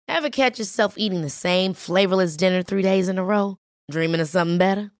Ever catch yourself eating the same flavorless dinner 3 days in a row? Dreaming of something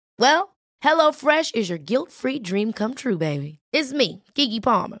better? Well, HelloFresh is your guilt-free dream come true, baby. It's me, Keke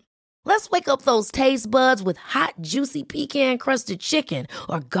Palmer. Let's wake up those taste buds with hot, juicy pecan-crusted chicken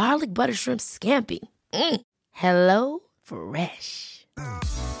or garlic butter shrimp scampi. Hello Fresh.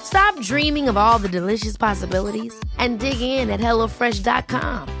 Stop dreaming of all the delicious possibilities and dig in at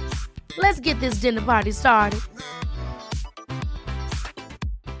HelloFresh.com. Let's get this dinner party started.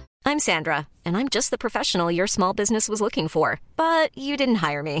 I'm Sandra, and I'm just the professional your small business was looking for. But you didn't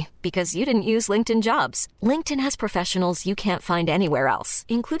hire me because you didn't use LinkedIn Jobs. LinkedIn has professionals you can't find anywhere else,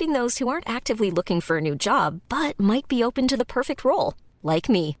 including those who aren't actively looking for a new job, but might be open to the perfect role, like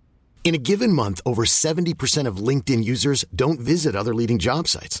me. In a given month, over 70% of LinkedIn users don't visit other leading job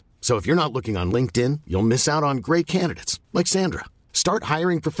sites. So if you're not looking on LinkedIn, you'll miss out on great candidates like Sandra. Start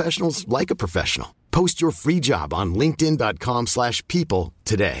hiring professionals like a professional. Post your free job on linkedin.com/people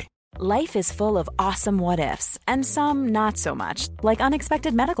today. Life is full of awesome what-ifs, and some not so much, like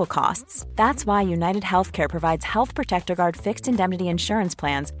unexpected medical costs. That's why United Healthcare provides Health Protector Guard fixed indemnity insurance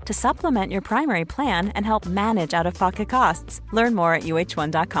plans to supplement your primary plan and help manage out-of-pocket costs. Learn more at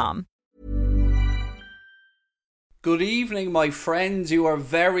uh1.com. Good evening, my friends. You are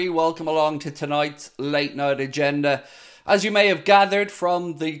very welcome along to tonight's late night agenda. As you may have gathered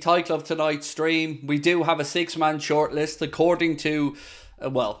from the title of tonight's stream, we do have a six-man shortlist according to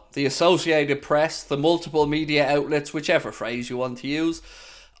the Associated Press, the multiple media outlets, whichever phrase you want to use.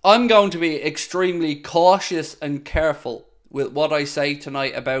 I'm going to be extremely cautious and careful with what I say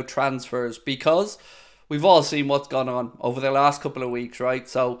tonight about transfers because we've all seen what's gone on over the last couple of weeks, right?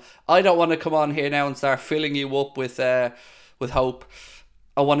 So I don't want to come on here now and start filling you up with hope.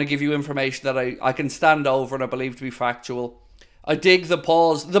 I want to give you information that I can stand over and I believe to be factual. I dig the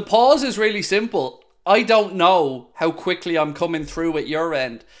pause. The pause is really simple. I don't know how quickly I'm coming through at your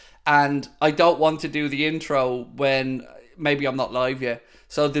end, and I don't want to do the intro when maybe I'm not live yet.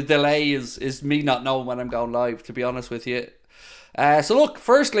 So the delay is me not knowing when I'm going live, to be honest with you. So look,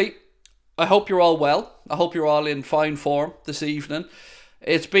 firstly, I hope you're all well. I hope you're all in fine form this evening.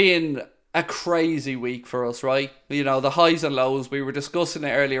 It's been a crazy week for us, right? You know, the highs and lows. We were discussing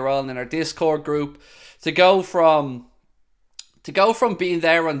it earlier on in our Discord group. To go from being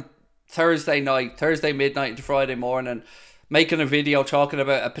there on Thursday midnight into Friday morning, making a video talking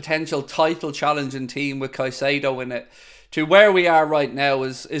about a potential title challenging team with Caicedo in it, to where we are right now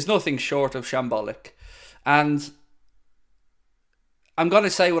is nothing short of shambolic. And I'm going to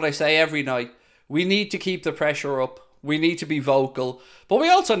say what I say every night. We need to keep the pressure up. We need to be vocal. But we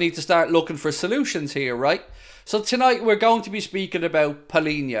also need to start looking for solutions here, right? So tonight we're going to be speaking about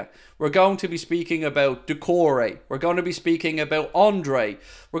PALHINHA. We're going to be speaking about Doucouré. We're going to be speaking about Andre.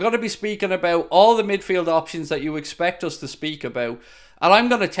 We're going to be speaking about all the midfield options that you expect us to speak about. And I'm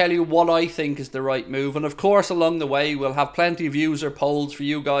going to tell you what I think is the right move. And of course, along the way, we'll have plenty of user polls for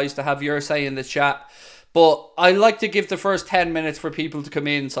you guys to have your say in the chat. But I like to give the first 10 minutes for people to come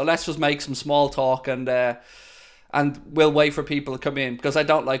in. So let's just make some small talk and we'll wait for people to come in, because I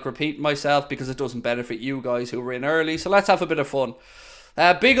don't like repeating myself because it doesn't benefit you guys who were in early. So let's have a bit of fun.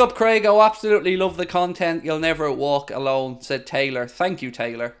 Big up Craig, I absolutely love the content. You'll never walk alone, said Taylor. Thank you,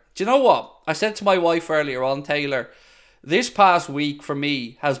 Taylor. Do you know what? I said to my wife earlier on, Taylor, this past week for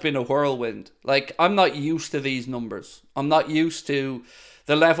me has been a whirlwind. Like, I'm not used to these numbers. I'm not used to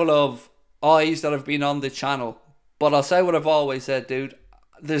the level of eyes that have been on the channel. But I'll say what I've always said, dude.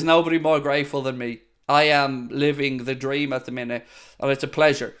 There's nobody more grateful than me. I am living the dream at the minute, and it's a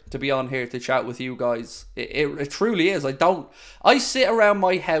pleasure to be on here to chat with you guys. It truly is. I sit around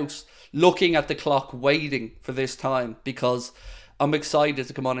my house looking at the clock waiting for this time because I'm excited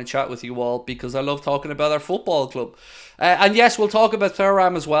to come on and chat with you all, because I love talking about our football club. And yes, we'll talk about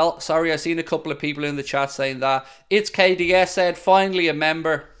Thuram as well. Sorry, I've seen a couple of people in the chat saying that. It's KDS said, finally a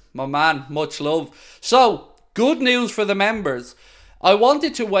member. My man, much love. So, good news for the members. I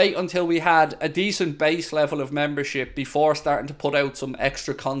wanted to wait until we had a decent base level of membership before starting to put out some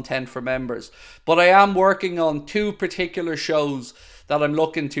extra content for members. But I am working on two particular shows that I'm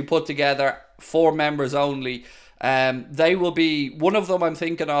looking to put together for members only. They will be, one of them I'm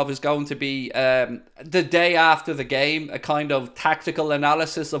thinking of is going to be the day after the game, a kind of tactical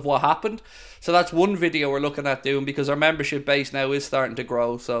analysis of what happened. So that's one video we're looking at doing, because our membership base now is starting to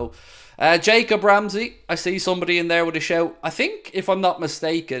grow. So Jacob Ramsey, I see somebody in there with a shout. I think, if I'm not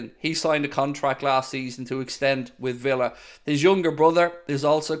mistaken, he signed a contract last season to extend with Villa. His younger brother is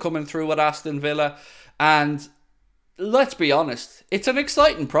also coming through at Aston Villa. And let's be honest, it's an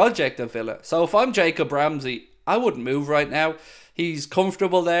exciting project at Villa. So if I'm Jacob Ramsey, I wouldn't move right now. He's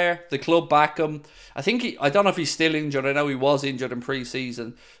comfortable there. The club back him. I don't know if he's still injured. I know he was injured in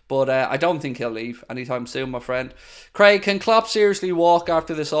pre-season, but I don't think he'll leave anytime soon, my friend. Craig, can Klopp seriously walk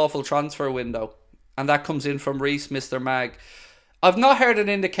after this awful transfer window? And that comes in from Reese, Mr. Mag. I've not heard an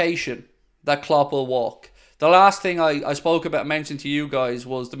indication that Klopp will walk. The last thing I spoke about, mentioned to you guys,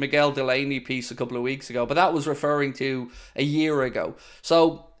 was the Miguel Delaney piece a couple of weeks ago, but that was referring to a year ago.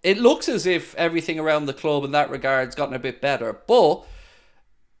 So it looks as if everything around the club in that regard's gotten a bit better, but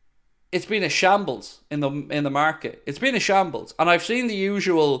it's been a shambles in the market. It's been a shambles, and I've seen the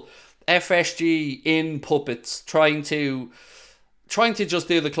usual FSG in puppets trying to just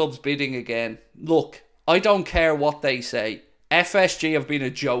do the club's bidding again. Look, I don't care what they say. FSG have been a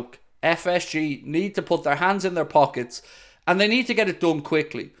joke. FSG need to put their hands in their pockets, and they need to get it done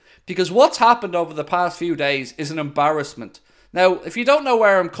quickly, because what's happened over the past few days is an embarrassment. Now, if you don't know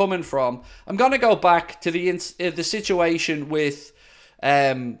where I'm coming from, I'm going to go back to the situation with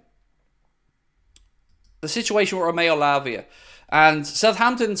Romeo Lavia. And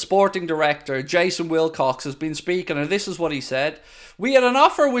Southampton sporting director Jason Wilcox has been speaking, and this is what he said. We had an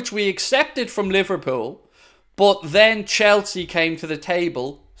offer which we accepted from Liverpool, but then Chelsea came to the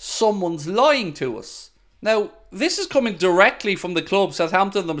table. Someone's lying to us. Now, this is coming directly from the club,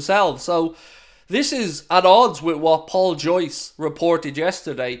 Southampton themselves, so this is at odds with what Paul Joyce reported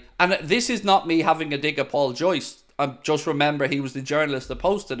yesterday, and this is not me having a dig at Paul Joyce. I just remember he was the journalist that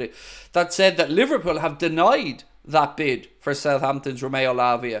posted it, that said that Liverpool have denied that bid for Southampton's Romeo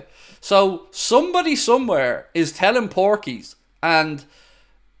Lavia. So somebody somewhere is telling porkies, and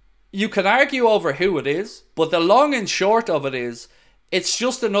you can argue over who it is, but the long and short of it is, it's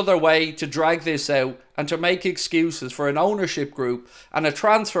just another way to drag this out and to make excuses for an ownership group and a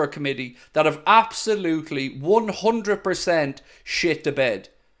transfer committee that have absolutely 100% shit the bed.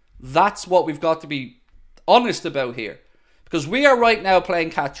 That's what we've got to be honest about here, because we are right now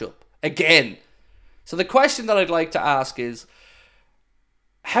playing catch up again. So the question that I'd like to ask is,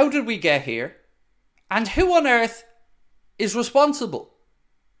 how did we get here? And who on earth is responsible?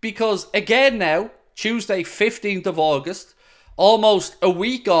 Because again now, Tuesday 15th of August, almost a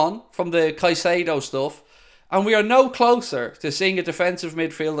week on from the Caicedo stuff, and we are no closer to seeing a defensive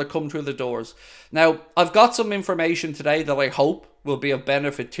midfielder come through the doors. Now, I've got some information today that I hope will be of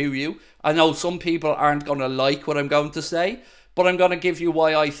benefit to you. I know some people aren't going to like what I'm going to say, but I'm going to give you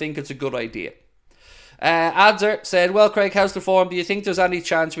why I think it's a good idea. Adzer said, well, Craig, how's the form? Do you think there's any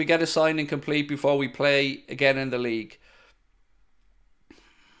chance we get a signing complete before we play again in the league?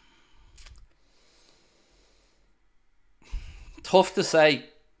 Tough to say,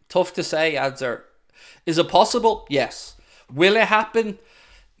 Adzer. Is it possible? Yes. Will it happen?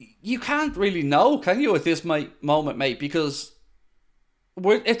 You can't really know, can you, at this moment, mate? Because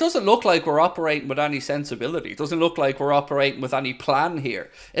it doesn't look like we're operating with any sensibility. It doesn't look like we're operating with any plan here.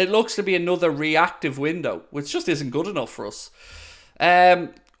 It looks to be another reactive window, which just isn't good enough for us.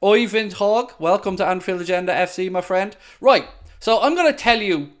 Oyvind Hogg, welcome to Anfield Agenda FC, my friend. Right, so I'm going to tell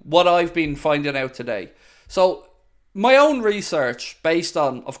you what I've been finding out today. So, my own research, based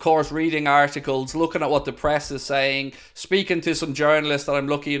on, of course, reading articles, looking at what the press is saying, speaking to some journalists that I'm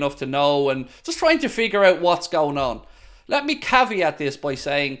lucky enough to know, and just trying to figure out what's going on. Let me caveat this by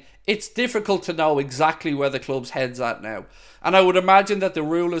saying it's difficult to know exactly where the club's head's at now. And I would imagine that the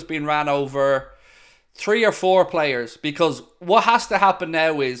rule has been ran over 3 or 4 players, because what has to happen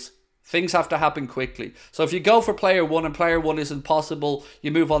now is things have to happen quickly. So if you go for player 1 and player 1 isn't possible, you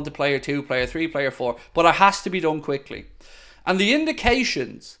move on to player 2, player 3, player 4. But it has to be done quickly. And the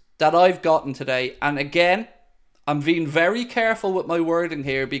indications that I've gotten today, and again, I'm being very careful with my wording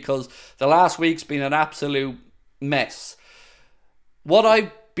here because the last week's been an absolute mess. What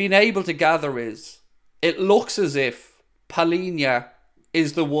I've been able to gather is, it looks as if PALHINHA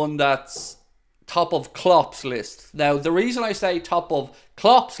is the one that's top of Klopp's list. Now, the reason I say top of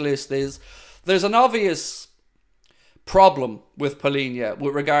Klopp's list is there's an obvious problem with PALHINHA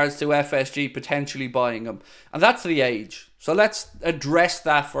with regards to FSG potentially buying him, and that's the age. So let's address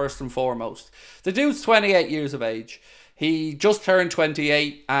that first and foremost. The dude's 28 years of age. He just turned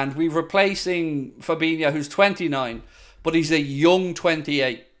 28, and we're replacing Fabinho, who's 29, but he's a young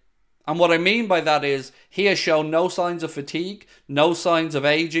 28. And what I mean by that is he has shown no signs of fatigue, no signs of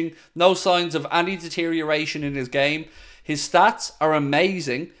aging, no signs of any deterioration in his game. His stats are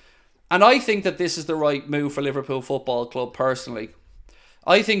amazing. And I think that this is the right move for Liverpool Football Club personally.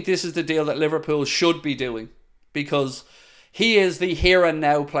 I think this is the deal that Liverpool should be doing, because he is the here and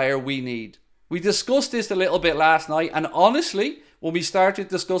now player we need. We discussed this a little bit last night, and honestly, when we started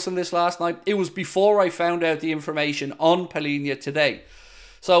discussing this last night, it was before I found out the information on PALHINHA today.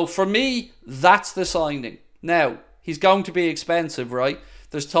 So for me, that's the signing. Now, He's going to be expensive, right?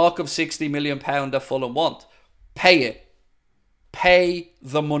 There's talk of £60 million that Fulham want. Pay it. Pay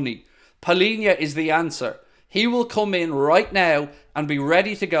the money. PALHINHA is the answer. He will come in right now and be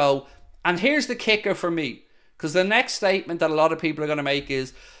ready to go. And here's the kicker for me. Because the next statement that a lot of people are going to make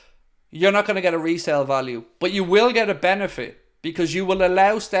is, you're not going to get a resale value, but you will get a benefit because you will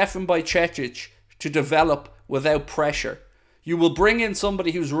allow Stefan Bajcetic to develop without pressure. You will bring in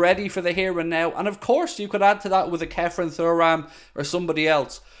somebody who's ready for the here and now. And of course, you could add to that with a Kefren Thuram or somebody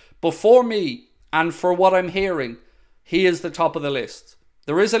else. But for me, and for what I'm hearing, he is the top of the list.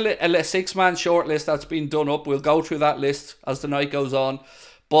 There is a six-man shortlist that's been done up. We'll go through that list as the night goes on.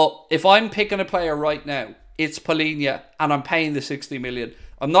 But if I'm picking a player right now, it's PALHINHA, and I'm paying the 60 million.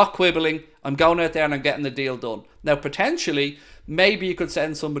 I'm not quibbling. I'm going out there and I'm getting the deal done. Now, potentially, maybe you could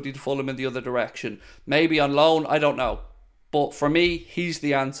send somebody to Fulham in the other direction. Maybe on loan, I don't know. But for me, he's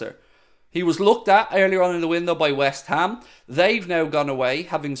the answer. He was looked at earlier on in the window by West Ham. They've now gone away,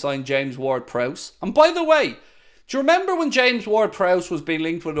 having signed James Ward-Prowse. And by the way, do you remember when James Ward-Prowse was being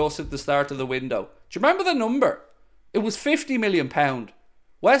linked with us at the start of the window? Do you remember the number? It was £50 million.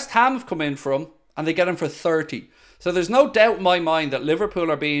 West Ham have come in for him, and they get him for 30. So there's no doubt in my mind that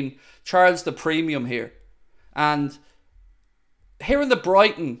Liverpool are being charged the premium here. And hearing the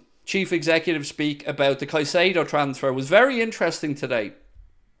Brighton chief executive speak about the Caicedo transfer was very interesting today.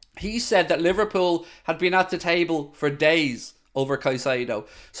 He said that Liverpool had been at the table for days over Caicedo.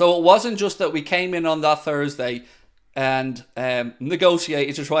 So it wasn't just that we came in on that Thursday and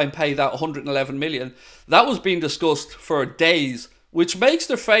negotiated to try and pay that 111 million. That was being discussed for days, which makes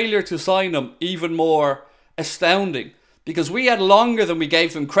the failure to sign him even more astounding, because we had longer than we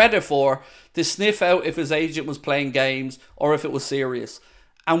gave him credit for to sniff out if his agent was playing games or if it was serious.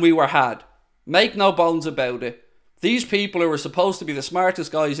 And we were had. Make no bones about it. These people who were supposed to be the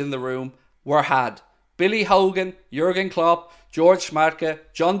smartest guys in the room were had. Billy Hogan, Jurgen Klopp, George Schmadtke,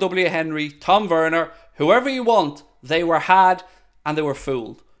 John W. Henry, Tom Werner, whoever you want, they were had and they were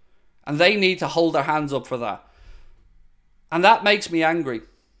fooled. And they need to hold their hands up for that. And that makes me angry.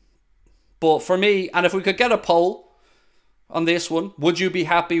 But for me, and if we could get a poll on this one, would you be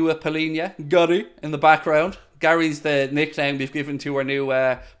happy with PALHINHA? Gary in the background. Gary's the nickname we've given to our new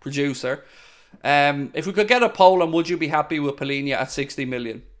producer. If we could get a poll on would you be happy with PALHINHA at 60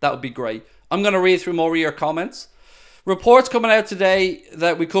 million, that would be great. I'm going to read through more of your comments. Reports coming out today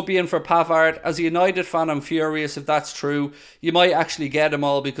that we could be in for Pavard. As a United fan, I'm furious if that's true. You might actually get him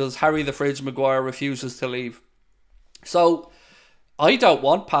all because Harry the Fridge Maguire refuses to leave. So, I don't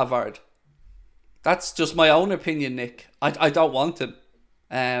want Pavard. That's just my own opinion, Nick. I don't want him.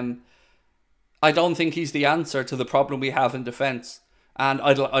 I don't think he's the answer to the problem we have in defence. And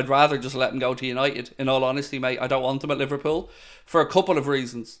I'd rather just let him go to United, in all honesty, mate. I don't want him at Liverpool for a couple of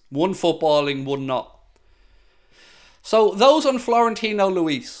reasons. One, footballing, one not. So, those on Florentino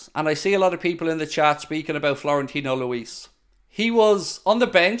Luis, and I see a lot of people in the chat speaking about Florentino Luis. He was on the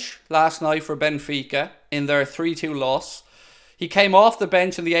bench last night for Benfica in their 3-2 loss. He came off the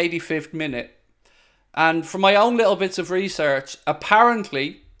bench in the 85th minute. And from my own little bits of research,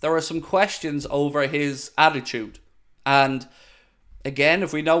 apparently there are some questions over his attitude. And again,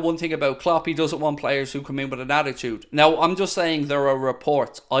 if we know one thing about Klopp, he doesn't want players who come in with an attitude. Now, I'm just saying there are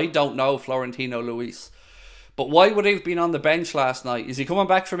reports. I don't know Florentino Luis. But why would he have been on the bench last night? Is he coming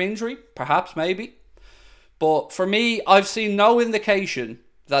back from injury? Perhaps, maybe. But for me, I've seen no indication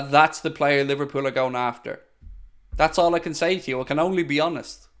that that's the player Liverpool are going after. That's all I can say to you. I can only be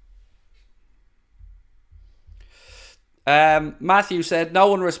honest. Matthew said, no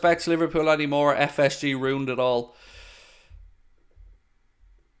one respects Liverpool anymore. FSG ruined it all.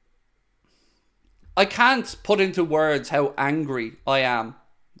 I can't put into words how angry I am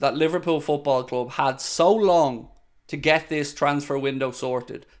that Liverpool Football Club had so long to get this transfer window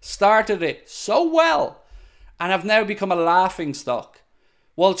sorted. Started it so well and have now become a laughingstock.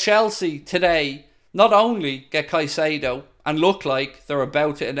 While Chelsea today not only get Caicedo and look like they're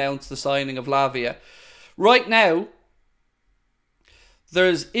about to announce the signing of Lavia, right now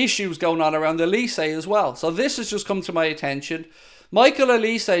there's issues going on around Elise as well. So this has just come to my attention. Michael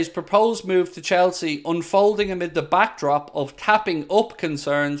Elise's proposed move to Chelsea unfolding amid the backdrop of tapping up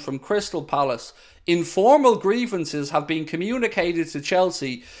concerns from Crystal Palace. Informal grievances have been communicated to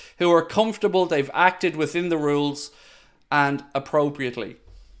Chelsea, who are comfortable they've acted within the rules and appropriately.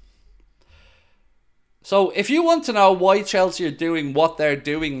 So if you want to know why Chelsea are doing what they're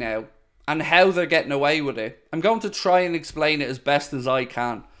doing now and how they're getting away with it, I'm going to try and explain it as best as I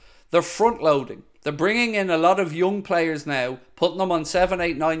can. They're front loading. They're bringing in a lot of young players now, putting them on 7,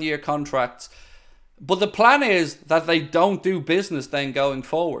 8, 9 year contracts, But the plan is that they don't do business then going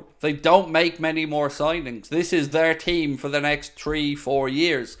forward. They don't make many more signings. This is their team for the next 3-4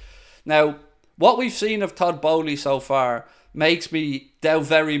 years. Now, what we've seen of Todd Boehly so far makes me doubt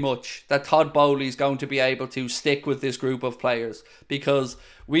very much that Todd Boehly is going to be able to stick with this group of players, because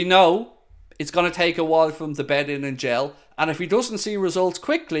we know it's going to take a while for him to bed in and gel, and if he doesn't see results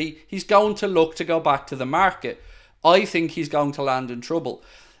quickly, he's going to look to go back to the market. I think he's going to land in trouble.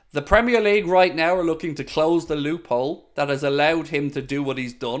 The Premier League right now are looking to close the loophole that has allowed him to do what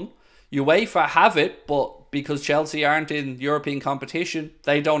he's done. UEFA have it, but because Chelsea aren't in European competition,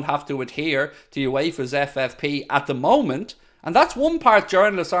 they don't have to adhere to UEFA's FFP at the moment. And that's one part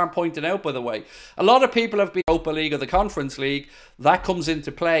journalists aren't pointing out, by the way. A lot of people have been Europa League or the Conference League. That comes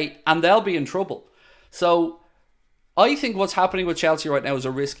into play and they'll be in trouble. So I think what's happening with Chelsea right now is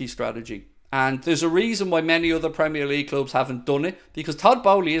a risky strategy. And there's a reason why many other Premier League clubs haven't done it, because Todd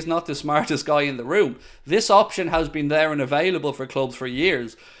Boehly is not the smartest guy in the room. This option has been there and available for clubs for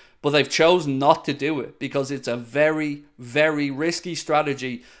years, but they've chosen not to do it because it's a very, very risky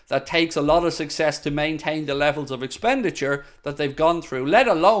strategy that takes a lot of success to maintain the levels of expenditure that they've gone through, let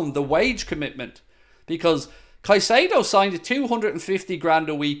alone the wage commitment. Because Caicedo signed a 250 grand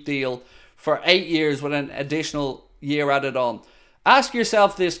a week deal for 8 years with an additional year added on. Ask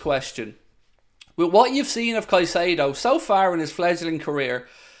yourself this question. With what you've seen of Caicedo so far in his fledgling career,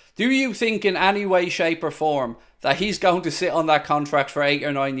 do you think in any way, shape or form that he's going to sit on that contract for 8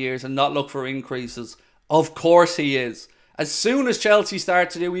 or 9 years and not look for increases? Of course he is. As soon as Chelsea start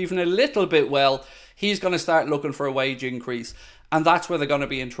to do even a little bit well, he's going to start looking for a wage increase. And that's where they're going to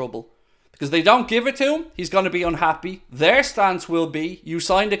be in trouble. Because they don't give it to him, he's going to be unhappy. Their stance will be, you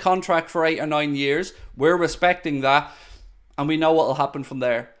signed a contract for 8 or 9 years, we're respecting that, and we know what will happen from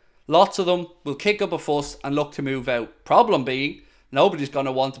there. Lots of them will kick up a fuss and look to move out. Problem being, nobody's going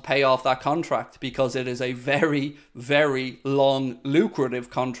to want to pay off that contract because it is a very, very long, lucrative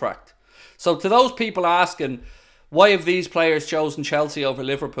contract. So to those people asking, why have these players chosen Chelsea over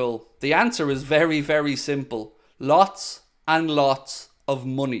Liverpool? The answer is very, very simple. Lots and lots of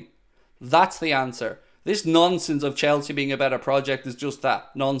money. That's the answer. This nonsense of Chelsea being a better project is just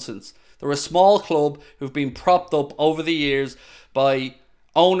that, nonsense. They're a small club who've been propped up over the years by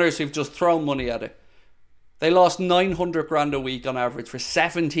owners who've just thrown money at it. They lost 900 grand a week on average for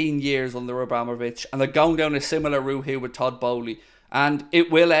 17 years under Abramovich, and they're going down a similar route here with Todd Boehly, and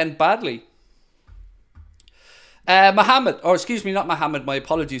it will end badly. Not Mohammed, my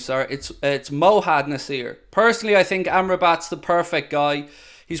apologies, sir. It's Mohad Nasir. Personally, I think Amrabat's the perfect guy.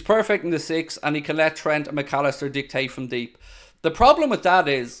 He's perfect in the six, and he can let Trent and McAllister dictate from deep. The problem with that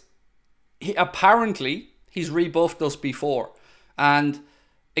is, he's rebuffed us before, and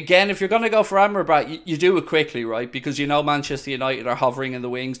again, if you're going to go for Amrabat, you do it quickly, right? Because you know Manchester United are hovering in the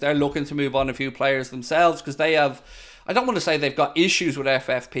wings. They're looking to move on a few players themselves because they have, I don't want to say they've got issues with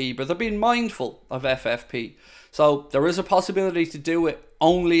FFP, but they're being mindful of FFP. So there is a possibility to do it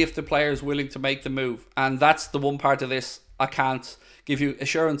only if the player is willing to make the move. And that's the one part of this I can't give you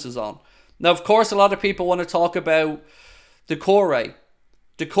assurances on. Now, of course, a lot of people want to talk about Doucouré.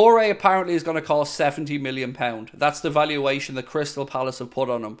 Doucouré apparently is going to cost £70 million. That's the valuation that Crystal Palace have put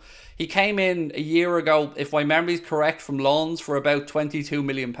on him. He came in a year ago, if my memory is correct, from loans for about £22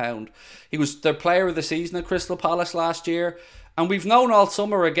 million. He was the player of the season at Crystal Palace last year. And we've known all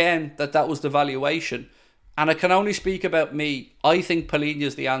summer again that was the valuation. And I can only speak about me. I think PALHINHA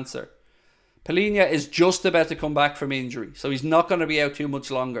is the answer. PALHINHA is just about to come back from injury, so he's not going to be out too much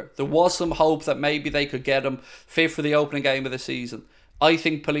longer. There was some hope that maybe they could get him fit for the opening game of the season. I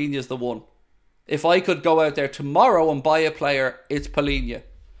think PALHINHA is the one. If I could go out there tomorrow and buy a player, it's PALHINHA.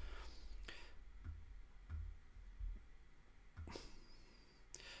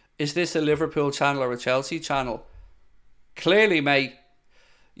 Is this a Liverpool channel or a Chelsea channel? Clearly, mate,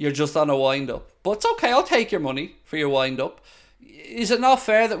 you're just on a wind-up. But it's okay, I'll take your money for your wind-up. Is it not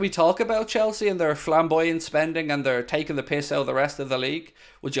fair that we talk about Chelsea and their flamboyant spending and they're taking the piss out of the rest of the league?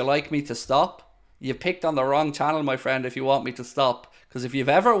 Would you like me to stop? You picked on the wrong channel, my friend, if you want me to stop. Because if you've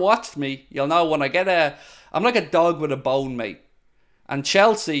ever watched me, you'll know when I'm like a dog with a bone, mate. And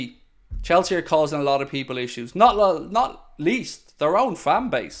Chelsea are causing a lot of people issues. Not least their own fan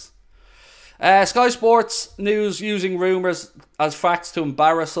base. Sky Sports News using rumours as facts to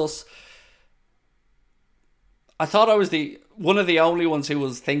embarrass us. I thought I was one of the only ones who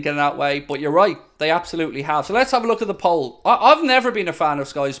was thinking that way, but you're right, they absolutely have. So let's have a look at the poll. I've never been a fan of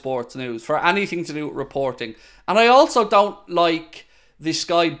Sky Sports News for anything to do with reporting. And I also don't like the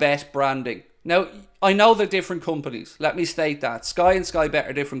Sky Bet branding. Now, I know they're different companies. Let me state that. Sky and Sky Bet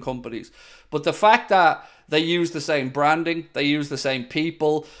are different companies. But the fact that They use the same branding. They use the same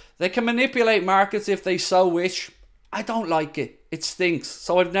people. They can manipulate markets if they so wish. I don't like it. It stinks.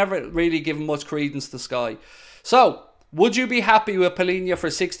 So I've never really given much credence to Sky. So, would you be happy with Palhinha for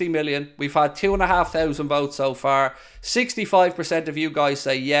 60 million? We've had 2,500 votes so far. 65% of you guys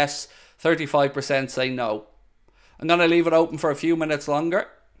say yes. 35% say no. I'm going to leave it open for a few minutes longer.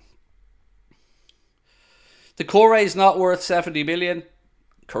 Doucouré is not worth 70 million.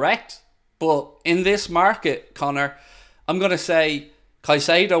 Correct. But in this market, Connor, I'm going to say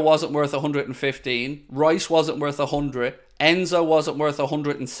Caicedo wasn't worth 115. Rice wasn't worth 100. Enzo wasn't worth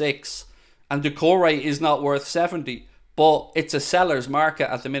 106. And Doucouré is not worth 70. But it's a seller's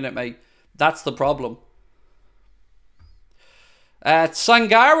market at the minute, mate. That's the problem.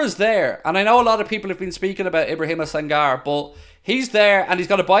 Sangara's there. And I know a lot of people have been speaking about Ibrahima Sangare, but he's there and he's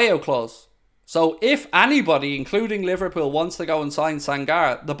got a buyout clause. So if anybody, including Liverpool, wants to go and sign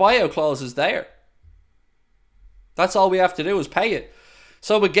Sangare, the buyout clause is there. That's all we have to do is pay it.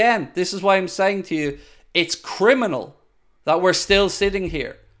 So again, this is why I'm saying to you, it's criminal that we're still sitting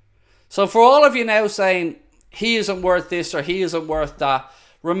here. So for all of you now saying, he isn't worth this or he isn't worth that,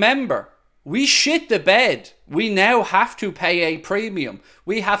 remember, we shit the bed. We now have to pay a premium.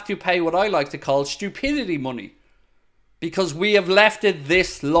 We have to pay what I like to call stupidity money. Because we have left it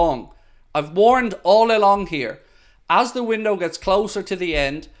this long. I've warned all along here. As the window gets closer to the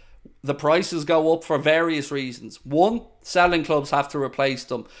end, the prices go up for various reasons. One, selling clubs have to replace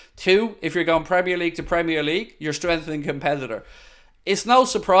them. Two, if you're going Premier League to Premier League, you're strengthening competitor. It's no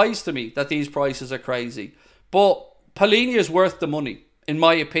surprise to me that these prices are crazy. But Palhinha is worth the money, in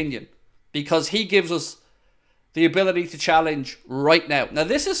my opinion, because he gives us the ability to challenge right now. Now,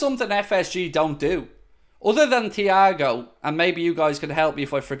 this is something FSG don't do. Other than Thiago, and maybe you guys can help me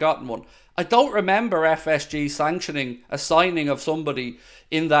if I've forgotten one, I don't remember FSG sanctioning a signing of somebody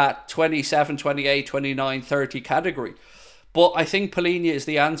in that 27, 28, 29, 30 category. But I think Palhinha is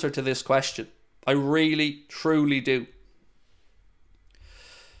the answer to this question. I really, truly do.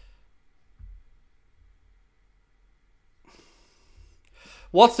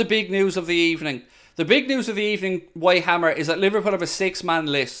 What's the big news of the evening? The big news of the evening, Whitehammer, is that Liverpool have a 6-man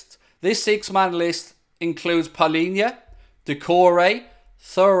list. This 6-man list includes Palhinha, Doucouré,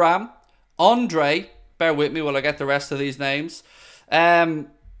 Thuram, Andre, bear with me while I get the rest of these names. I'm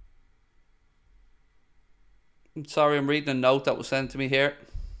sorry, I'm reading a note that was sent to me here.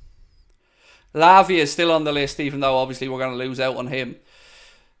 Lavia is still on the list, even though obviously we're going to lose out on him.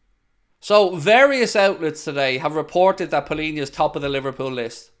 So, various outlets today have reported that Palhinha is top of the Liverpool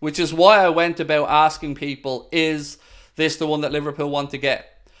list, which is why I went about asking people, is this the one that Liverpool want to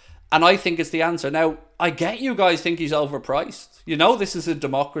get? And I think it's the answer. Now, I get you guys think he's overpriced. You know, this is a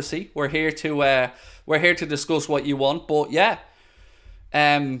democracy. We're here to discuss what you want. But yeah,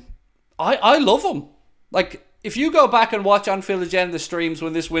 I love him. Like, if you go back and watch Anfield Agenda streams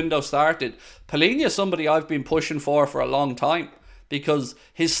when this window started, Palhinha is somebody I've been pushing for a long time because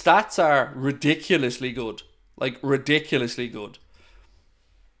his stats are ridiculously good. Like, ridiculously good.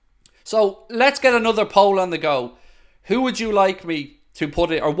 So, let's get another poll on the go. Who would you like me to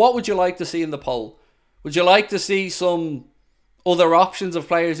put it, or what would you like to see in the poll? Would you like to see some other options of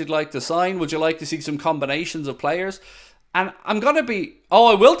players you'd like to sign? Would you like to see some combinations of players? And I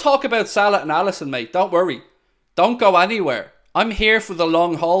will talk about Salah and Alisson, mate. Don't worry. Don't go anywhere. I'm here for the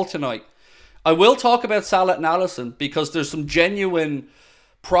long haul tonight. I will talk about Salah and Alisson because there's some genuine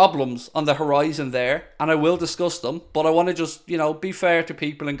problems on the horizon there, and I will discuss them. But I want to just, be fair to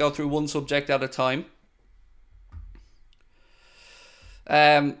people and go through one subject at a time.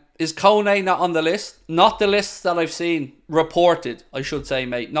 Is Kone not on the list? Not the list that I've seen reported, I should say,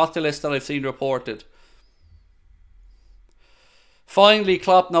 mate. Not the list that I've seen reported. Finally,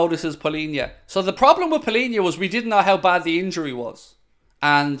 Klopp notices Palhinha. So the problem with Palhinha was we didn't know how bad the injury was.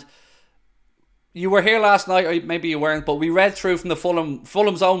 And you were here last night, or maybe you weren't, but we read through from the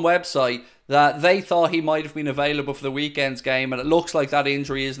Fulham's own website that they thought he might have been available for the weekend's game, and it looks like that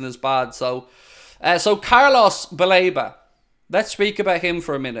injury isn't as bad. So Carlos Baleba. Let's speak about him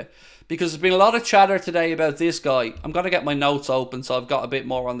for a minute, because there's been a lot of chatter today about this guy. I'm going to get my notes open, so I've got a bit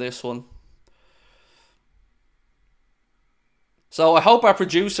more on this one. So I hope our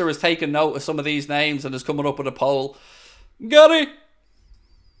producer has taken note of some of these names and is coming up with a poll. Got it?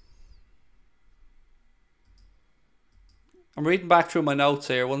 I'm reading back through my notes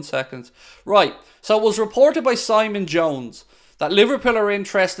here, 1 second. Right, so it was reported by Simon Jones that Liverpool are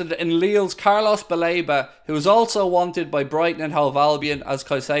interested in Lille's Carlos Baleba, who is also wanted by Brighton and Hove Albion as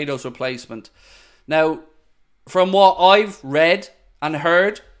Caicedo's replacement. Now, from what I've read and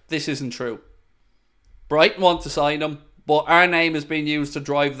heard, this isn't true. Brighton want to sign him, but our name is being used to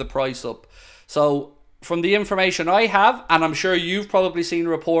drive the price up. So, from the information I have, and I'm sure you've probably seen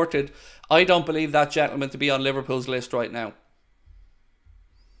reported, I don't believe that gentleman to be on Liverpool's list right now.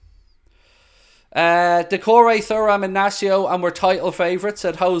 Decore, Thuram and Nasio, and we're title favourites,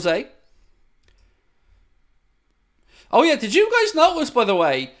 said Jose. Oh yeah, did you guys notice, by the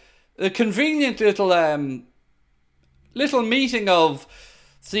way, the convenient little meeting of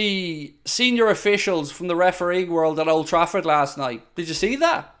the senior officials from the refereeing world at Old Trafford last night? Did you see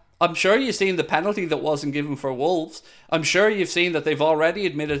that? I'm sure you've seen the penalty that wasn't given for Wolves. I'm sure you've seen that they've already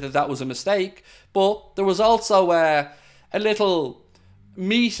admitted that that was a mistake. But there was also a little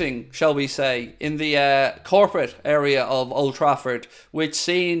meeting, shall we say, in the corporate area of Old Trafford, which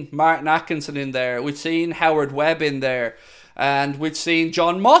seen Martin Atkinson in there, which seen Howard Webb in there, and which seen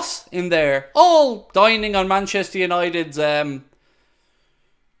John Moss in there, all dining on Manchester United's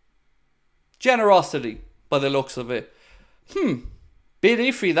generosity, by the looks of it. Bit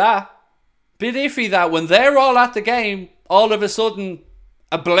iffy that when they're all at the game, all of a sudden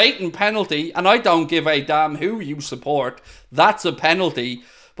a blatant penalty, and I don't give a damn who you support, that's a penalty.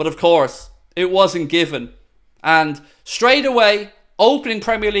 But of course, it wasn't given. And straight away, opening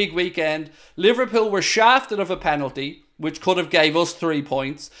Premier League weekend, Liverpool were shafted of a penalty, which could have gave us 3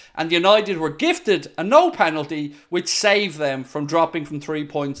 points, and United were gifted a no penalty, which saved them from dropping from 3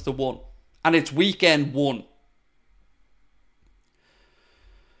 points to 1. And it's weekend 1.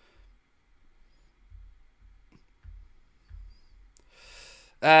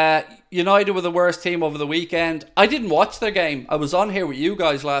 United were the worst team over the weekend. I didn't watch their game. I was on here with you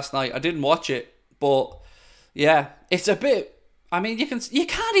guys last night. I didn't watch it, but yeah, it's a bit. I mean, you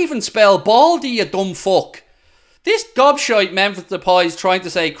can't even spell Baldy, you dumb fuck. This gobshite Memphis Depay's trying to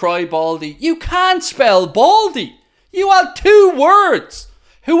say cry Baldy. You can't spell Baldy. You had 2 words.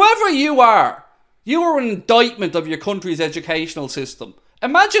 Whoever you are an indictment of your country's educational system.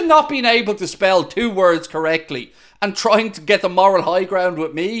 Imagine not being able to spell 2 words correctly and trying to get the moral high ground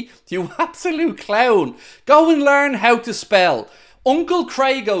with me, you absolute clown. Go and learn how to spell. Uncle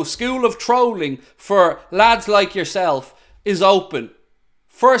Crago's School of Trolling for lads like yourself is open.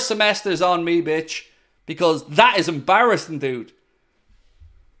 First semester's on me, bitch. Because that is embarrassing, dude.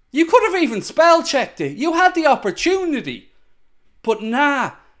 You could have even spell checked it. You had the opportunity. But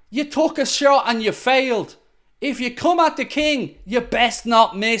nah, you took a shot and you failed. If you come at the king, you best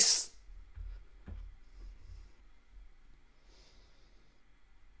not miss.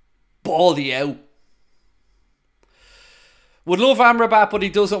 Baldy out. Would love Amrabat, but he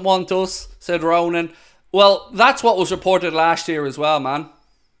doesn't want us, said Ronan. Well, that's what was reported last year as well, man.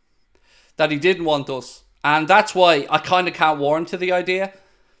 That he didn't want us. And that's why I kind of can't warrant to the idea.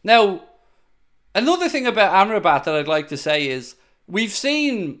 Now, another thing about Amrabat that I'd like to say is we've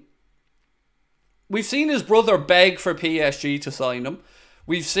seen his brother beg for PSG to sign him.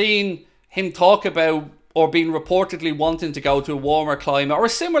 We've seen him talk about or being reportedly wanting to go to a warmer climate or a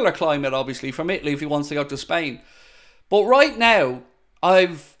similar climate, obviously, from Italy if he wants to go to Spain. But right now,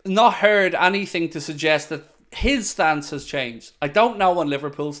 I've not heard anything to suggest that his stance has changed. I don't know on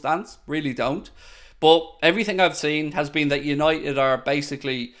Liverpool's stance, really don't. But everything I've seen has been that United are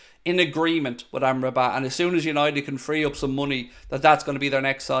basically in agreement with Amrabat, and as soon as United can free up some money, that's going to be their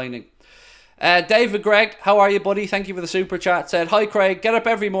next signing. David Gregg, how are you, buddy? Thank you for the super chat. Said, hi Craig, get up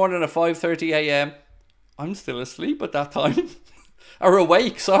every morning at 5:30 a.m. I'm still asleep at that time. Or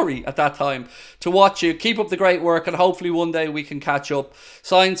awake, sorry, at that time. To watch you. Keep up the great work and hopefully one day we can catch up.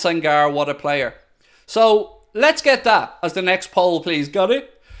 Signed Sangar, what a player. So, let's get that as the next poll, please. Got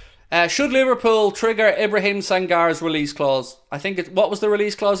it? Should Liverpool trigger Ibrahim Sangar's release clause? I think what was the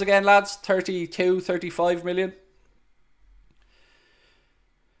release clause again, lads? 32, 35 million?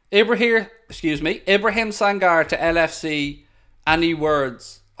 Ibrahim Sangar to LFC. Any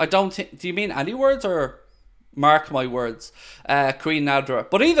words? I don't think. Do you mean any words or mark my words? Queen Nadra.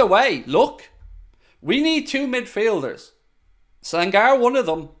 But either way, look, we need 2 midfielders. Sangar, one of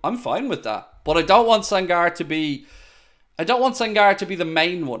them. I'm fine with that. But I don't want Sangar to be the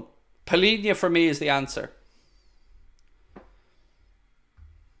main one. PALHINHA for me is the answer.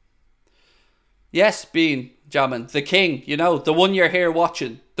 Yes, Bean, Jamin, the king, you know, the one you're here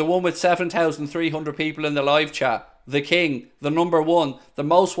watching, the one with 7,300 people in the live chat, the king, the number 1, the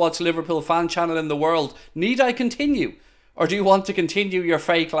most watched Liverpool fan channel in the world. Need I continue? Or do you want to continue your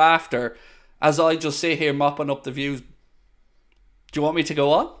fake laughter as I just sit here mopping up the views? Do you want me to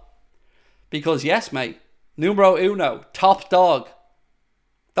go on? Because yes, mate, numero uno, top dog.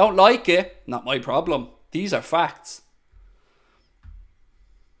 Don't like it? Not my problem. These are facts.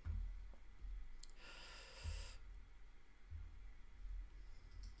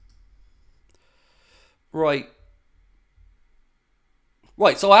 Right.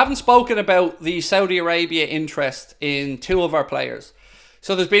 Right, so I haven't spoken about the Saudi Arabia interest in two of our players.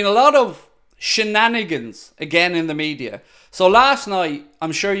 So there's been a lot of shenanigans again in the media. So last night,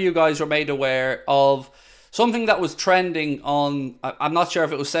 I'm sure you guys were made aware of something that was trending on, I'm not sure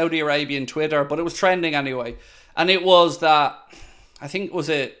if it was Saudi Arabian Twitter, but it was trending anyway. And it was that, I think, was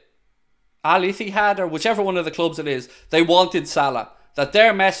it Al Ittihad or whichever one of the clubs it is, they wanted Salah. That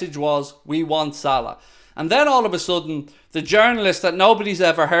their message was, we want Salah. And then all of a sudden, the journalists that nobody's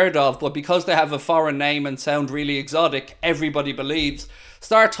ever heard of, but because they have a foreign name and sound really exotic, everybody believes,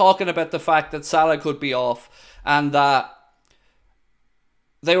 start talking about the fact that Salah could be off and that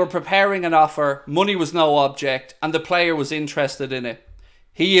they were preparing an offer, money was no object, and the player was interested in it.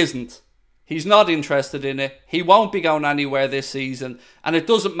 He isn't. He's not interested in it. He won't be going anywhere this season. And it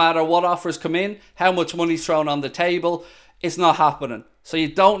doesn't matter what offers come in, how much money's thrown on the table. It's not happening. So you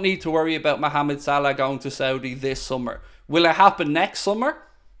don't need to worry about Mohamed Salah going to Saudi this summer. Will it happen next summer?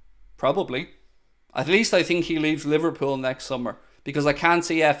 Probably. At least I think he leaves Liverpool next summer. Because I can't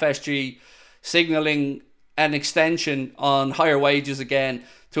see FSG signalling an extension on higher wages again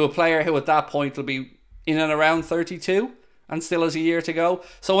to a player who at that point will be in and around 32 and still has a year to go.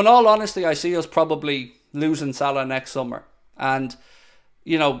 So in all honesty, I see us probably losing Salah next summer. And,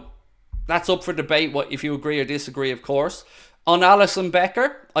 you know, that's up for debate what if you agree or disagree, of course. On Alisson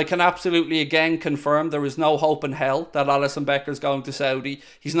Becker, I can absolutely again confirm there is no hope in hell that Alisson Becker's going to Saudi.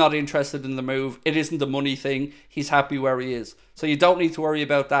 He's not interested in the move. It isn't a money thing. He's happy where he is. So you don't need to worry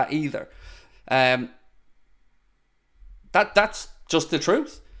about that either. That's just the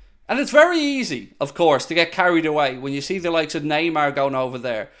truth. And it's very easy, of course, to get carried away when you see the likes of Neymar going over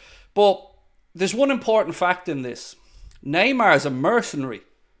there. But there's one important fact in this. Neymar is a mercenary.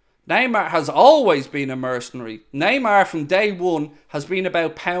 Neymar has always been a mercenary. Neymar from day one has been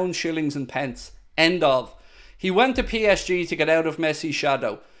about pounds, shillings and pence. End of. He went to PSG to get out of Messi's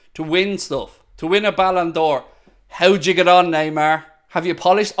shadow, to win stuff, to win a Ballon d'Or. How'd you get on, Neymar? Have you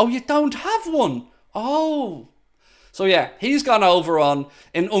polished? Oh, you don't have one. Oh. So yeah, he's gone over on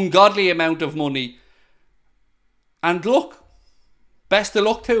an ungodly amount of money. And look, best of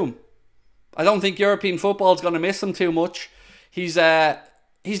luck to him. I don't think European football is going to miss him too much. He's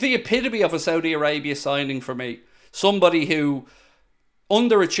the epitome of a Saudi Arabia signing for me. Somebody who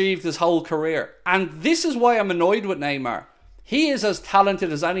underachieved his whole career. And this is why I'm annoyed with Neymar. He is as talented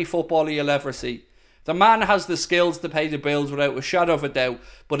as any footballer you'll ever see. The man has the skills to pay the bills without a shadow of a doubt,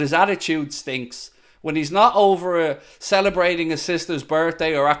 but his attitude stinks. When he's not over celebrating his sister's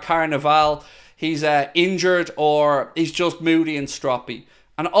birthday or at Carnival, he's injured or he's just moody and stroppy.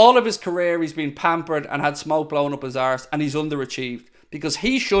 And all of his career he's been pampered and had smoke blown up his arse, and he's underachieved. Because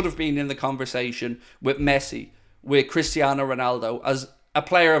he should have been in the conversation with Messi, with Cristiano Ronaldo, as a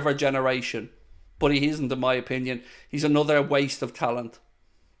player of our generation. But he isn't, in my opinion. He's another waste of talent.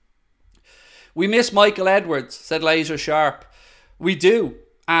 We miss Michael Edwards, said Laser Sharp. We do.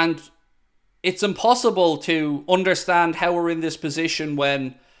 And it's impossible to understand how we're in this position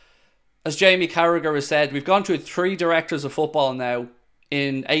when, as Jamie Carragher has said, we've gone through 3 directors of football now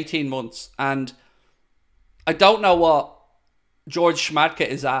in 18 months. And I don't know what George Schmadtke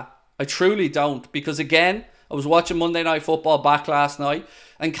is at. I truly don't. Because again, I was watching Monday Night Football back last night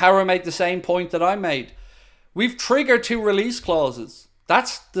and Carra made the same point that I made. We've triggered 2 release clauses.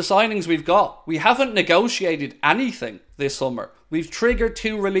 That's the signings we've got. We haven't negotiated anything this summer. We've triggered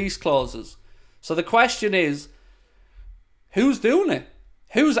 2 release clauses. So the question is, who's doing it?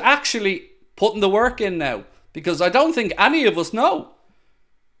 Who's actually putting the work in now? Because I don't think any of us know.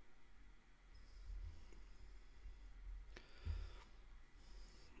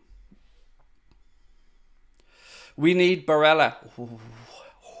 We need Barella.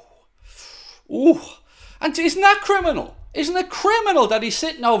 Ooh. And isn't that criminal? Isn't it criminal that he's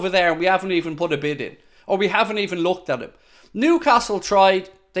sitting over there and we haven't even put a bid in? Or we haven't even looked at him? Newcastle tried.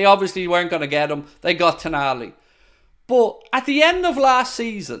 They obviously weren't going to get him. They got Tonali. But at the end of last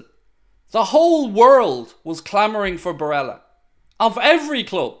season, the whole world was clamouring for Barella. Of every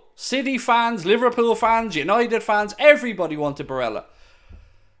club. City fans, Liverpool fans, United fans, everybody wanted Barella.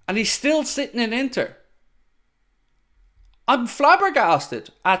 And he's still sitting in Inter. I'm flabbergasted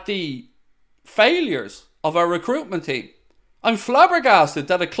at the failures of our recruitment team. I'm flabbergasted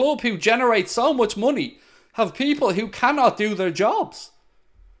that a club who generates so much money have people who cannot do their jobs.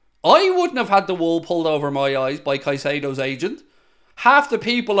 I wouldn't have had the wool pulled over my eyes by Caicedo's agent. Half the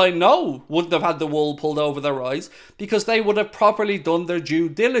people I know wouldn't have had the wool pulled over their eyes because they would have properly done their due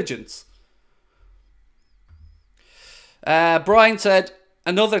diligence. Brian said,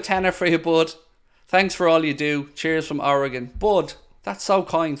 another tenner for you, bud. Thanks for all you do. Cheers from Oregon. Bud, that's so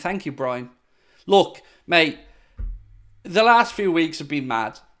kind. Thank you, Brian. Look, mate, the last few weeks have been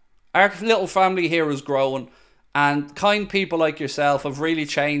mad. Our little family here is growing, and kind people like yourself have really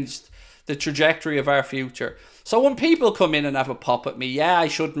changed the trajectory of our future. So when people come in and have a pop at me, yeah, I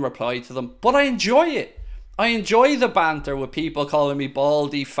shouldn't reply to them, but I enjoy it. I enjoy the banter with people calling me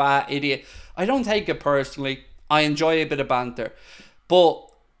baldy, fat, idiot. I don't take it personally. I enjoy a bit of banter.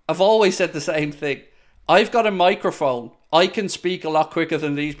 But I've always said the same thing. I've got a microphone. I can speak a lot quicker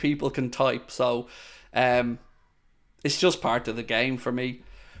than these people can type. So it's just part of the game for me.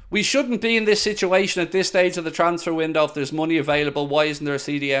 We shouldn't be in this situation at this stage of the transfer window. If there's money available, why isn't there a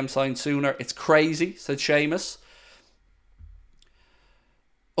CDM signed sooner? It's crazy, said Seamus.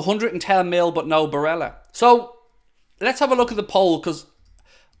 110 mil, but no Barella. So let's have a look at the poll, because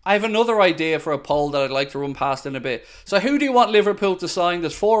I have another idea for a poll that I'd like to run past in a bit. So who do you want Liverpool to sign?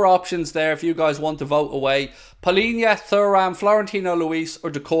 There's 4 options there if you guys want to vote away. PALHINHA, Thuram, Florentino Luis or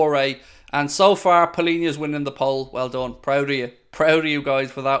Decore. And so far, Palhinha's winning the poll. Well done. Proud of you. Proud of you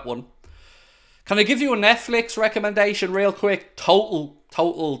guys for that one. Can I give you a Netflix recommendation real quick?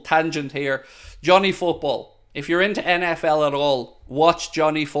 Total tangent here. Johnny Football. If you're into NFL at all, watch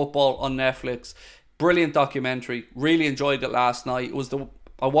Johnny Football on Netflix. Brilliant documentary. Really enjoyed it last night.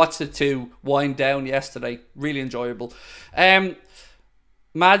 I watched it to wind down yesterday. Really enjoyable.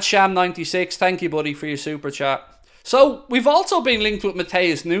 Madsham96, thank you, buddy, for your super chat. So, we've also been linked with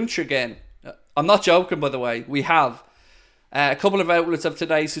Matheus Nunes again. I'm not joking, by the way. We have. A couple of outlets have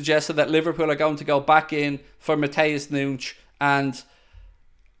today suggested that Liverpool are going to go back in for Matheus Nunes. And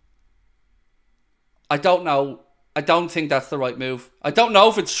I don't know. I don't think that's the right move. I don't know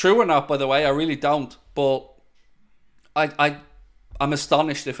if it's true or not, by the way. I really don't. But I'm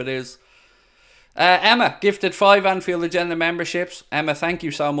astonished if it is. Emma gifted 5 Anfield Agenda memberships. Emma, thank you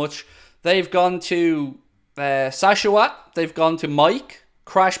so much. They've gone to Sashawat. They've gone to Mike,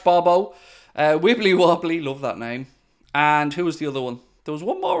 Crash Bobo, Wibbly Wobbly, love that name. And who was the other one? There was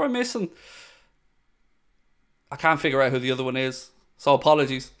one more I'm missing. I can't figure out who the other one is. So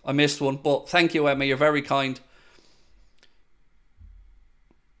apologies, I missed one. But thank you, Emma, you're very kind.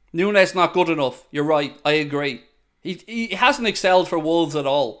 Nunes not good enough. You're right, I agree. He hasn't excelled for Wolves at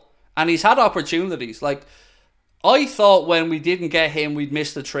all. And he's had opportunities. Like, I thought when we didn't get him, we'd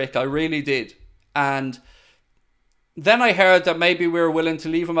missed the trick. I really did. And then I heard that maybe we were willing to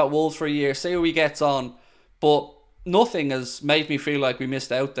leave him at Wolves for a year, see how he gets on. But nothing has made me feel like we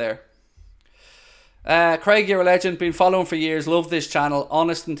missed out there. Craig, you're a legend. Been following for years. Love this channel.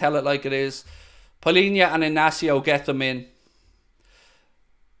 Honest and tell it like it is. Palhinha and Inacio, get them in.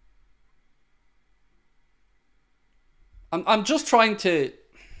 I'm just trying to...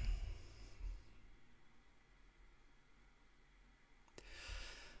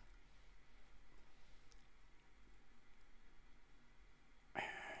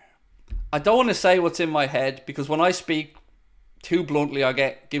 I don't want to say what's in my head, because when I speak too bluntly, I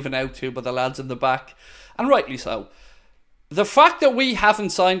get given out to by the lads in the back. And rightly so. The fact that we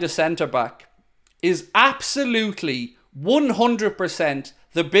haven't signed a centre-back is absolutely 100%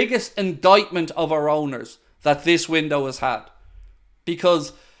 the biggest indictment of our owners that this window has had.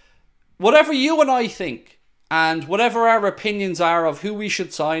 Because whatever you and I think, and whatever our opinions are of who we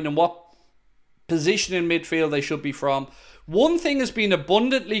should sign and what position in midfield they should be from, one thing has been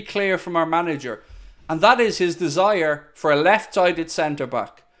abundantly clear from our manager, and that is his desire for a left-sided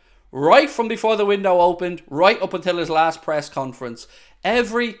centre-back. Right from before the window opened, right up until his last press conference.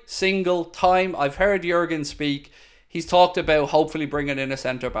 Every single time I've heard Jurgen speak, he's talked about hopefully bringing in a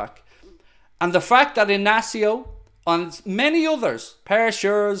centre-back. And the fact that Inacio and many others,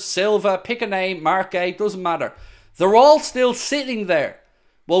 Pershers, Silva, pick a name, Marque, doesn't matter. They're all still sitting there.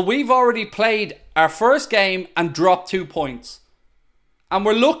 Well, we've already played our first game and dropped 2 points. And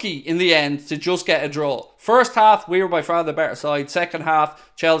we're lucky in the end to just get a draw. First half, we were by far the better side. Second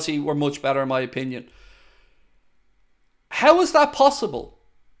half, Chelsea were much better in my opinion. How is that possible?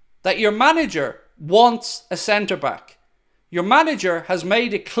 That your manager wants a centre-back. Your manager has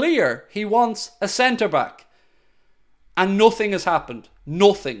made it clear he wants a centre-back. And nothing has happened.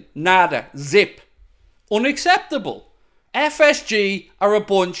 Nothing. Nada. Zip. Unacceptable. FSG are a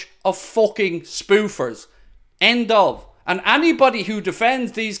bunch of fucking spoofers. End of. And anybody who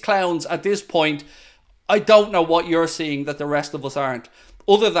defends these clowns at this point, I don't know what you're seeing that the rest of us aren't.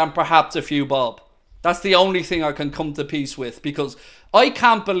 Other than perhaps a few bob. That's the only thing I can come to peace with. Because I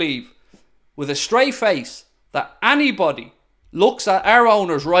can't believe, with a straight face, that anybody looks at our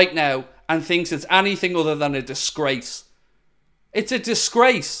owners right now and thinks it's anything other than a disgrace. It's a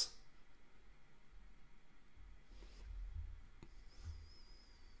disgrace.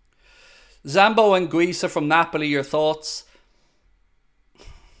 Zambo and Guisa from Napoli, your thoughts?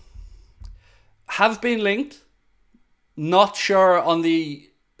 Have been linked. Not sure on the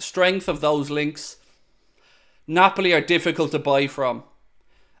strength of those links. Napoli are difficult to buy from.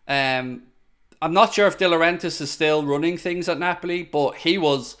 I'm not sure if De Laurentiis is still running things at Napoli, but him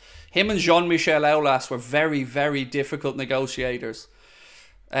and Jean-Michel Aulas were very, very difficult negotiators.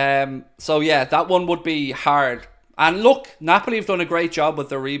 So yeah, that one would be hard. And look, Napoli have done a great job with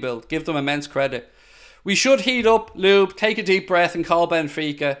their rebuild. Give them immense credit. We should heat up, lube, take a deep breath and call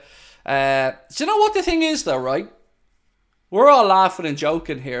Benfica. Do you know what the thing is though, right? We're all laughing and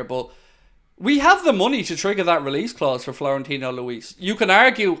joking here, but we have the money to trigger that release clause for Florentino Luis. You can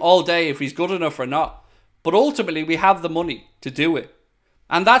argue all day if he's good enough or not, but ultimately we have the money to do it.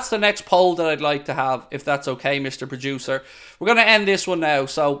 And that's the next poll that I'd like to have, if that's okay, Mr. Producer. We're going to end this one now.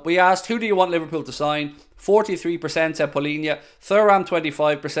 So we asked, who do you want Liverpool to sign? 43% said PALHINHA, Thuram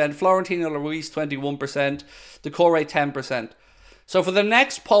 25%, Florentino Luis 21%, Decore 10%. So for the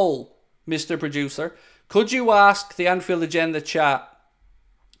next poll, Mr. Producer, could you ask the Anfield Agenda chat,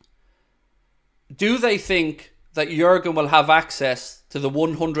 do they think that Jurgen will have access to the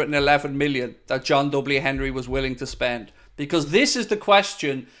 111 million that John W. Henry was willing to spend? Because this is the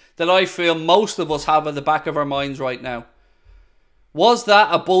question that I feel most of us have at the back of our minds right now. Was that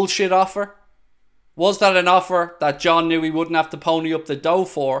a bullshit offer? Was that an offer that John knew he wouldn't have to pony up the dough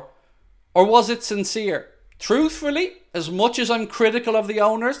for? Or was it sincere? Truthfully, as much as I'm critical of the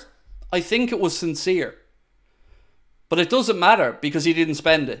owners, I think it was sincere. But it doesn't matter because he didn't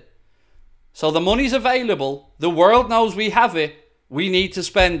spend it. So the money's available. The world knows we have it. We need to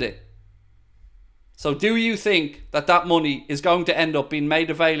spend it. So do you think that that money is going to end up being made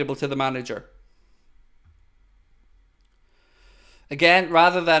available to the manager? Again,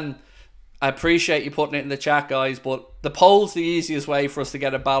 rather than... I appreciate you putting it in the chat, guys, but the poll's the easiest way for us to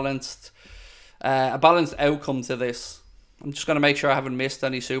get a balanced outcome to this. I'm just going to make sure I haven't missed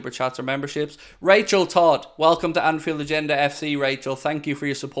any super chats or memberships. Rachel Todd, welcome to Anfield Agenda FC, Rachel. Thank you for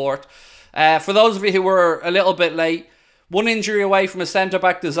your support. For those of you who were a little bit late, one injury away from a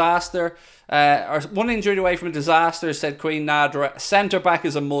centre-back disaster, said Queen Nadra. Centre-back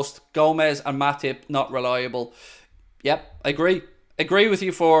is a must. Gomez and Matip, not reliable. Yep, I agree. Agree with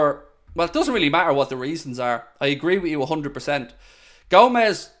you for... Well, it doesn't really matter what the reasons are. I agree with you 100%.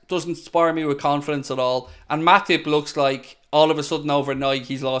 Gomez doesn't inspire me with confidence at all. And Matip looks like all of a sudden overnight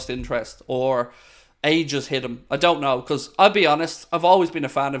he's lost interest. Or age has hit him. I don't know. Because I'll be honest, I've always been a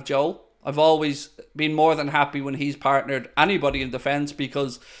fan of Joel. I've always been more than happy when he's partnered anybody in defence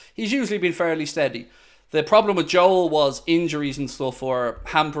because he's usually been fairly steady. The problem with Joel was injuries and stuff or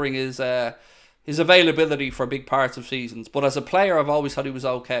hampering his availability for big parts of seasons. But as a player, I've always thought he was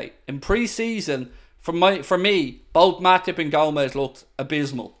okay. In pre-season, for me, both Matip and Gomez looked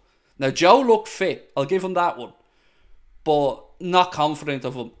abysmal. Now, Joe looked fit. I'll give him that one. But not confident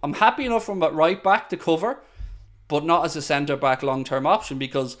of him. I'm happy enough from at right back to cover, but not as a centre-back long-term option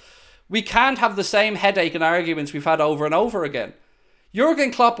because we can't have the same headache and arguments we've had over and over again.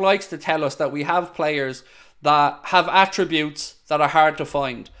 Jurgen Klopp likes to tell us that we have players that have attributes that are hard to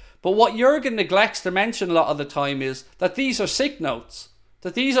find. But what Jurgen neglects to mention a lot of the time is that these are sick notes.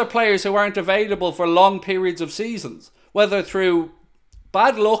 That these are players who aren't available for long periods of seasons. Whether through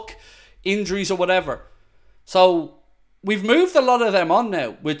bad luck, injuries or whatever. So we've moved a lot of them on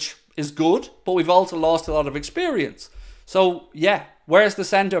now, which is good. But we've also lost a lot of experience. So yeah, where's the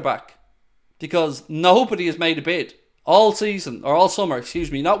centre-back? Because nobody has made a bid. All season, or all summer,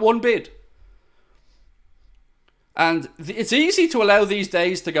 not one bid. And it's easy to allow these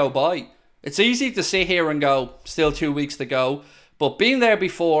days to go by. It's easy to sit here and go, still 2 weeks to go. But been there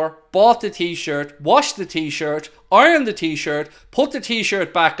before, bought the t-shirt, washed the t-shirt, ironed the t-shirt, put the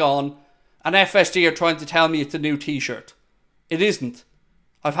t-shirt back on, and FSG are trying to tell me it's a new t-shirt. It isn't.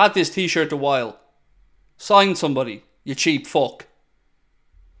 I've had this t-shirt a while. Sign somebody, you cheap fuck.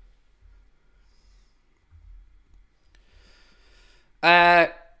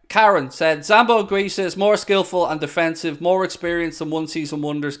 Karen said, Zambo Guisa is more skillful and defensive, more experienced than one season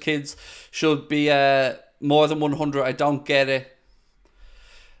wonders. Kids should be more than 100. I don't get it.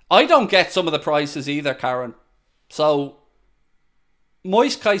 I don't get some of the prices either, Karen. So,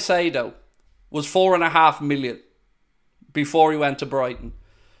 Moise Caicedo was 4.5 million before he went to Brighton.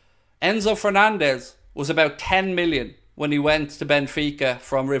 Enzo Fernandez was about 10 million when he went to Benfica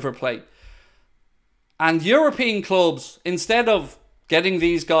from River Plate. And European clubs, instead of getting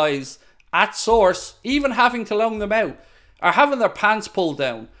these guys at source, even having to loan them out, are having their pants pulled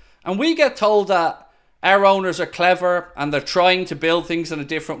down. And we get told that our owners are clever and they're trying to build things in a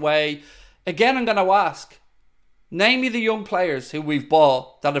different way. Again, I'm going to ask, name me the young players who we've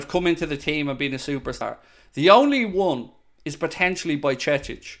bought that have come into the team and been a superstar. The only one is potentially by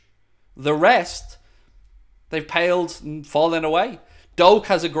Cecic. The rest They've paled and fallen away. Doak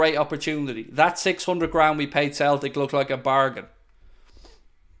has a great opportunity. That 600 grand we paid Celtic looked like a bargain.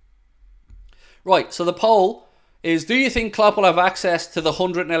 Right, so the poll is, do you think Klopp will have access to the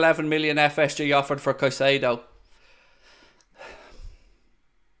 111 million FSG offered for Caicedo?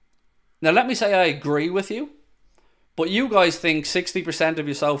 Now let me say I agree with you, but you guys think 60% of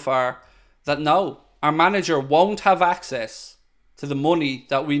you so far that no, our manager won't have access to the money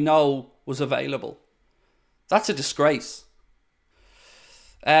that we know was available. That's a disgrace.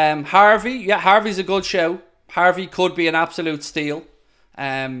 Harvey, Harvey's a good show. Harvey could be an absolute steal.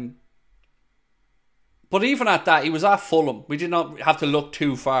 But even at that, he was at Fulham. We did not have to look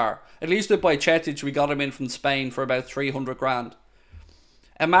too far. At least with Bajcetic, we got him in from Spain for about 300 grand.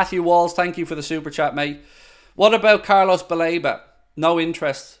 And Matthew Walls, thank you for the super chat, mate. What about Carlos Baleba? No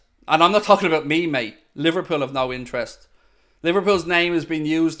interest. And I'm not talking about me, mate. Liverpool have no interest. Liverpool's name has been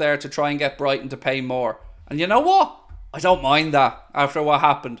used there to try and get Brighton to pay more. And you know what? I don't mind that after what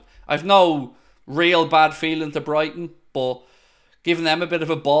happened. I've no real bad feeling to Brighton, but giving them a bit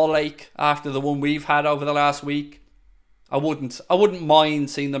of a ball ache after the one we've had over the last week, I wouldn't mind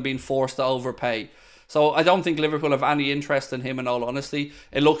seeing them being forced to overpay. So I don't think Liverpool have any interest in him, in all honesty.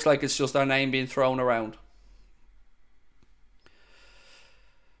 It looks like it's just their name being thrown around.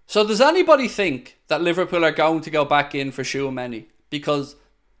 So does anybody think that Liverpool are going to go back in for Tchouaméni? Because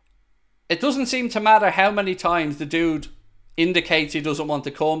it doesn't seem to matter how many times the dude indicates he doesn't want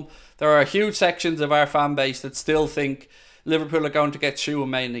to come. There are huge sections of our fan base that still think Liverpool are going to get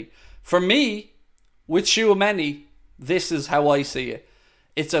Tchouaméni. For me, with Tchouaméni, this is how I see it.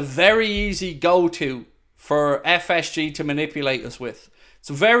 It's a very easy go-to for FSG to manipulate us with. It's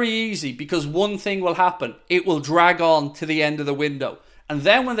very easy because one thing will happen. It will drag on to the end of the window. And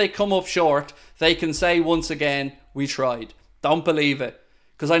then when they come up short, they can say once again, we tried. Don't believe it.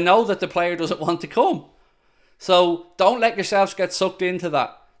 Because I know that the player doesn't want to come. So don't let yourselves get sucked into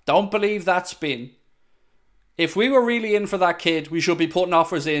that. Don't believe that spin. If we were really in for that kid, we should be putting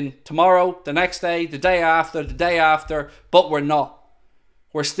offers in tomorrow, the next day, the day after, but we're not.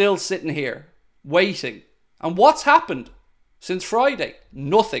 We're still sitting here, waiting. And what's happened since Friday?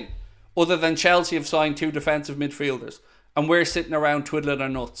 Nothing. Other than Chelsea have signed 2 defensive midfielders. And we're sitting around twiddling our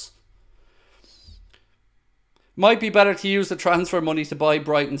nuts. Might be better to use the transfer money to buy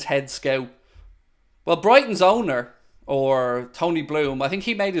Brighton's head scout. Well, Brighton's owner, or Tony Bloom, I think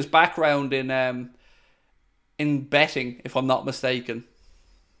he made his background in betting, if I'm not mistaken.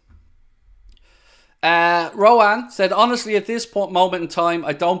 Rowan said, honestly, at this moment in time,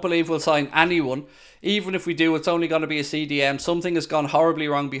 I don't believe we'll sign anyone. Even if we do, it's only going to be a CDM. Something has gone horribly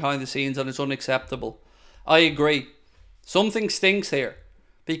wrong behind the scenes and it's unacceptable. I agree. Something stinks here.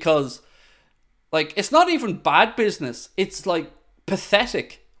 Because, it's not even bad business. It's,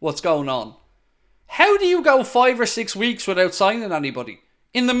 pathetic what's going on. How do you go 5 or 6 weeks without signing anybody?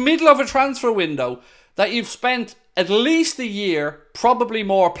 In the middle of a transfer window that you've spent at least a year, probably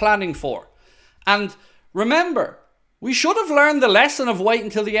more, planning for. And remember, we should have learned the lesson of waiting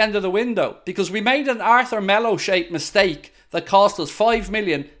until the end of the window because we made an Arthur Mello-shaped mistake that cost us 5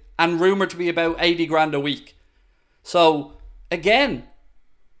 million and rumoured to be about 80 grand a week. So, again,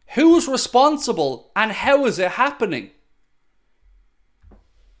 who's responsible and how is it happening?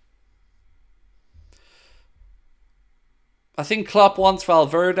 I think Klopp wants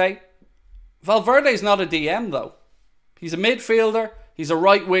Valverde. Valverde's not a DM though. He's a midfielder, he's a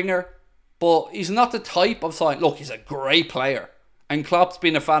right winger, but he's not the type of sign. Look, he's a great player. And Klopp's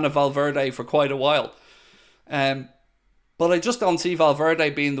been a fan of Valverde for quite a while. But I just don't see Valverde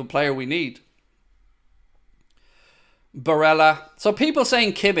being the player we need. Barella. So people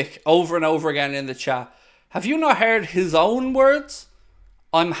saying Kimmich over and over again in the chat. Have you not heard his own words?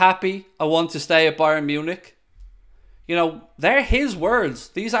 I'm happy. I want to stay at Bayern Munich. You know, they're his words.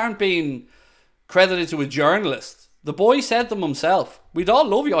 These aren't being credited to a journalist. The boy said them himself. We'd all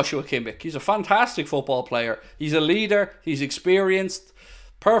love Joshua Kimmich. He's a fantastic football player. He's a leader. He's experienced.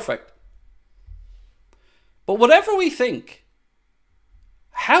 Perfect. But whatever we think,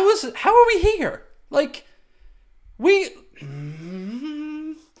 how are we here? The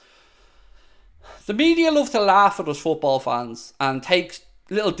media love to laugh at us football fans and take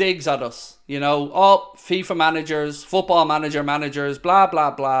little digs at us. You know, FIFA managers, football managers, blah,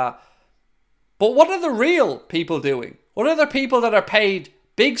 blah, blah. But what are the real people doing? What are the people that are paid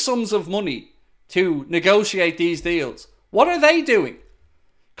big sums of money to negotiate these deals? What are they doing?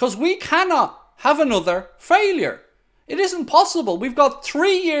 Because we cannot have another failure. It isn't possible. We've got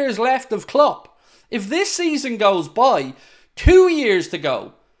 3 years left of Klopp. If this season goes by, 2 years to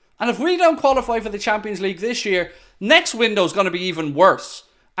go. And if we don't qualify for the Champions League this year, next window is going to be even worse.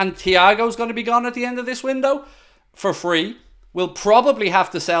 and Thiago's going to be gone at the end of this window for free. We'll probably have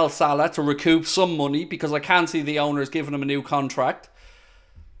to sell Salah to recoup some money because I can't see the owners giving him a new contract.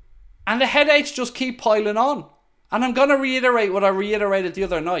 And the headaches just keep piling on. And I'm going to reiterate what I reiterated the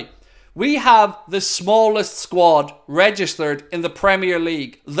other night. We have the smallest squad registered in the Premier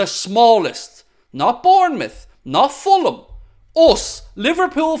League. The smallest. Not Bournemouth. Not Fulham. Us,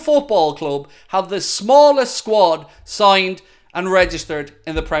 Liverpool Football Club, have the smallest squad signed and registered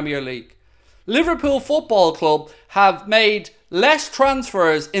in the Premier League. Liverpool Football Club have made less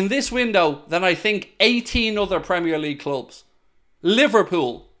transfers in this window than I think 18 other Premier League clubs.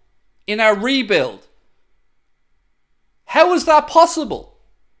 Liverpool, in our rebuild. How is that possible?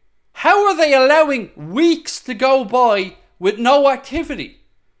 How are they allowing weeks to go by with no activity?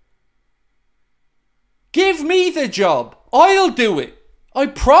 Give me the job. I'll do it. I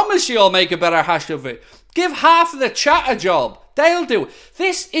promise you I'll make a better hash of it. Give half of the chat a job. They'll do it.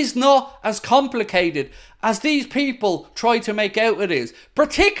 This is not as complicated as these people try to make out it is.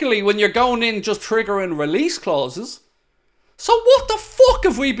 Particularly when you're going in just triggering release clauses. So what the fuck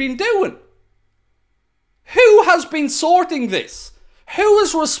have we been doing? Who has been sorting this? Who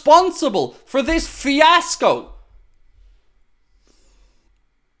is responsible for this fiasco?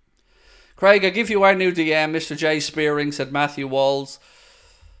 Craig, I give you our new DM, Mr. J. Spearing, said Matthew Walls.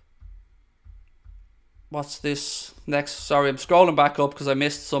 What's this next? Sorry, I'm scrolling back up because I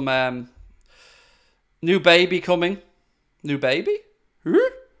missed some new baby coming. New baby?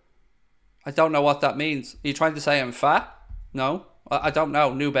 I don't know what that means. Are you trying to say I'm fat? No, I don't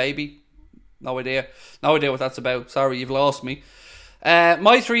know. New baby. No idea. No idea what that's about. Sorry, you've lost me.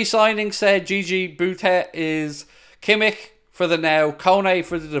 My three signings said Gigi Butet is Kimmich for the now, Kone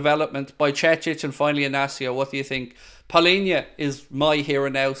for the development, by Cetic, and finally Inacio. What do you think? PALHINHA is my here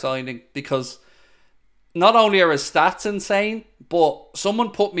and now signing because not only are his stats insane, but someone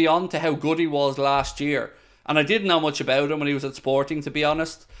put me on to how good he was last year. And I didn't know much about him when he was at Sporting, to be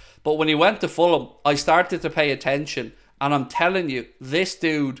honest. But when he went to Fulham, I started to pay attention. And I'm telling you, this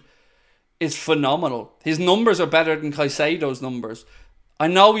dude is phenomenal. His numbers are better than Caicedo's numbers. I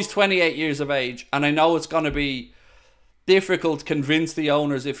know he's 28 years of age, and I know it's going to be difficult to convince the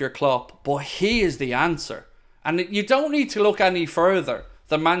owners if you're Klopp, but he is the answer. And you don't need to look any further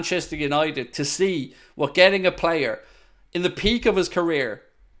than Manchester United to see what getting a player in the peak of his career,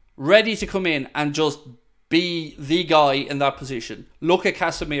 ready to come in and just be the guy in that position. Look at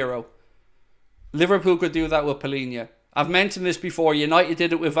Casemiro. Liverpool could do that with PALHINHA. I've mentioned this before. United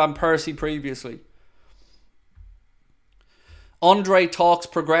did it with Van Persie previously. Andre talks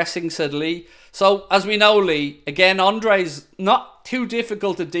progressing, said Lee. So, as we know, Lee, again, Andre's not too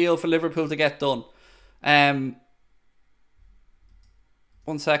difficult a deal for Liverpool to get done. 1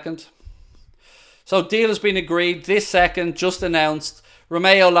 second. So, deal has been agreed this second, just announced.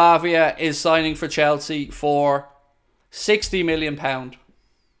 Romeo Lavia is signing for Chelsea for £60 million.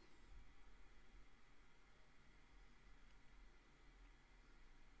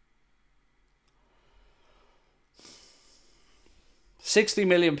 £60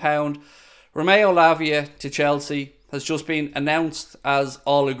 million. Romeo Lavia to Chelsea has just been announced as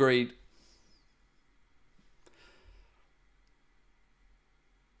all agreed.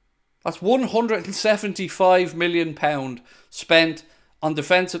 That's £175 million spent on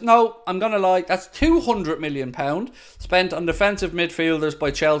defensive... No, I'm going to lie. That's £200 million spent on defensive midfielders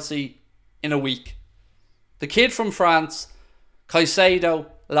by Chelsea in a week. The kid from France, Caicedo,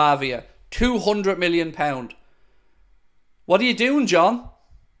 Lavia. £200 million. What are you doing, John?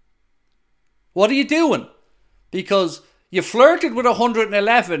 What are you doing? Because you flirted with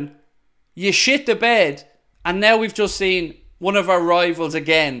 111, you shit the bed, and now we've just seen one of our rivals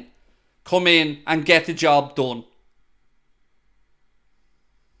again come in and get the job done.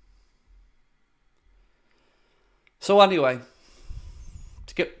 So anyway,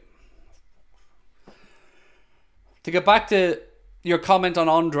 to get back to your comment on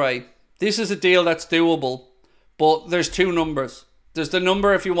Andre, this is a deal that's doable, but there's two numbers. There's the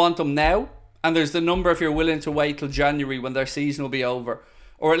number if you want them now, and there's the number if you're willing to wait till January when their season will be over,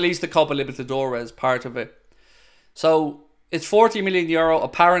 or at least a Copa Libertadores part of it. So it's €40 million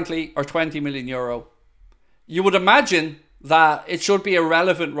apparently, or €20 million. You would imagine that it should be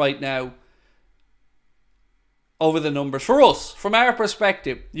irrelevant right now over the numbers. For us, from our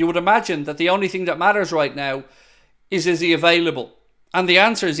perspective, you would imagine that the only thing that matters right now is he available? And the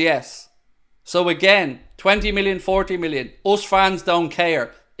answer is yes. So again, 20 million, 40 million. Us fans don't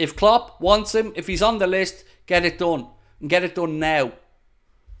care. If Klopp wants him, if he's on the list, get it done. And get it done now.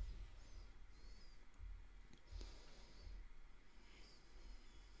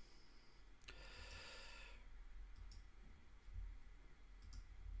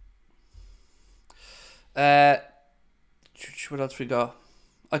 What else we got?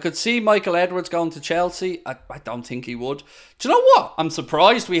 I could see Michael Edwards going to Chelsea. I don't think he would. Do you know what? I'm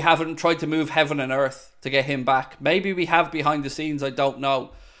surprised we haven't tried to move heaven and earth to get him back. Maybe we have behind the scenes, I don't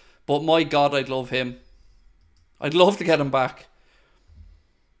know. But my God, I'd love him. I'd love to get him back.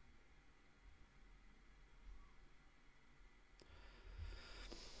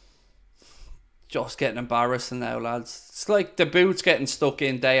 Just getting embarrassing now, lads. It's like the boot's getting stuck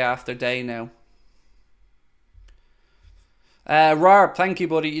in day after day now. Rarb, thank you,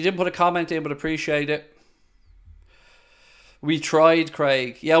 buddy. You didn't put a comment in, but appreciate it. We tried,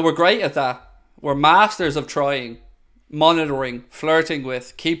 Craig. Yeah, we're great at that. We're masters of trying, monitoring, flirting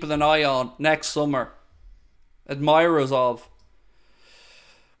with, keeping an eye on next summer. Admirers of.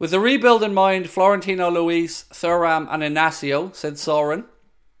 With the rebuild in mind, Florentino Luis, Thuram and Inacio, said Soren.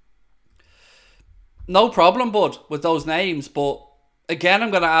 No problem, bud, with those names, but again,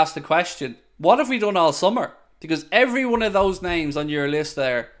 I'm going to ask the question, what have we done all summer? Because every one of those names on your list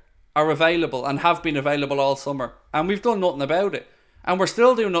there are available and have been available all summer. And we've done nothing about it. And we're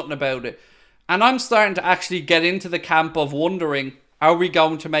still doing nothing about it. And I'm starting to actually get into the camp of wondering, are we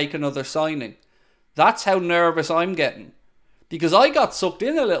going to make another signing? That's how nervous I'm getting. Because I got sucked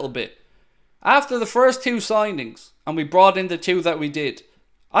in a little bit. After the first two signings, and we brought in the two that we did,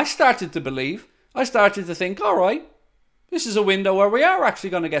 I started to believe. I started to think, alright, this is a window where we are actually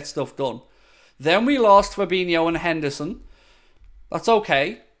going to get stuff done. Then we lost Fabinho and Henderson. That's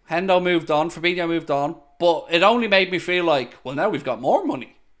okay. Hendo moved on, Fabinho moved on. But it only made me feel like, well, now we've got more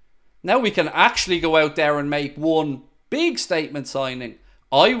money. Now we can actually go out there and make one big statement signing.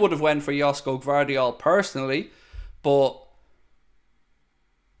 I would have went for Josko Gvardiol personally, but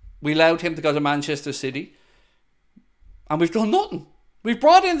we allowed him to go to Manchester City. And we've done nothing. We've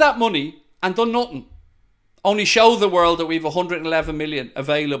brought in that money and done nothing. Only show the world that we've 111 million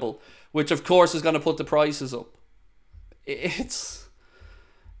available, which of course is going to put the prices up. It's...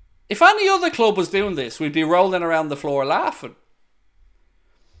 If any other club was doing this, we'd be rolling around the floor laughing.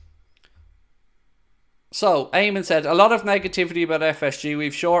 So, Eamon said, a lot of negativity about FSG.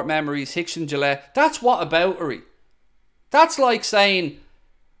 We've short memories, Hicks and Gillette. That's what aboutery. That's like saying,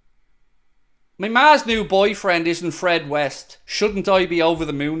 my ma's new boyfriend isn't Fred West. Shouldn't I be over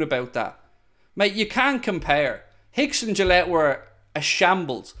the moon about that? Mate, you can't compare. Hicks and Gillette were a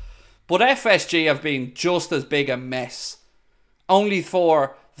shambles. But FSG have been just as big a mess. Only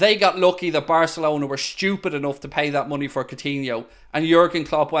for they got lucky that Barcelona were stupid enough to pay that money for Coutinho. And Jurgen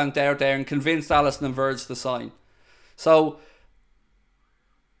Klopp went out there and convinced Alisson and Verge to sign. So,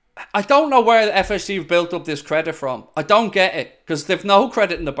 I don't know where the FSG have built up this credit from. I don't get it. Because they've no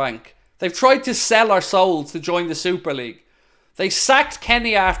credit in the bank. They've tried to sell our souls to join the Super League. They sacked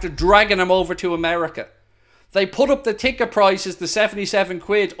Kenny after dragging him over to America. They put up the ticket prices to 77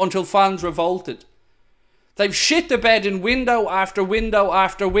 quid until fans revolted. They've shit the bed in window after window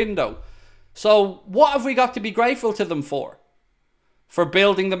after window. So what have we got to be grateful to them for? For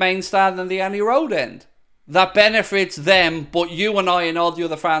building the main stand and the Annie Road end. That benefits them, but you and I and all the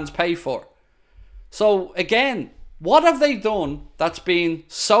other fans pay for. So again, what have they done that's been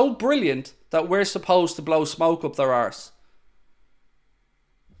so brilliant that we're supposed to blow smoke up their arse?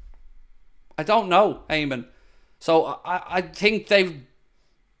 I don't know, Eamon. So I think they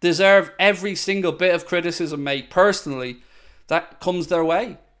deserve every single bit of criticism, mate, personally, that comes their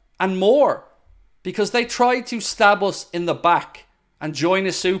way. And more. Because they tried to stab us in the back and join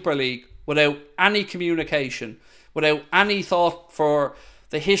a Super League without any communication, without any thought for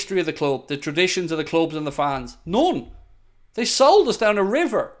the history of the club, the traditions of the clubs and the fans. None. They sold us down a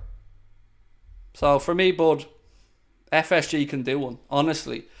river. So for me, bud, FSG can do one,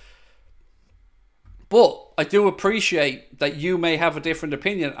 honestly. But I do appreciate that you may have a different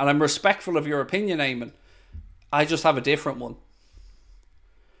opinion, and I'm respectful of your opinion, Eamon. I just have a different one.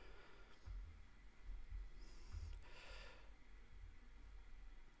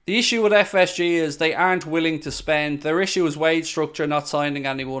 The issue with FSG is they aren't willing to spend. Their issue is wage structure, not signing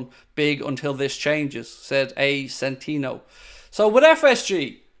anyone big until this changes, said A. Centino. So with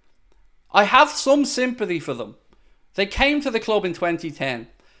FSG, I have some sympathy for them. They came to the club in 2010.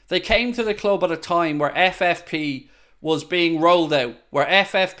 They came to the club at a time where FFP was being rolled out, where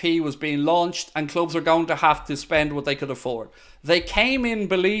FFP was being launched and clubs were going to have to spend what they could afford. They came in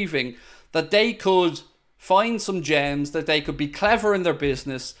believing that they could find some gems, that they could be clever in their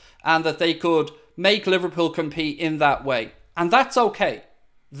business, and that they could make Liverpool compete in that way. And that's okay.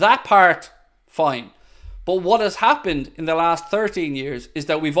 That part, fine. But what has happened in the last 13 years is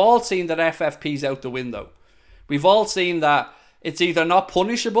that we've all seen that FFP's out the window. We've all seen that it's either not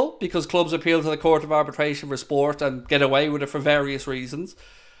punishable because clubs appeal to the Court of Arbitration for Sport and get away with it for various reasons,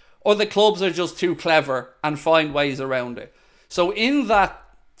 or the clubs are just too clever and find ways around it. So in that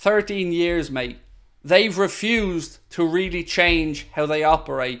 13 years, mate, they've refused to really change how they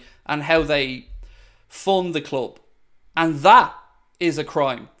operate and how they fund the club. And that is a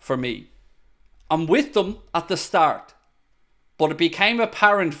crime for me. I'm with them at the start, but it became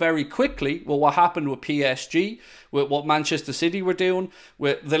apparent very quickly with what happened with PSG, with what Manchester City were doing,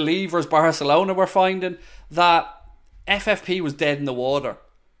 with the levers Barcelona were finding, that FFP was dead in the water.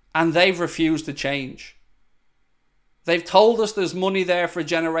 And they've refused to change. They've told us there's money there for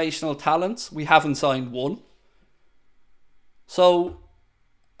generational talents. We haven't signed one. So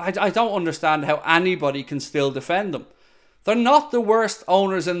I don't understand how anybody can still defend them. They're not the worst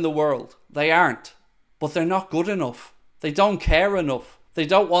owners in the world. They aren't. But they're not good enough. They don't care enough. They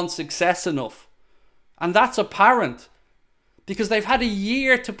don't want success enough. And that's apparent. Because they've had a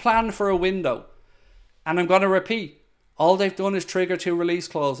year to plan for a window. And I'm going to repeat. All they've done is trigger 2 release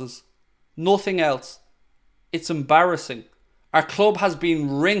clauses. Nothing else. It's embarrassing. Our club has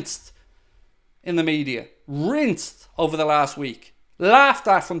been rinsed in the media. Rinsed over the last week. Laughed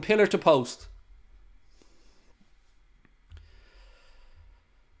at from pillar to post.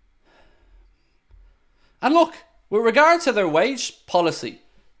 And look, with regard to their wage policy,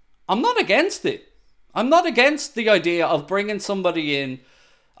 I'm not against it. I'm not against the idea of bringing somebody in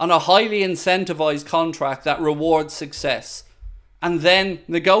on a highly incentivized contract that rewards success and then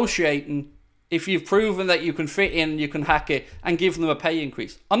negotiating if you've proven that you can fit in, you can hack it and give them a pay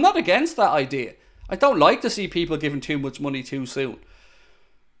increase. I'm not against that idea. I don't like to see people giving too much money too soon.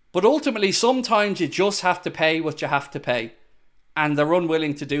 But ultimately, sometimes you just have to pay what you have to pay. And they're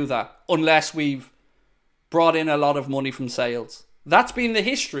unwilling to do that unless we've brought in a lot of money from sales. That's been the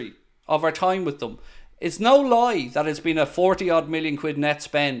history of our time with them. It's no lie that it's been a 40 odd million quid net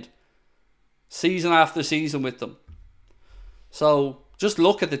spend season after season with them. So just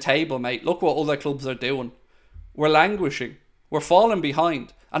look at the table, mate. Look what other clubs are doing. We're languishing. We're falling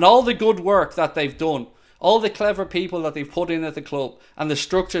behind. And all the good work that they've done, all the clever people that they've put in at the club and the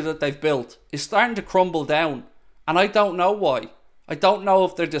structure that they've built is starting to crumble down. And I don't know why. I don't know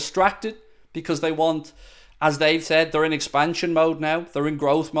if they're distracted because they want, as they've said, they're in expansion mode now. They're in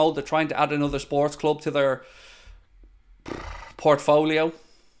growth mode. They're trying to add another sports club to their portfolio.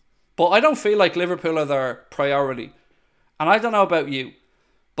 But I don't feel like Liverpool are their priority. And I don't know about you,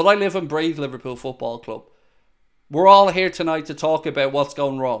 but I live and breathe Liverpool Football Club. We're all here tonight to talk about what's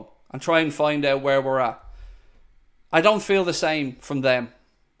going wrong and try and find out where we're at. I don't feel the same from them.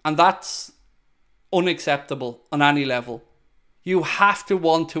 And that's unacceptable on any level. You have to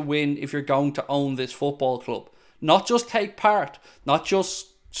want to win if you're going to own this football club. Not just take part. Not just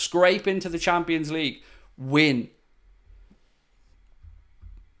scrape into the Champions League. Win.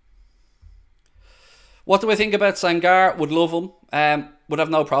 What do I think about Sangar? Would love him. Would have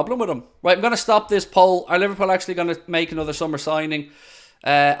no problem with him. Right, I'm going to stop this poll. Are Liverpool actually going to make another summer signing?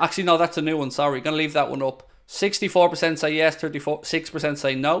 Actually, no, that's a new one. Sorry. Going to leave that one up. 64% say yes, 36%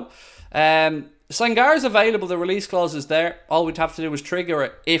 say no. Sangar is available. The release clause is there. All we'd have to do is trigger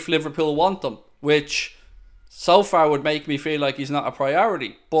it if Liverpool want them, which so far would make me feel like he's not a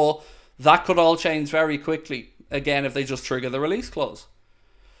priority. But that could all change very quickly, again, if they just trigger the release clause.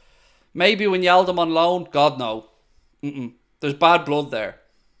 Maybe when Yaldum on loan, God no. There's bad blood there.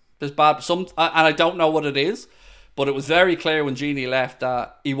 There's bad, and I don't know what it is, but it was very clear when Genie left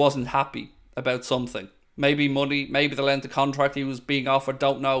that he wasn't happy about something. Maybe money, maybe the length of contract he was being offered,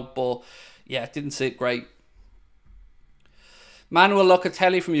 don't know, but yeah, it didn't sit great. Manuel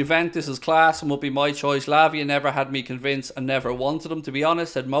Locatelli from Juventus is class and would be my choice. Lavia never had me convinced and never wanted him, to be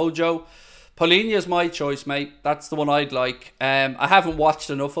honest, said Mojo. PALHINHA is my choice, mate. That's the one I'd like. I haven't watched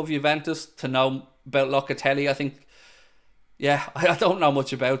enough of Juventus to know about Locatelli. I think, yeah, I don't know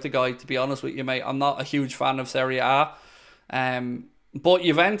much about the guy, to be honest with you, mate. I'm not a huge fan of Serie A. But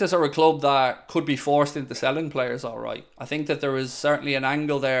Juventus are a club that could be forced into selling players, all right. I think that there is certainly an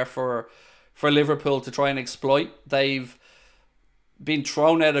angle there for Liverpool to try and exploit. They've been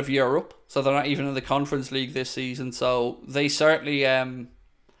thrown out of Europe, so they're not even in the Conference League this season. So they certainly, they're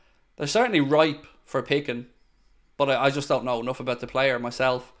certainly ripe for picking. But I just don't know enough about the player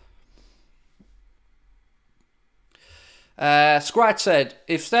myself. Scratch said,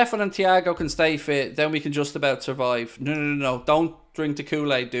 if Stefan and Thiago can stay fit, then we can just about survive. No. Don't drink the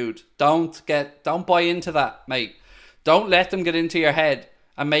Kool-Aid, dude. Don't buy into that, mate. Don't let them get into your head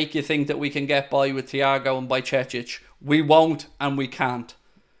and make you think that we can get by with Thiago and by Cecic. We won't and we can't.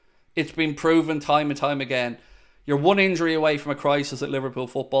 It's been proven time and time again. You're one injury away from a crisis at Liverpool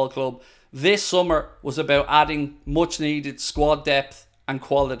Football Club. This summer was about adding much needed squad depth and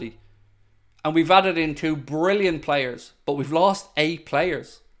quality. And we've added in 2 brilliant players, but we've lost 8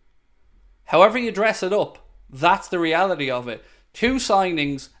 players. However you dress it up, that's the reality of it. 2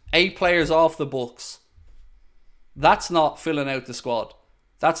 signings, 8 players off the books. That's not filling out the squad.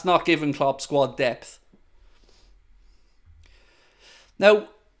 That's not giving Klopp squad depth. Now,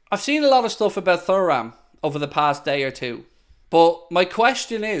 I've seen a lot of stuff about Thuram over the past day or two. But my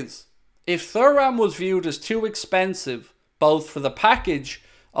question is, if Thuram was viewed as too expensive, both for the package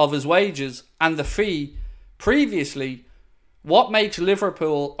of his wages and the fee previously, what makes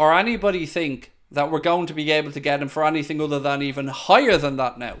Liverpool or anybody think that we're going to be able to get him for anything other than even higher than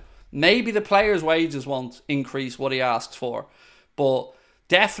that now? Maybe the player's wages won't increase what he asks for, but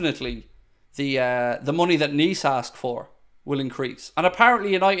definitely the money that Nice asked for will increase. And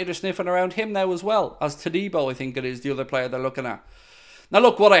apparently United are sniffing around him now as well, as Todibo, I think it is, the other player they're looking at. Now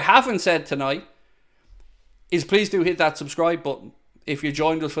look, what I haven't said tonight is please do hit that subscribe button. If you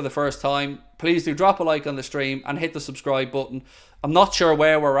joined us for the first time, please do drop a like on the stream and hit the subscribe button. I'm not sure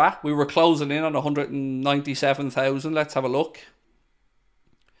where we're at. We were closing in on 197,000. Let's have a look.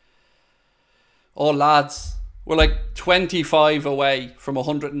 Oh, lads, we're like 25 away from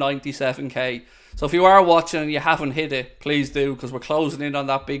 197k. So if you are watching and you haven't hit it, please do, because we're closing in on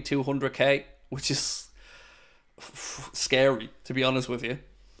that big 200k, which is scary, to be honest with you.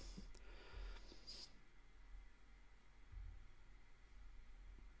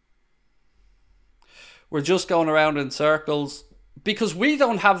 We're just going around in circles because we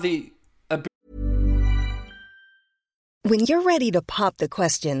don't have the... When you're ready to pop the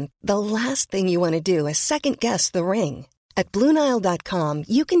question, the last thing you want to do is second-guess the ring. At BlueNile.com,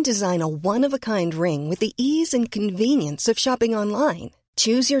 you can design a one-of-a-kind ring with the ease and convenience of shopping online.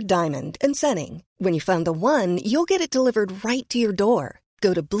 Choose your diamond and setting. When you find the one, you'll get it delivered right to your door.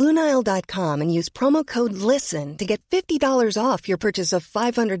 Go to BlueNile.com and use promo code LISTEN to get $50 off your purchase of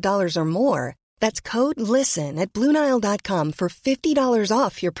 $500 or more. That's code LISTEN at BlueNile.com for $50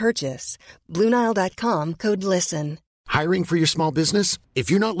 off your purchase. BlueNile.com, code LISTEN. Hiring for your small business? If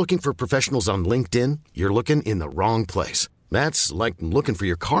you're not looking for professionals on LinkedIn, you're looking in the wrong place. That's like looking for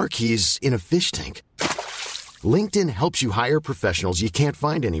your car keys in a fish tank. LinkedIn helps you hire professionals you can't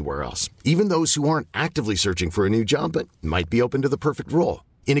find anywhere else, even those who aren't actively searching for a new job but might be open to the perfect role.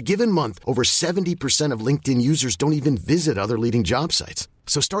 In a given month, over 70% of LinkedIn users don't even visit other leading job sites.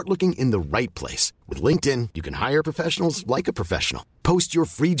 So start looking in the right place. With LinkedIn, you can hire professionals like a professional. Post your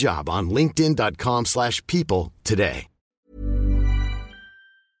free job on linkedin.com/people today.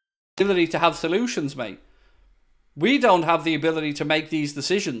 Ability to have solutions, mate. We don't have the ability to make these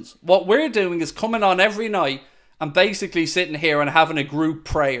decisions. What we're doing is coming on every night and basically sitting here and having a group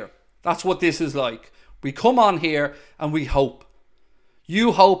prayer. That's what this is like. We come on here and we hope.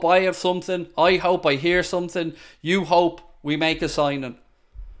 You hope I have something. I hope I hear something. You hope we make a signing.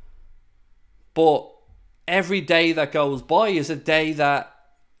 But every day that goes by is a day that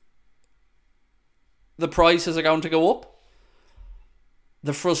the prices are going to go up.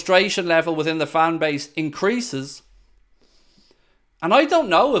 The frustration level within the fan base increases. And I don't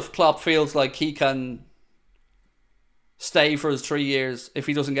know if Klopp feels like he can stay for his 3 years if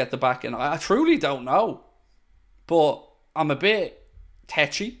he doesn't get the backing. I truly don't know. But I'm a bit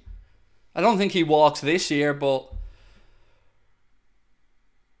tetchy. I don't think he walks this year, but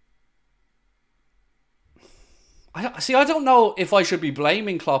I don't know if I should be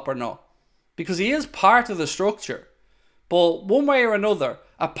blaming Klopp or not, because he is part of the structure. But one way or another,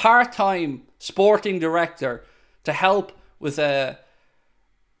 a part-time sporting director to help with a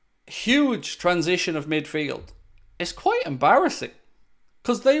huge transition of midfield is quite embarrassing,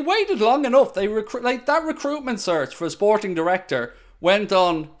 because they waited long enough. That recruitment search for a sporting director went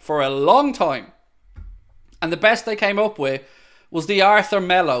on for a long time, and the best they came up with was the Arthur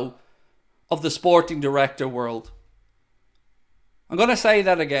Mello of the sporting director world. I'm going to say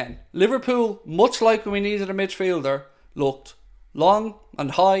that again. Liverpool, much like when we needed a midfielder, looked long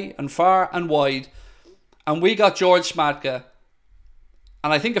and high and far and wide, and we got George Schmadtke.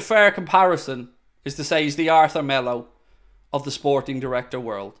 And I think a fair comparison is to say he's the Arthur Mello of the sporting director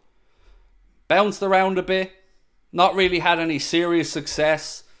world. Bounced around a bit, not really had any serious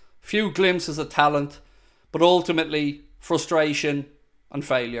success, few glimpses of talent, but ultimately frustration and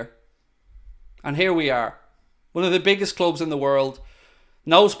failure. And here we are, one of the biggest clubs in the world,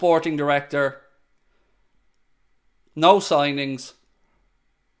 no sporting director, no signings,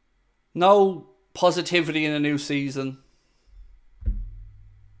 no positivity in a new season.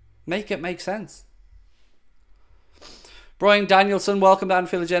 Make it make sense. Brian Danielson, welcome to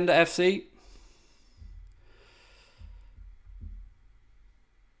Anfield Agenda FC.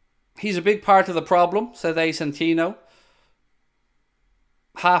 He's a big part of the problem, said A. Santino.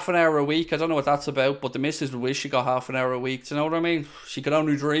 half an hour a week. I don't know what that's about, but the missus would wish she got half an hour a week. Do you know what I mean? She could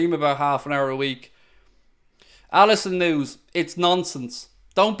only dream about half an hour a week. Alisson news. It's nonsense.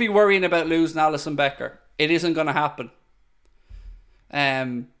 Don't be worrying about losing Alisson Becker. It isn't going to happen.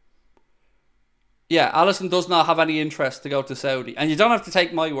 Alisson does not have any interest to go to Saudi. And you don't have to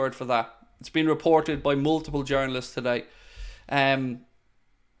take my word for that. It's been reported by multiple journalists today. Do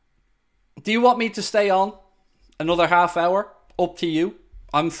you want me to stay on another half hour? Up to you.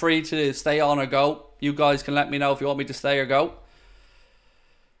 I'm free to stay on or go. You guys can let me know if you want me to stay or go.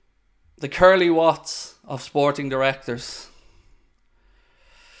 The curly watts of sporting directors.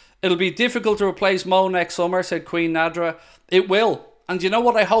 It'll be difficult to replace Mo next summer, said Queen Nadra. It will. And you know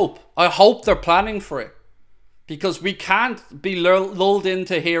what I hope? I hope they're planning for it. Because we can't be lulled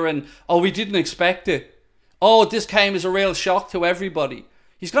into hearing, oh, we didn't expect it. Oh, this came as a real shock to everybody.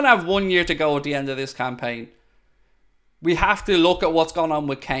 He's going to have 1 year to go at the end of this campaign. We have to look at what's gone on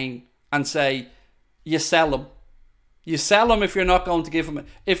with Kane and say, you sell him. You sell him if you're not going to give him...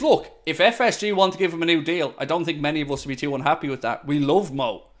 If FSG want to give him a new deal, I don't think many of us would be too unhappy with that. We love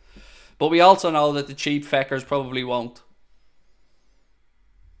Mo. But we also know that the cheap feckers probably won't.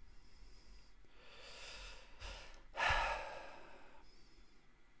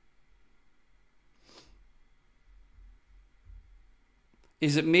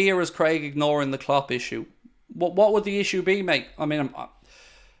 Is it me or is Craig ignoring the Klopp issue? What would the issue be, mate? I mean,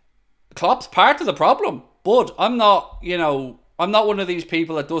 Klopp's part of the problem, but I'm not one of these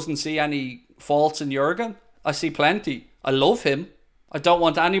people that doesn't see any faults in Jurgen. I see plenty. I love him. I don't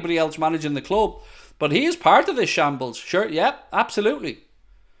want anybody else managing the club, but he is part of this shambles. Sure, yeah, absolutely.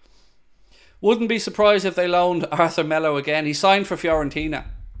 Wouldn't be surprised if they loaned Arthur Melo again. He signed for Fiorentina,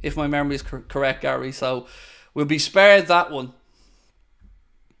 if my memory is correct, Gary. So we'll be spared that one.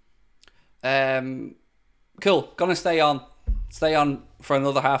 Cool. Gonna stay on for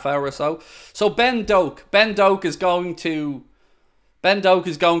another half hour or so. So Ben Doak is going to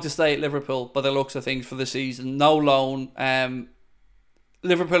stay at Liverpool by the looks of things for the season. No loan.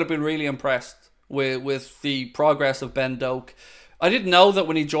 Liverpool have been really impressed with the progress of Ben Doak. I didn't know that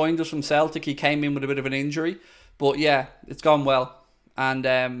when he joined us from Celtic he came in with a bit of an injury, but yeah, it's gone well, and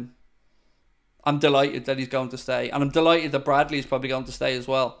I'm delighted that he's going to stay, and I'm delighted that Bradley's probably going to stay as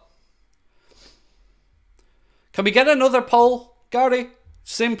well. Can we get another poll, Gary?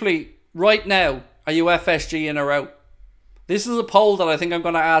 Simply, right now, are you FSG in or out? This is a poll that I think I'm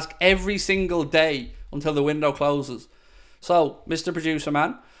going to ask every single day until the window closes. So, Mr. Producer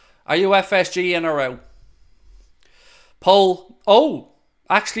Man, are you FSG in or out? Poll. Oh,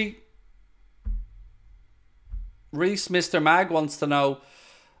 actually, Reese, Mr. Mag wants to know,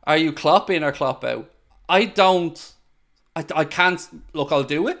 are you Klopp in or Klopp out? I can't. Look, I'll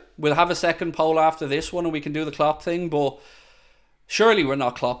do it. We'll have a second poll after this one and we can do the Klopp thing, but surely we're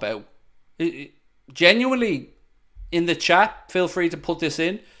not Klopp out. Genuinely, in the chat, feel free to put this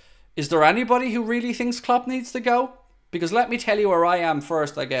in. Is there anybody who really thinks Klopp needs to go? Because let me tell you where I am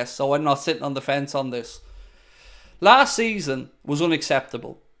first, I guess, so I'm not sitting on the fence on this. Last season was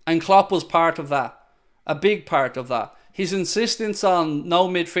unacceptable, and Klopp was part of that. A big part of that. His insistence on no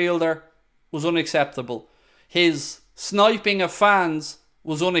midfielder was unacceptable. His sniping of fans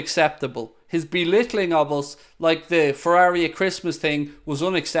was unacceptable. His belittling of us, like the Ferrari at Christmas thing, was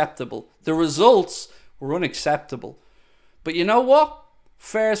unacceptable. The results were unacceptable. But you know what?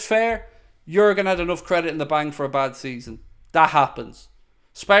 Fair's fair. Jurgen had enough credit in the bank for a bad season. That happens.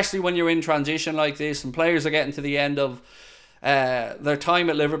 Especially when you're in transition like this and players are getting to the end of their time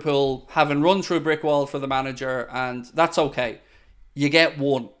at Liverpool, having run through a brick wall for the manager, and that's okay. You get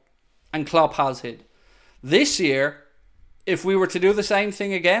one. And Klopp has hit. This year, if we were to do the same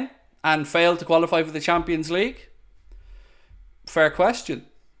thing again and fail to qualify for the Champions League, fair question.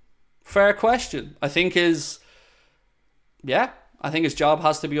 Fair question. I think his job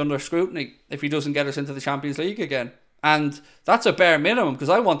has to be under scrutiny if he doesn't get us into the Champions League again. And that's a bare minimum because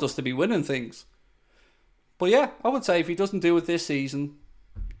I want us to be winning things. But yeah, I would say if he doesn't do it this season,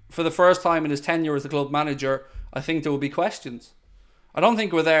 for the first time in his tenure as the club manager, I think there will be questions. I don't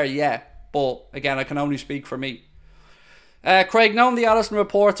think we're there yet, but again, I can only speak for me. Craig, knowing the Alisson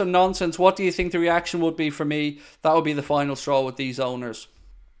reports are nonsense, what do you think the reaction would be for me? That would be the final straw with these owners.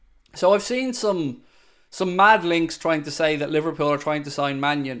 So I've seen some mad links trying to say that Liverpool are trying to sign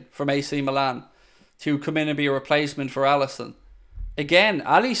Mannion from AC Milan to come in and be a replacement for Alisson. Again,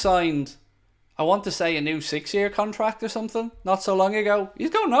 Ali signed, I want to say, a new 6-year contract or something not so long ago. He's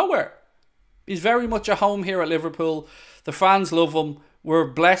going nowhere. He's very much at home here at Liverpool. The fans love him. We're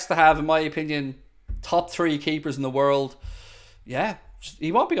blessed to have, in my opinion, top 3 keepers in the world. Yeah,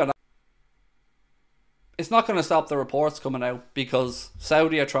 he won't be going. it's not going to stop the reports coming out, because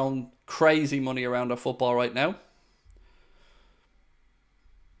Saudi are throwing crazy money around their football right now.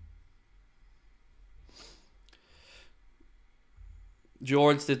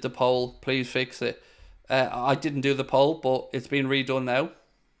 George did the poll. Please fix it. I didn't do the poll, but it's been redone now.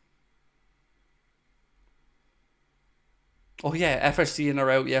 Oh yeah, FSG in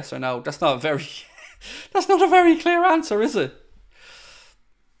or out, yes or no? That's not a very clear answer, is it?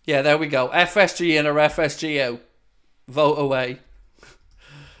 Yeah, there we go. FSG in or FSG out. Vote away.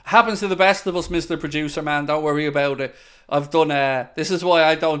 Happens to the best of us, Mr. Producer Man. Don't worry about it. I've done... this is why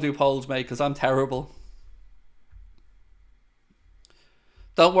I don't do polls, mate, because I'm terrible.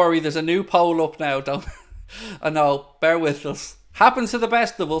 Don't worry, there's a new poll up now. Don't... I know, bear with us. Happens to the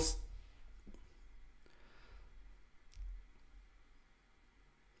best of us.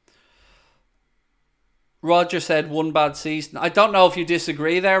 Roger said one bad season. I don't know if you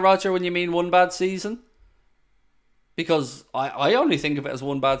disagree there, Roger, when you mean one bad season. Because I only think of it as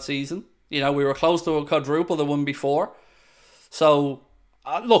one bad season. You know, we were close to a quadruple the one before. So,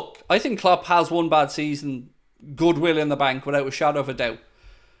 look, I think Klopp has one bad season, goodwill in the bank, without a shadow of a doubt.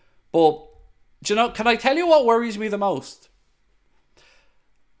 But, do you know, can I tell you what worries me the most?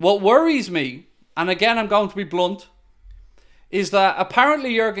 What worries me, and again I'm going to be blunt, is that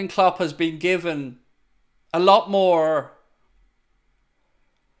apparently Jurgen Klopp has been given a lot more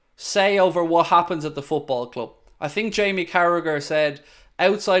say over what happens at the football club. I think Jamie Carragher said,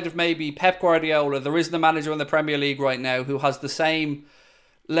 outside of maybe Pep Guardiola, there isn't a manager in the Premier League right now who has the same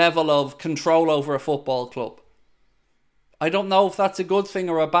level of control over a football club. I don't know if that's a good thing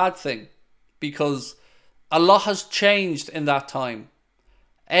or a bad thing, because a lot has changed in that time.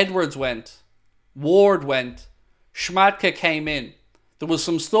 Edwards went, Ward went, Schmadtke came in. There was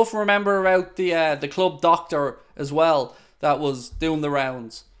some stuff, remember, about the club doctor as well that was doing the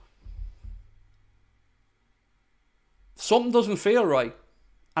rounds. Something doesn't feel right.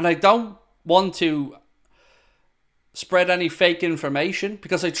 And I don't want to spread any fake information,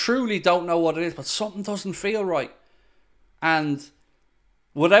 because I truly don't know what it is, but something doesn't feel right. And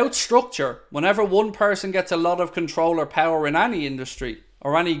without structure, whenever one person gets a lot of control or power in any industry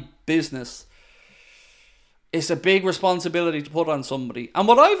or any business, it's a big responsibility to put on somebody. And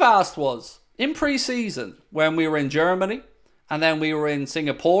what I've asked was, in pre-season, when we were in Germany and then we were in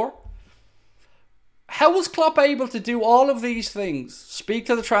Singapore, how was Klopp able to do all of these things? Speak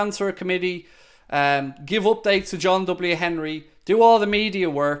to the transfer committee, give updates to John W. Henry, do all the media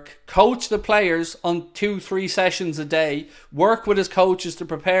work, coach the players on 2-3 sessions a day, work with his coaches to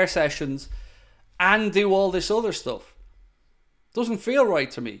prepare sessions, and do all this other stuff. Doesn't feel right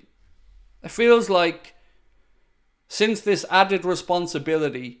to me. It feels like since this added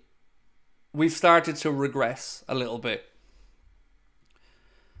responsibility, we've started to regress a little bit.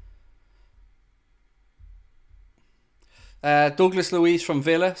 Douglas Luiz from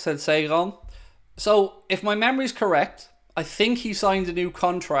Villa said Seiron. So, if my memory's correct, I think he signed a new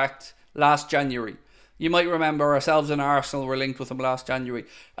contract last January. You might remember ourselves and Arsenal were linked with him last January.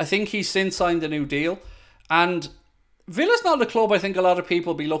 I think he's since signed a new deal. And Villa's not a club I think a lot of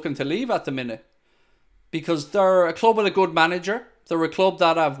people be looking to leave at the minute, because they're a club with a good manager. They're a club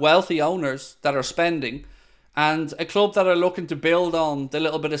that have wealthy owners that are spending, and a club that are looking to build on the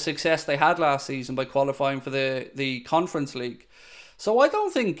little bit of success they had last season by qualifying for the Conference League. So I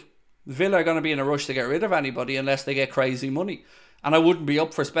don't think Villa are going to be in a rush to get rid of anybody unless they get crazy money. And I wouldn't be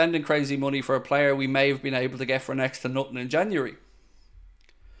up for spending crazy money for a player we may have been able to get for next to nothing in January.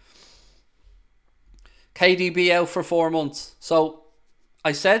 KDB out for 4 months. So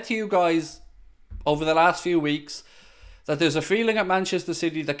I said to you guys over the last few weeks that there's a feeling at Manchester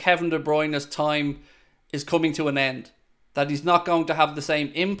City that Kevin De Bruyne's time is coming to an end. That he's not going to have the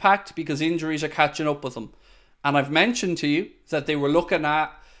same impact because injuries are catching up with him. And I've mentioned to you that they were looking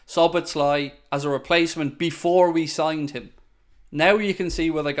at Szoboszlai as a replacement before we signed him. Now you can see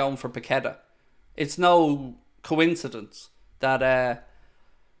where they're going for Paqueta. It's no coincidence that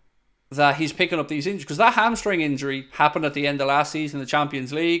he's picking up these injuries, because that hamstring injury happened at the end of last season in the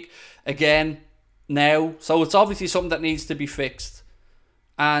Champions League. Again, now. So it's obviously something that needs to be fixed.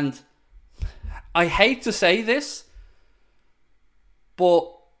 And I hate to say this, but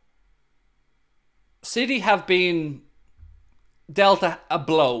City have been dealt a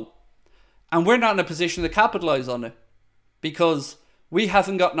blow, and we're not in a position to capitalise on it because we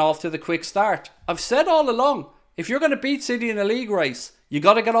haven't gotten off to the quick start. I've said all along, if you're going to beat City in a league race, you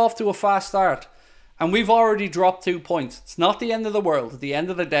got to get off to a fast start, and we've already dropped 2 points. It's not the end of the world. At the end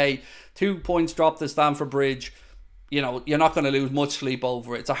of the day, 2 points dropped at Stamford Bridge. You know, you're not going to lose much sleep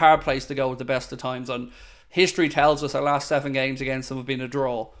over it. It's a hard place to go at the best of times, and history tells us our last 7 games against them have been a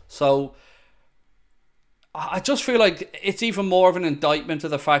draw. So I just feel like it's even more of an indictment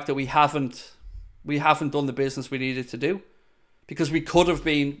of the fact that we haven't done the business we needed to do, because we could have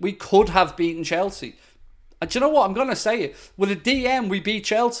beaten Chelsea. And do you know what? I'm going to say it. With a DM, we beat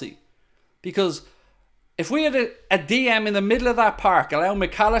Chelsea. Because if we had a DM in the middle of that park, allow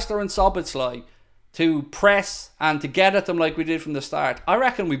McAllister and Szoboszlai to press and to get at them like we did from the start, I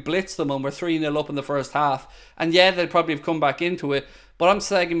reckon we blitzed them and we're 3-0 up in the first half. And yeah, they'd probably have come back into it. But I'm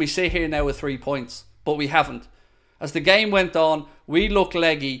saying we sit here now with 3 points. But we haven't. As the game went on, we looked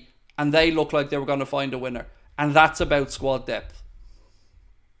leggy and they looked like they were going to find a winner. And that's about squad depth.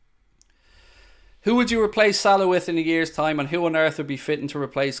 Who would you replace Salah with in a year's time, and who on earth would be fitting to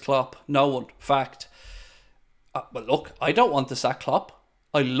replace Klopp? No one. Fact. Well, look, I don't want to sack Klopp.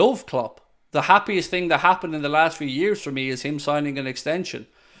 I love Klopp. The happiest thing that happened in the last few years for me is him signing an extension.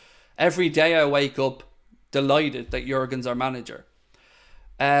 Every day I wake up delighted that Jurgen's our manager.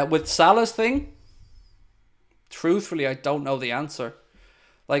 With Salah's thing, truthfully, I don't know the answer.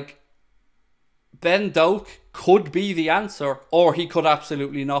 Like, Ben Doak could be the answer, or he could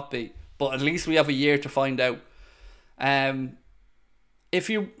absolutely not be. But at least we have a year to find out.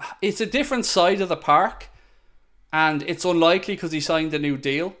 It's a different side of the park, and it's unlikely because he signed a new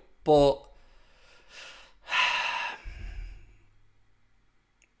deal. But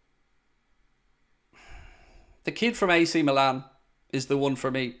the kid from AC Milan is the one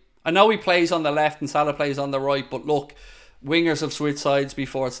for me. I know he plays on the left and Salah plays on the right, but look, wingers have switched sides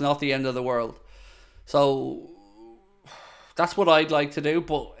before. It's not the end of the world. So that's what I'd like to do,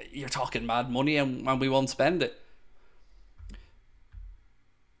 but you're talking mad money and we won't spend it.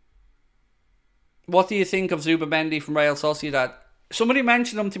 What do you think of Zubamendi from Real Sociedad? Somebody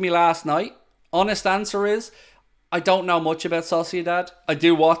mentioned him to me last night. Honest answer is, I don't know much about Sociedad. I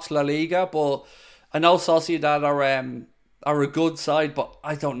do watch La Liga, but I know Sociedad are a good side, but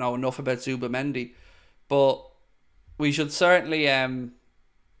I don't know enough about Zubamendi. But we should certainly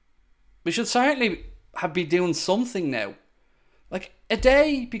be doing something now. Like, a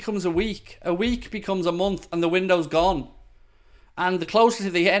day becomes a week becomes a month, and the window's gone. And the closer to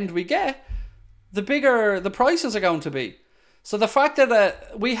the end we get, the bigger the prices are going to be. So the fact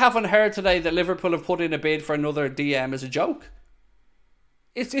that we haven't heard today that Liverpool have put in a bid for another DM is a joke.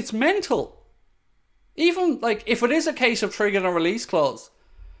 It's mental. Even, like, if it is a case of triggering a release clause,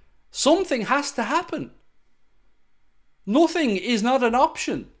 something has to happen. Nothing is not an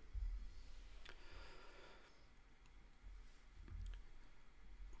option.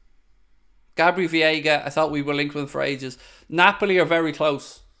 Gabri Veiga, I thought we were linked with him for ages. Napoli are very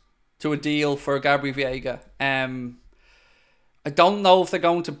close to a deal for Gabri Veiga. I don't know if they're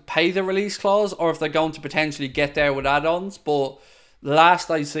going to pay the release clause or if they're going to potentially get there with add-ons, but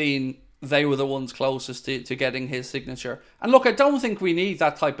last I seen, they were the ones closest to getting his signature. And look, I don't think we need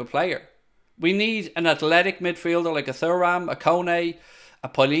that type of player. We need an athletic midfielder like a Thuram, a Kone, a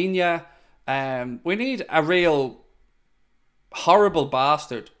PALHINHA. We need a real horrible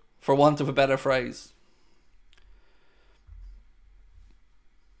bastard, for want of a better phrase.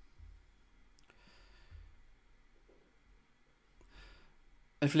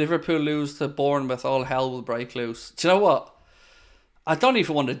 If Liverpool lose to Bournemouth, all hell will break loose. Do you know what? I don't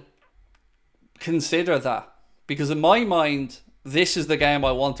even want to consider that, because in my mind, this is the game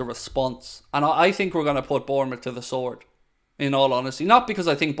I want a response. And I think we're going to put Bournemouth to the sword, in all honesty. Not because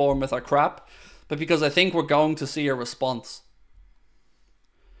I think Bournemouth are crap, but because I think we're going to see a response.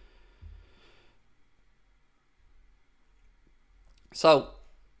 So,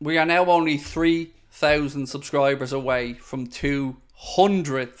 we are now only 3,000 subscribers away from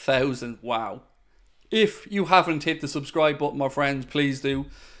 200,000. Wow. If you haven't hit the subscribe button, my friends, please do.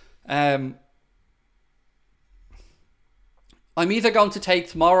 I'm either going to take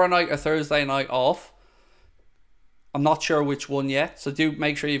tomorrow night or Thursday night off. I'm not sure which one yet, so do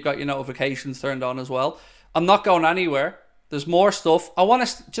make sure you've got your notifications turned on as well. I'm not going anywhere. There's more stuff. I want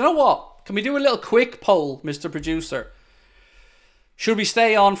to... Do you know what? Can we do a little quick poll, Mr. Producer? Should we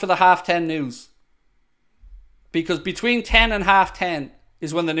stay on for the 10:30 news? Because between 10 and 10:30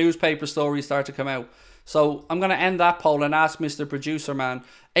 is when the newspaper stories start to come out. So I'm going to end that poll and ask Mr. Producer Man.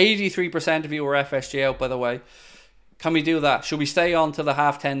 83% of you were FSG out, by the way. Can we do that? Should we stay on to the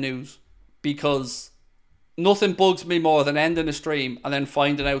 10:30 news? Because nothing bugs me more than ending a stream and then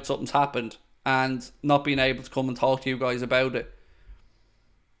finding out something's happened and not being able to come and talk to you guys about it.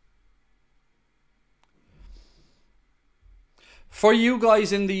 For you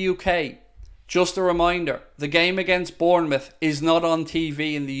guys in the UK, just a reminder, the game against Bournemouth is not on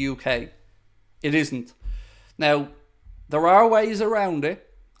TV in the UK. It isn't. Now, there are ways around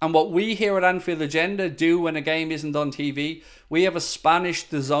it, and what we here at Anfield Agenda do when a game isn't on TV, we have a Spanish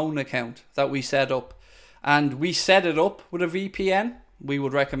DAZN account that we set up. And we set it up with a VPN. We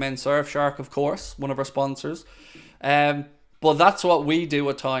would recommend Surfshark, of course, one of our sponsors. But that's what we do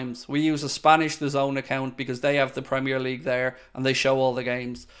at times. We use a Spanish DAZN account because they have the Premier League there and they show all the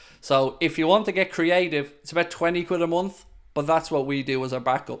games. So if you want to get creative, it's about 20 quid a month, but that's what we do as our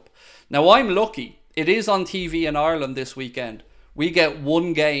backup. Now, I'm lucky. It is on TV in Ireland this weekend. We get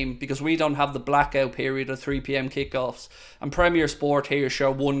one game because we don't have the blackout period of 3 p.m. kickoffs. And Premier Sport here show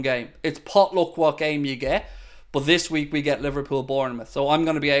one game. It's potluck what game you get. But this week we get Liverpool Bournemouth. So I'm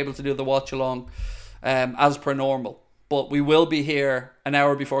going to be able to do the watch along as per normal. But we will be here an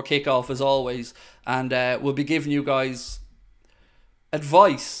hour before kickoff as always. And we'll be giving you guys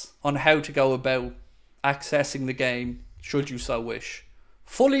advice on how to go about accessing the game should you so wish.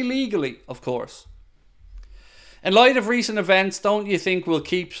 Fully legally, of course. In light of recent events, don't you think we'll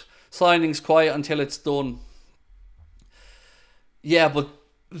keep signings quiet until it's done? Yeah, but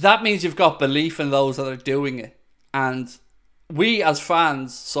that means you've got belief in those that are doing it. And we as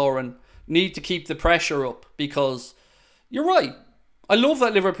fans, Soren, need to keep the pressure up because you're right. I love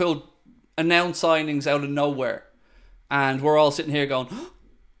that Liverpool announce signings out of nowhere. And we're all sitting here going, oh,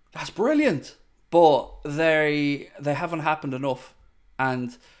 that's brilliant. But they haven't happened enough.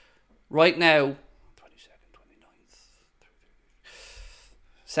 And right now,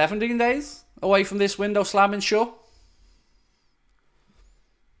 17 days away from this window slamming shut.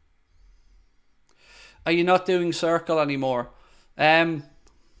 Are you not doing Circle anymore? Not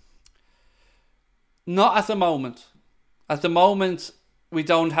at the moment. At the moment, we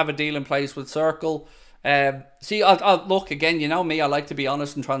don't have a deal in place with Circle. I'll look again, you know me, I like to be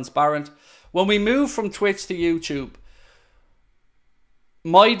honest and transparent. When we moved from Twitch to YouTube,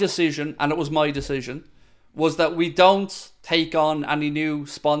 my decision, and it was my decision, was that we don't take on any new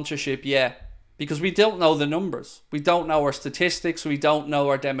sponsorship yet because we don't know the numbers. We don't know our statistics. We don't know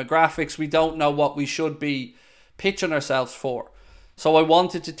our demographics. We don't know what we should be pitching ourselves for. So I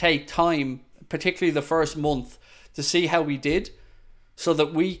wanted to take time, particularly the first month, to see how we did so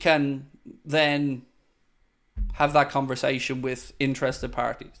that we can then have that conversation with interested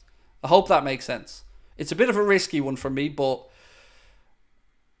parties. I hope that makes sense. It's a bit of a risky one for me, but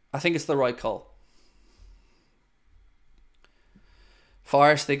I think it's the right call.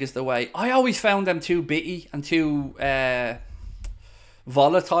 Fire stick is the way. I always found them too bitty and too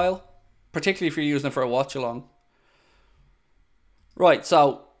volatile, particularly if you're using it for a watch along. Right,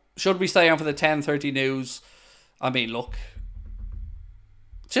 so should we stay on for the 10:30 news? I mean, look.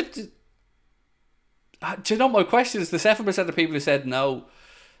 Do you know my question is the 7% of people who said no.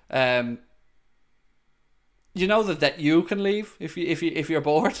 You know that you can leave if you're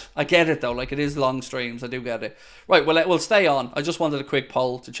bored. I get it though, like it is long streams. I do get it. Right, well we'll stay on. I just wanted a quick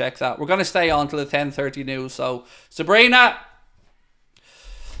poll to check that. We're going to stay on till the 10:30 news. So Sabrina,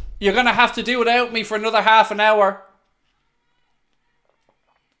 you're going to have to do without me for another half an hour.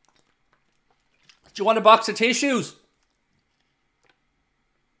 Do you want a box of tissues?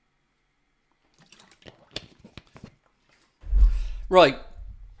 Right.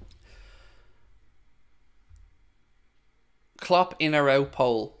 Klopp in or out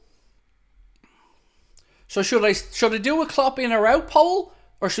poll. So should I do a Klopp in or out poll,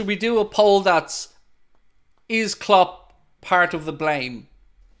 or should we do a poll that's is Klopp part of the blame?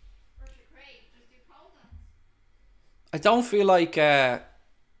 I don't feel like a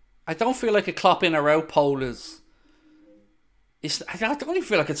Klopp in or out poll is. I don't even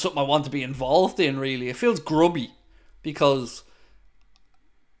feel like it's something I want to be involved in. Really, it feels grubby because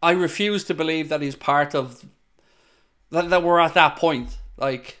I refuse to believe that he's part of. That we're at that point.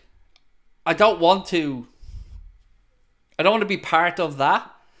 Like, I don't want to be part of that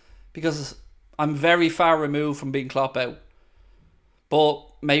because I'm very far removed from being Klopp out. But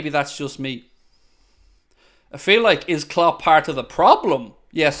maybe that's just me. I feel like, is Klopp part of the problem?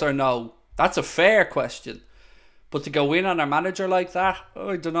 Yes or no? That's a fair question. But to go in on a manager like that,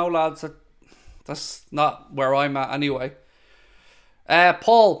 I don't know, lads. That's not where I'm at anyway.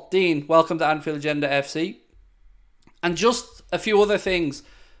 Paul Dean, welcome to Anfield Agenda FC. And just a few other things.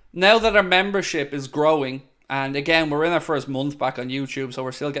 Now that our membership is growing, and again, we're in our first month back on YouTube, so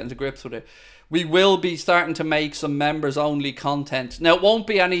we're still getting to grips with it. We will be starting to make some members-only content. Now, it won't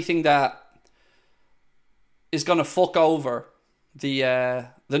be anything that is going to fuck over the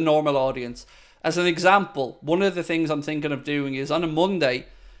normal audience. As an example, one of the things I'm thinking of doing is on a Monday,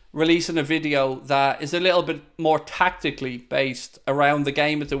 releasing a video that is a little bit more tactically based around the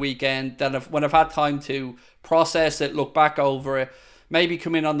game at the weekend. Then when I've had time to process it, look back over it, maybe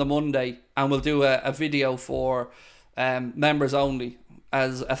come in on the Monday and we'll do a video for members only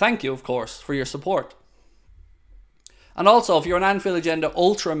as a thank you, of course, for your support. And also, if you're an Anfield Agenda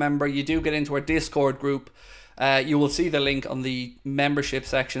Ultra member, you do get into our Discord group. You will see the link on the membership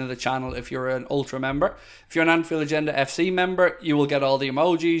section of the channel if you're an Ultra member. If you're an Anfield Agenda FC member, you will get all the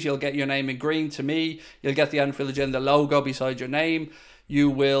emojis. You'll get your name in green to me. You'll get the Anfield Agenda logo beside your name. You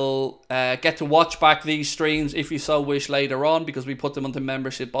will get to watch back these streams if you so wish later on, because we put them onto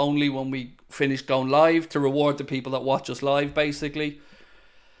membership only when we finish going live, to reward the people that watch us live, basically.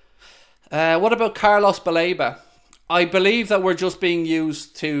 What about Carlos Baleba? I believe that we're just being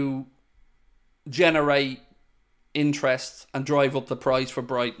used to generate interest and drive up the price for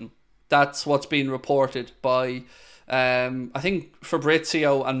Brighton. That's what's been reported by, I think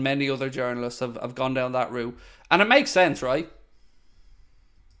Fabrizio and many other journalists have gone down that route. And it makes sense, right?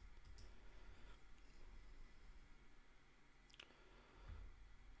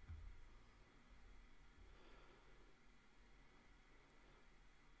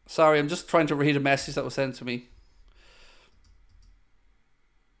 Sorry, I'm just trying to read a message that was sent to me.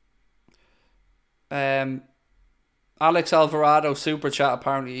 Alex Alvarado, super chat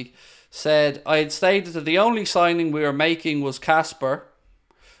apparently, said, I had stated that the only signing we were making was Casper.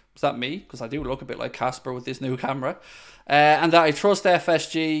 Was that me? Because I do look a bit like Casper with this new camera. And that I trust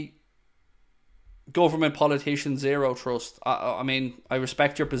FSG. Government politician, zero trust. I mean, I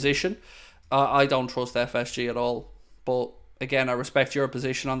respect your position. I don't trust FSG at all. But again, I respect your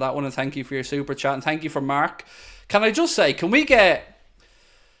position on that one, and thank you for your super chat, and thank you for Mark. Can I just say, can we get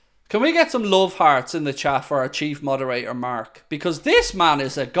some love hearts in the chat for our chief moderator, Mark? Because this man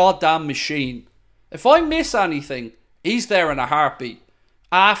is a goddamn machine. If I miss anything, he's there in a heartbeat.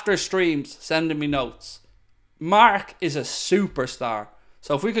 After streams, sending me notes. Mark is a superstar.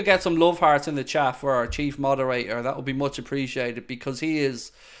 So if we could get some love hearts in the chat for our chief moderator, that would be much appreciated, because he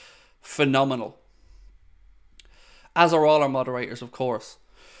is phenomenal. As are all our moderators, of course.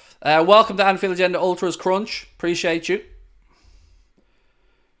 Welcome to Anfield Agenda Ultras Crunch. Appreciate you.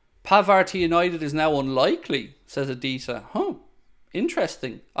 Pavard to United is now unlikely, says Adita.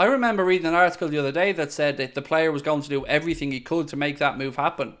 Interesting. I remember reading an article the other day that said that the player was going to do everything he could to make that move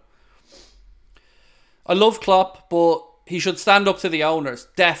happen. I love Klopp, but he should stand up to the owners.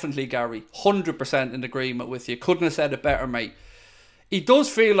 Definitely, Gary. 100% in agreement with you. Couldn't have said it better, mate. He does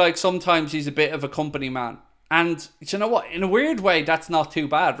feel like sometimes he's a bit of a company man. And you know what? In a weird way, that's not too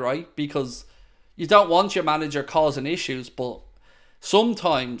bad, right? Because you don't want your manager causing issues, but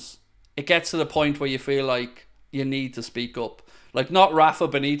sometimes it gets to the point where you feel like you need to speak up. Like, not Rafa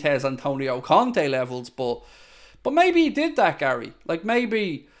Benitez, Antonio Conte levels, but maybe he did that, Gary. Like,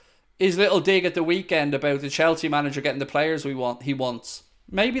 maybe his little dig at the weekend about the Chelsea manager getting the players he wants.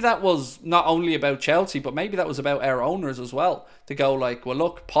 Maybe that was not only about Chelsea, but maybe that was about our owners as well. To go like, well,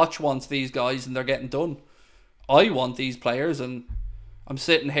 look, Poch wants these guys and they're getting done. I want these players and I'm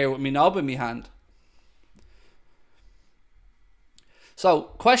sitting here with my knob in my hand. So,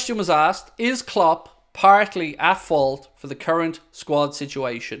 question was asked, is Klopp partly at fault for the current squad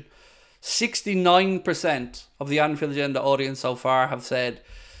situation? 69% of the Anfield Agenda audience so far have said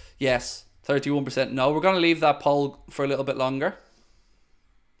yes, 31% no. We're going to leave that poll for a little bit longer.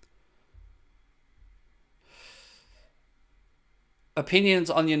 Opinions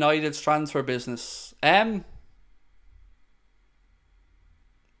on United's transfer business.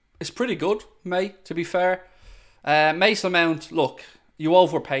 It's pretty good, mate, to be fair. Mason Mount, look, you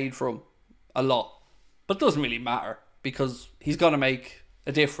overpaid for him a lot. But it doesn't really matter, because he's going to make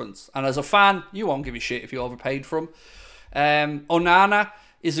a difference. And as a fan, you won't give a shit if you overpaid for him. Onana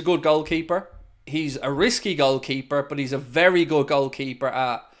is a good goalkeeper. He's a risky goalkeeper, but he's a very good goalkeeper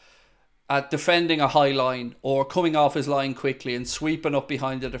at defending a high line or coming off his line quickly and sweeping up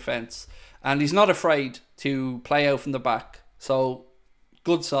behind the defence. And he's not afraid to play out from the back. So,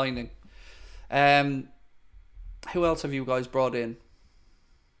 good signing. Who else have you guys brought in?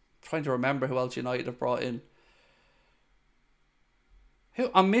 I'm trying to remember who else United have brought in.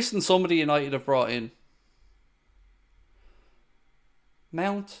 I'm missing somebody United have brought in.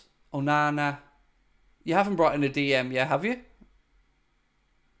 Mount, Onana. You haven't brought in a DM yet, have you?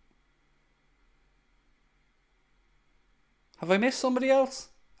 Have I missed somebody else?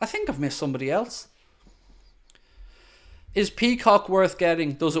 I think I've missed somebody else. Is Peacock worth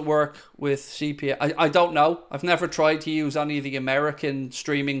getting? Does it work with CPA? I don't know. I've never tried to use any of the American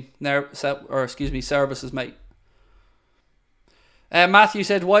streaming services, mate. Matthew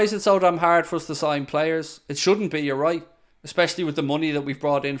said, why is it so damn hard for us to sign players? It shouldn't be, you're right. Especially with the money that we've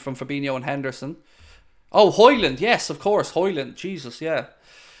brought in from Fabinho and Henderson. Oh, Højlund. Yes, of course. Højlund. Jesus, yeah.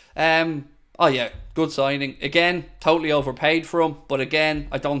 Oh, yeah. Good signing. Again, totally overpaid for him. But again,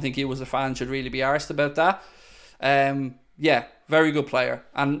 I don't think you as a fan should really be arsed about that. Yeah, very good player.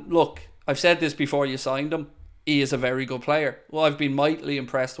 And look, I've said this before you signed him. he is a very good player. Well, I've been mightily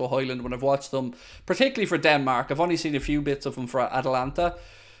impressed with Højlund when I've watched them, particularly for Denmark. I've only seen a few bits of him for Atalanta.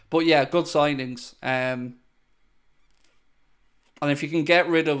 But yeah, good signings. And if you can get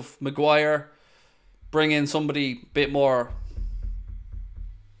rid of Maguire, bring in somebody a bit more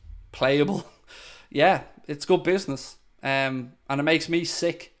playable, yeah, it's good business. And it makes me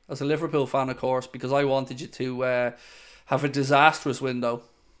sick as a Liverpool fan, of course, because I wanted you to have a disastrous window.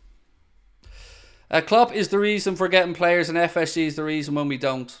 Klopp is the reason for getting players, and FSG is the reason when we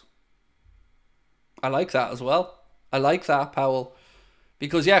don't. I like that as well. I like that, Powell.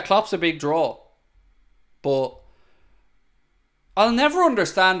 Because, yeah, Klopp's a big draw. But I'll never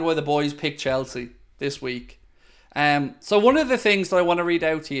understand why the boys picked Chelsea this week. So one of the things that I want to read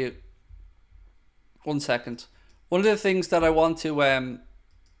out to you. 1 second. One of the things that I want to...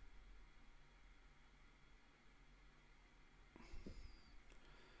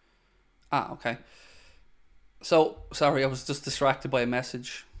 okay. So, sorry, I was just distracted by a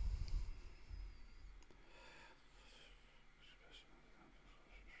message.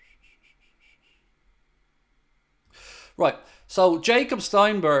 Right, so Jacob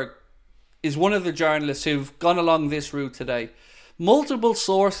Steinberg is one of the journalists who've gone along this route today. Multiple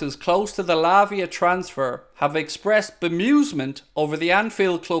sources close to the Lavia transfer have expressed bemusement over the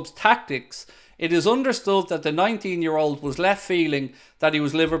Anfield club's tactics. It is understood that the 19-year-old was left feeling that he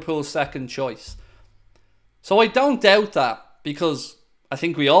was Liverpool's second choice. So I don't doubt that, because I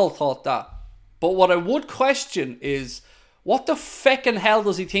think we all thought that. But what I would question is, what the feckin' hell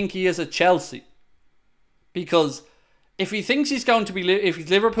does he think he is at Chelsea? Because if he thinks he's going to be, if he's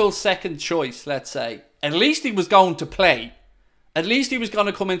Liverpool's second choice, let's say, at least he was going to play. At least he was going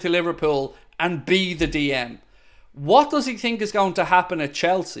to come into Liverpool and be the DM. What does he think is going to happen at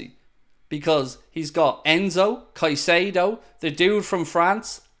Chelsea? Because he's got Enzo, Caicedo, the dude from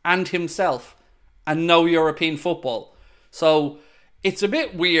France, and himself, and no European football. So it's a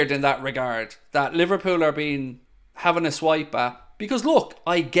bit weird in that regard that Liverpool are having a swipe at. Because look,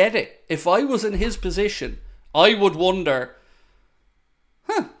 I get it. If I was in his position, I would wonder,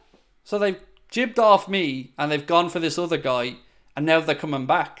 so they've jibbed off me and they've gone for this other guy and now they're coming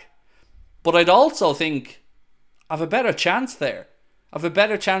back. But I'd also think I have a better chance there. I have a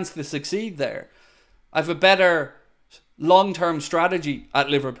better chance to succeed there. I have a better long-term strategy at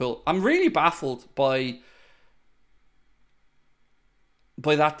Liverpool. I'm really baffled by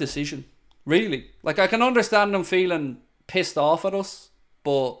that decision. Really. Like, I can understand them feeling pissed off at us,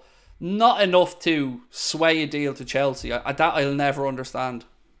 but not enough to sway a deal to Chelsea. That I'll never understand.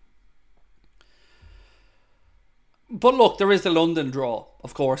 But look, there is the London draw,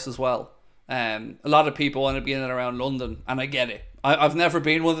 of course, as well. A lot of people want to be in and around London, and I get it. I've never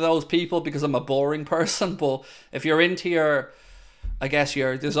been one of those people because I'm a boring person, but if you're into your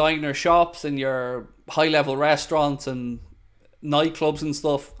designer shops and your high-level restaurants and nightclubs and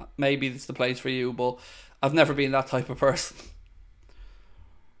stuff, maybe it's the place for you, but I've never been that type of person.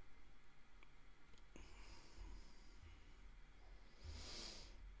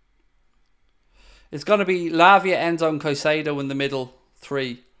 It's going to be Lavia, Enzo and Caicedo in the middle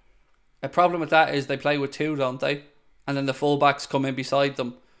three. A problem with that is they play with two, don't they? And then the fullbacks come in beside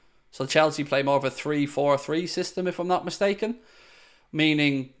them. So Chelsea play more of a 3-4-3 system, if I'm not mistaken.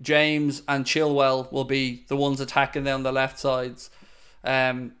 Meaning James and Chilwell will be the ones attacking down the left sides.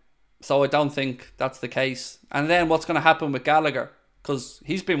 So I don't think that's the case. And then what's going to happen with Gallagher? Because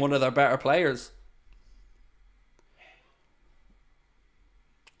he's been one of their better players.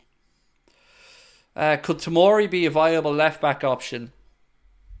 Could Tomori be a viable left-back option?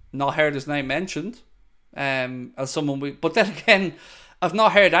 Not heard his name mentioned. As someone but then again, I've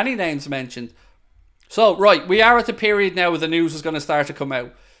not heard any names mentioned. So, right, we are at the period now where the news is going to start to come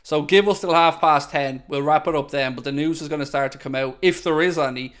out. So give us till 10:30. We'll wrap it up then. But the news is going to start to come out, if there is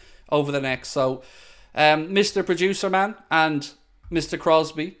any, over the next. So, Mr. Producer Man and Mr.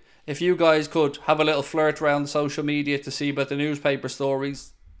 Crosby, if you guys could have a little flirt around social media to see about the newspaper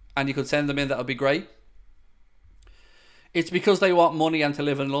stories, and you could send them in, that would be great. It's because they want money and to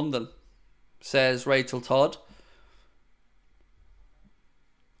live in London, says Rachel Todd.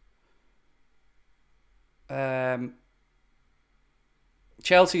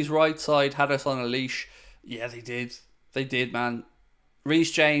 Chelsea's right side had us on a leash. Yeah, they did. They did, man.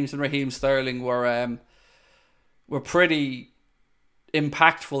 Reece James and Raheem Sterling were pretty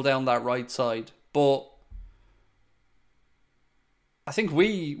impactful down that right side. But I think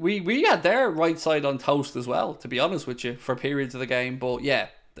we had their right side on toast as well, to be honest with you, for periods of the game. But yeah,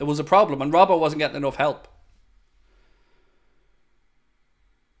 there was a problem, and Robbo wasn't getting enough help.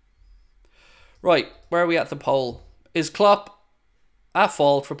 Right, where are we at the poll? Is Klopp at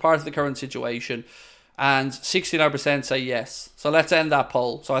fault for part of the current situation? and 69% say yes. So let's end that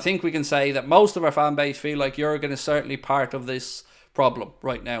poll. So I think we can say that most of our fan base feel like Jurgen is certainly part of this problem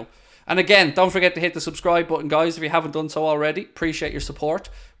right now. And again, don't forget to hit the subscribe button, guys, if you haven't done so already. Appreciate your support.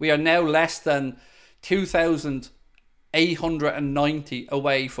 We are now less than 2,890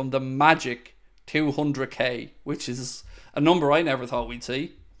 away from the magic 200k, which is a number I never thought we'd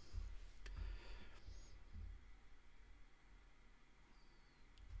see.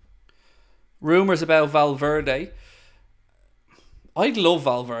 Rumours about Valverde. I'd love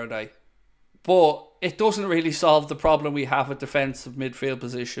Valverde, but it doesn't really solve the problem we have at defensive midfield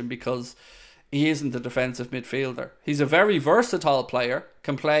position, because he isn't a defensive midfielder. He's a very versatile player,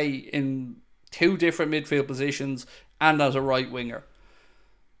 can play in 2 different midfield positions and as a right winger.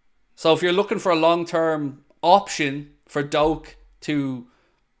 So if you're looking for a long-term option for Doak to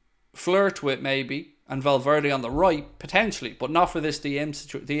flirt with maybe, and Valverde on the right, potentially, but not for this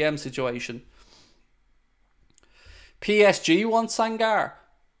DM situation. PSG wants Sangar,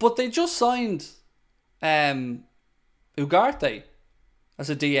 but they just signed Ugarte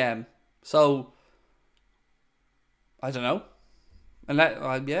as a DM. So, I don't know.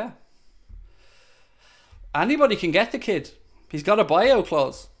 And yeah. Anybody can get the kid. He's got a buyout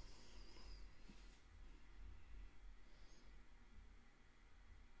clause.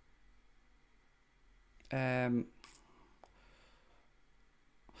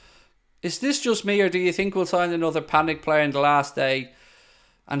 Is this just me, or do you think we'll sign another panic player in the last day,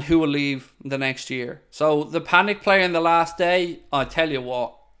 and who will leave the next year? So the panic player in the last day, I tell you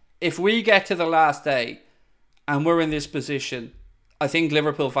what, if we get to the last day and we're in this position, I think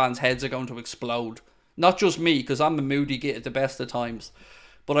Liverpool fans' heads are going to explode. Not just me, because I'm a moody git at the best of times,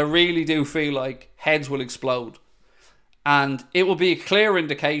 but I really do feel like heads will explode. And it will be a clear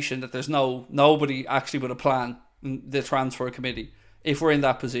indication that there's nobody actually with a plan in the transfer committee if we're in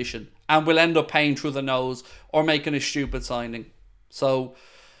that position. And we'll end up paying through the nose or making a stupid signing. So,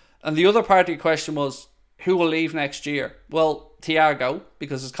 and the other part of your question was, who will leave next year? Well, Thiago,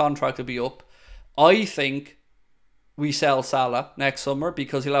 because his contract will be up. I think we sell Salah next summer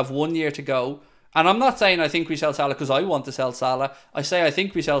because he'll have 1 year to go. And I'm not saying I think we sell Salah because I want to sell Salah. I say I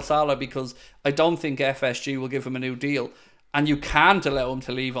think we sell Salah because I don't think FSG will give him a new deal. And you can't allow him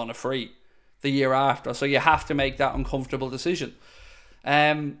to leave on a free the year after. So you have to make that uncomfortable decision.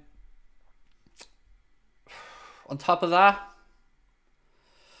 On top of that,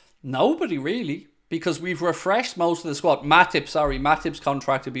 nobody really, because we've refreshed most of the squad. Matip's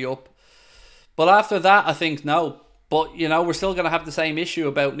contract to be up. But after that, I think no. But, you know, we're still going to have the same issue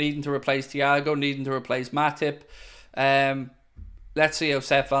about needing to replace Thiago, needing to replace Matip. Let's see how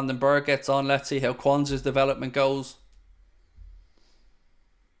Sepp van den Berg gets on. Let's see how Kwanzaa's development goes.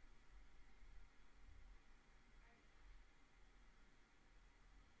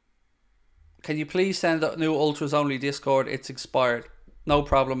 Can you please send a new Ultras Only Discord? It's expired. No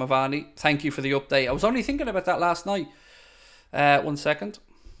problem, Avani. Thank you for the update. I was only thinking about that last night. 1 second.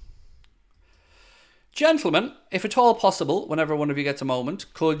 Gentlemen, if at all possible, whenever one of you gets a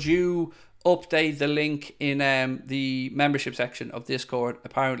moment, could you update the link in the membership section of Discord?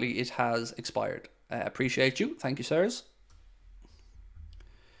 Apparently it has expired. Appreciate you. Thank you, sirs.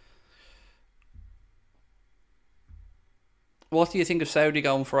 What do you think of Saudi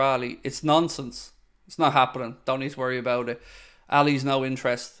going for Ali? It's nonsense. It's not happening. Don't need to worry about it. Ali's no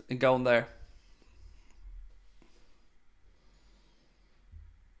interest in going there.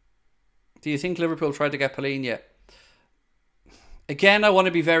 Do you think Liverpool tried to get PALHINHA? Again, I want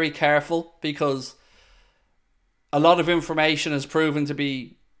to be very careful because a lot of information has proven to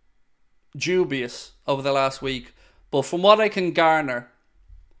be dubious over the last week. But from what I can garner,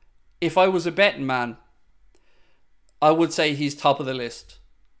 if I was a betting man, I would say he's top of the list.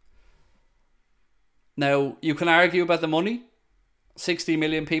 Now, you can argue about the money. 60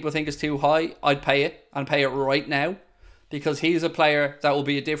 million people think it's too high. I'd pay it, and pay it right now, because he's a player that will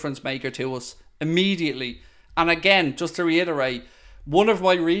be a difference maker to us immediately. And again, just to reiterate, one of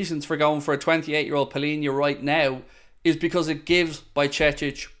my reasons for going for a 28-year-old PALHINHA right now is because it gives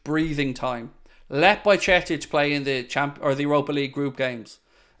Bajcetic breathing time. Let Bajcetic play in the the Europa League group games.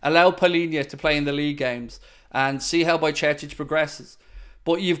 Allow PALHINHA to play in the league games and see how Bajcetic progresses.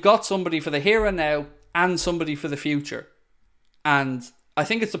 But you've got somebody for the here and now and somebody for the future. And I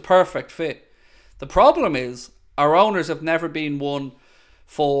think it's a perfect fit. The problem is, our owners have never been one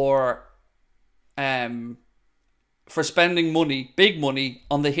for spending money, big money,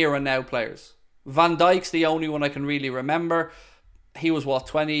 on the here and now players. Van Dijk's the only one I can really remember. He was,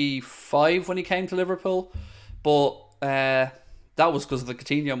 25 when he came to Liverpool? But that was because of the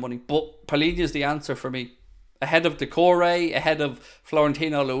Coutinho money. But PALHINHA's the answer for me. Ahead of Decore, ahead of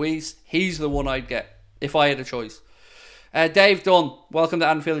Florentino Luis, he's the one I'd get. if I had a choice. Dave Dunn, welcome to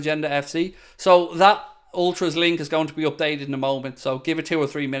Anfield Agenda FC. So that Ultras link is going to be updated in a moment. So give it 2 or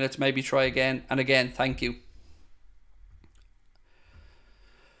 3 minutes, maybe try again. And again, thank you.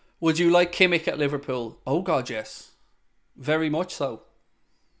 Would you like Kimmich at Liverpool? Oh God, yes. Very much so.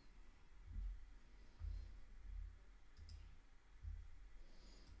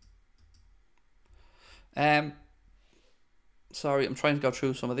 Sorry, I'm trying to go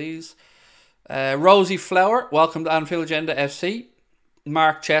through some of these. Rosie Flower, welcome to Anfield Agenda FC.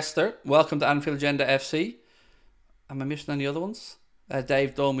 Mark Chester, welcome to Anfield Agenda FC. Am I missing any other ones?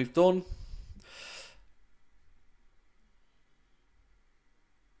 Dave Dunn, we've done.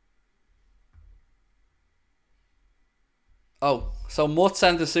 Oh, so Mutt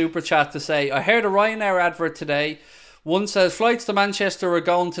sent a super chat to say, I heard a Ryanair advert today. One says, flights to Manchester are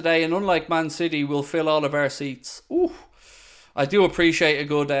going today, and unlike Man City, we'll fill all of our seats. Ooh, I do appreciate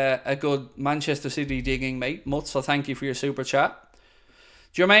a good Manchester City digging, mate, Mutt, so thank you for your super chat.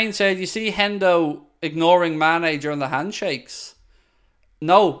 Jermaine said, you see Hendo ignoring Mane during the handshakes?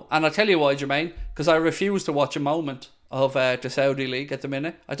 No, and I'll tell you why, Jermaine, because I refuse to watch a moment of the Saudi League at the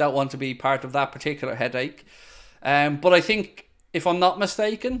minute. I don't want to be part of that particular headache. But I think, if I'm not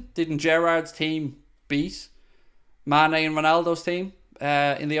mistaken, didn't Gerrard's team beat Mane and Ronaldo's team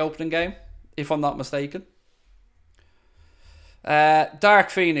in the opening game? If I'm not mistaken. Dark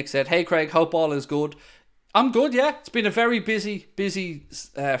Phoenix said, hey Craig, hope all is good. I'm good, yeah. It's been a very busy,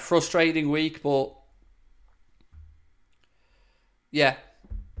 frustrating week, but yeah,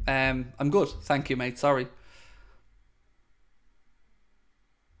 I'm good. Thank you, mate. Sorry.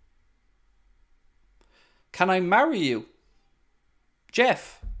 Can I marry you?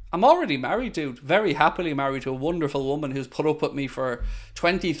 Jeff, I'm already married, dude. Very happily married to a wonderful woman who's put up with me for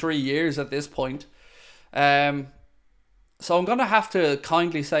 23 years at this point. So I'm going to have to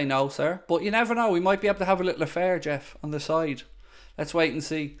kindly say no, sir. But you never know. We might be able to have a little affair, Jeff, on the side. Let's wait and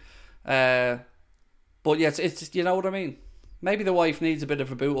see. But yeah, it's you know what I mean? Maybe the wife needs a bit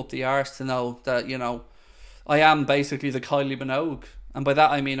of a boot up the arse to know that, you know, I am basically the Kylie Minogue. And by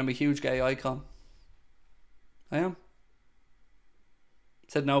that I mean I'm a huge gay icon. I am.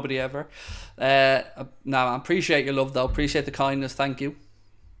 Said nobody ever. No, I appreciate your love though. Appreciate the kindness. Thank you.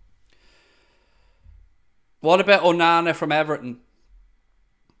 What about Onana from Everton?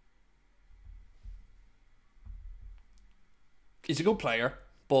 He's a good player,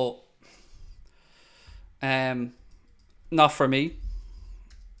 but not for me.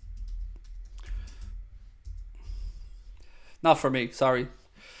 Not for me, sorry.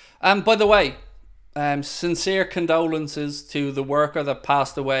 By the way, sincere condolences to the worker that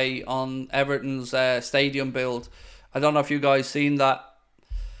passed away on Everton's stadium build. I don't know if you guys seen that,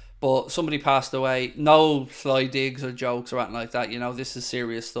 but somebody passed away. No sly digs or jokes or anything like that. You know, this is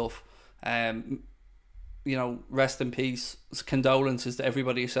serious stuff. You know, rest in peace. Condolences to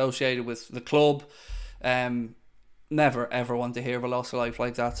everybody associated with the club. Never ever want to hear of a loss of life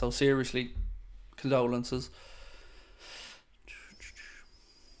like that. So seriously, condolences.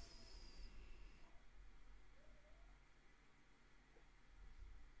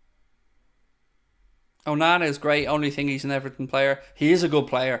 Onana is great. Only thing he's an Everton player. He is a good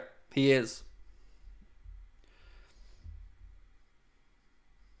player. He is.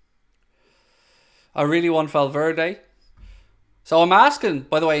 I really want Valverde. So I'm asking,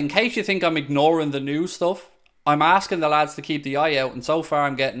 by the way, in case you think I'm ignoring the news stuff, I'm asking the lads to keep the eye out, and so far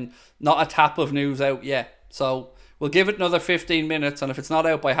I'm getting not a tap of news out yet. So we'll give it another 15 minutes, and if it's not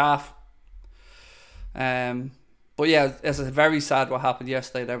out by half, but yeah, it's very sad what happened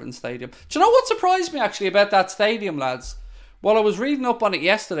yesterday at Everton Stadium. Do you know what surprised me actually about that stadium, lads? While I was reading up on it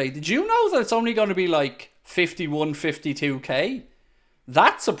yesterday, did you know that it's only going to be like 51, 52k?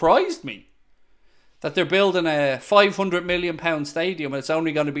 That surprised me. That they're building a £500 million stadium and it's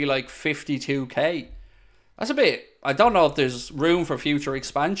only going to be like 52k. That's a bit... I don't know if there's room for future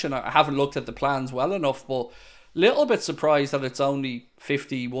expansion. I haven't looked at the plans well enough, but little bit surprised that it's only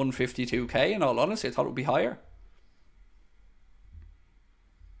 51, 52k in all honesty. I thought it would be higher.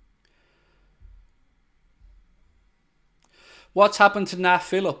 What's happened to Nat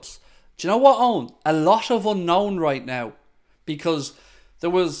Phillips? Do you know what, Owen? A lot of unknown right now. Because there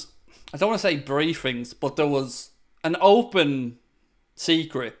was... I don't want to say briefings, but there was an open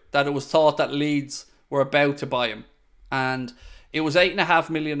secret that it was thought that Leeds were about to buy him. And it was 8.5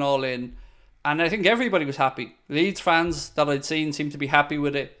 million all in. And I think everybody was happy. Leeds fans that I'd seen seemed to be happy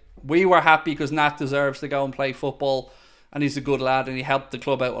with it. We were happy because Nat deserves to go and play football. And he's a good lad and he helped the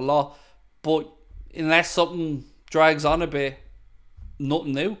club out a lot. But unless something drags on a bit,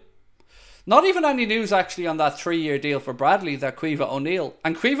 nothing new. Not even any news actually on that 3-year deal for Bradley, that Caoimhe O'Neill.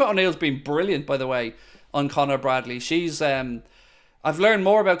 And Caoimhe O'Neill's been brilliant, by the way, on Conor Bradley. She's I've learned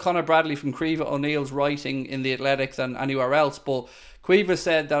more about Conor Bradley from Caoimhe O'Neill's writing in The Athletic than anywhere else, but Caoimhe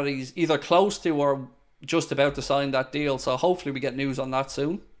said that he's either close to or just about to sign that deal, so hopefully we get news on that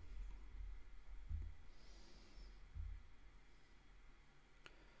soon.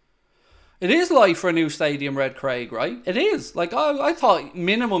 It is live for a new stadium, Red Craig, right? It is. Like, I thought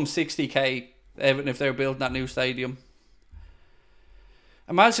minimum 60k, even if they're building that new stadium.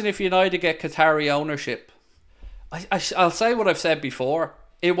 Imagine if United get Qatari ownership. I'll say what I've said before.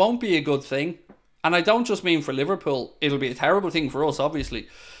 It won't be a good thing. And I don't just mean for Liverpool. It'll be a terrible thing for us, obviously.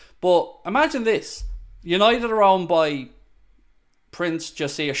 But imagine this. United are owned by Prince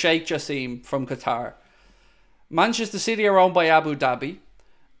Jassim, Sheikh Jassim from Qatar. Manchester City are owned by Abu Dhabi.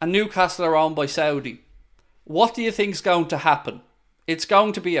 And Newcastle are owned by Saudi. What do you think's going to happen? It's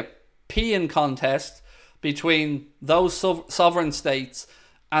going to be a peeing contest between those sovereign states,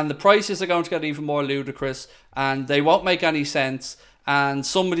 and the prices are going to get even more ludicrous, and they won't make any sense, and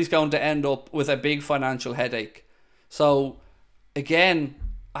somebody's going to end up with a big financial headache. So, again,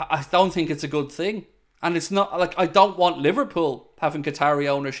 I don't think it's a good thing. And it's not like, I don't want Liverpool having Qatari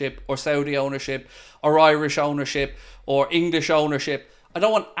ownership or Saudi ownership or Irish ownership or English ownership. I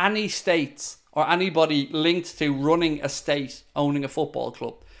don't want any states or anybody linked to running a state owning a football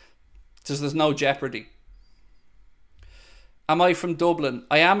club. Because there's no jeopardy. Am I from Dublin?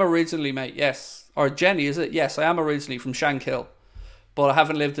 I am originally, mate, yes. Or Jenny, is it? Yes, I am originally from Shankill. But I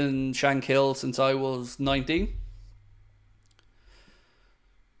haven't lived in Shankill since I was 19.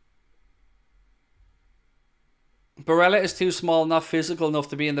 Barella is too small, not physical enough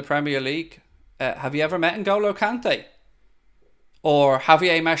to be in the Premier League. Have you ever met N'Golo Kante? Or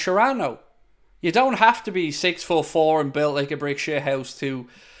Javier Mascherano? You don't have to be 6'4" and built like a brick shit house to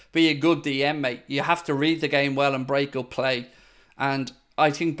be a good DM, mate. You have to read the game well and break up play. And I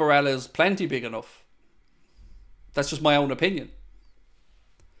think Barella's plenty big enough. That's just my own opinion.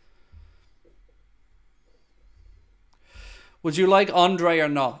 Would you like Andre or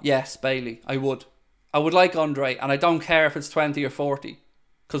not? Yes, Bailey, I would. I would like Andre, and I don't care if it's 20 or 40,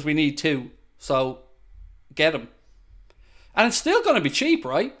 because we need two. So, get him. And it's still going to be cheap,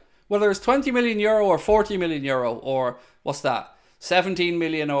 right? Whether it's 20 million euro or 40 million euro, or what's that? 17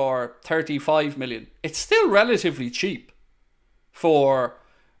 million or 35 million. It's still relatively cheap for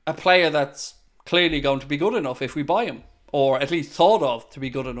a player that's clearly going to be good enough if we buy him, or at least thought of to be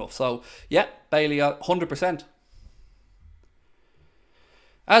good enough. So, yeah, Bailey, 100%.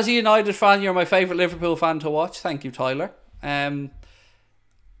 As a United fan, you're my favourite Liverpool fan to watch. Thank you, Tyler.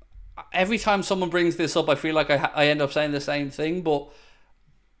 Every time someone brings this up, I feel like I end up saying the same thing, but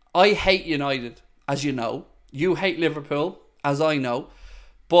I hate United, as you know. You hate Liverpool, as I know.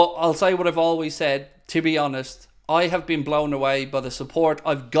 But I'll say what I've always said. To be honest, I have been blown away by the support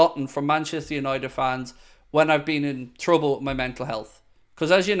I've gotten from Manchester United fans when I've been in trouble with my mental health.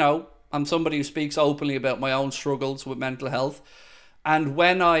 Because as you know, I'm somebody who speaks openly about my own struggles with mental health. And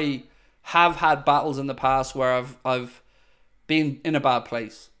when I have had battles in the past where I've been in a bad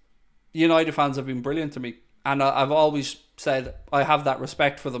place, United fans have been brilliant to me. And I've always said I have that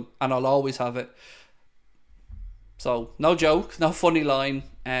respect for them, and I'll always have it. So, no joke, no funny line.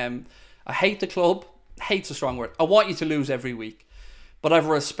 I hate the club. Hate's a strong word. I want you to lose every week. But I have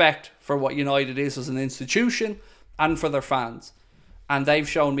respect for what United is as an institution and for their fans. And they've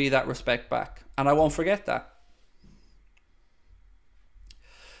shown me that respect back. And I won't forget that.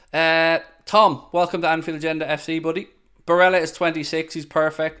 Tom, welcome to Anfield Agenda FC, buddy. Barella is 26, he's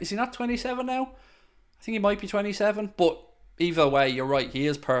perfect. Is he not 27 now? I think he might be 27, but either way, you're right, he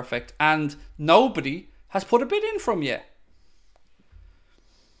is perfect. And nobody has put a bid in from yet.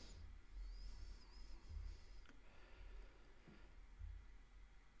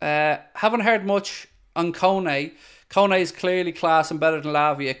 Haven't heard much on Kone. Kone is clearly class and better than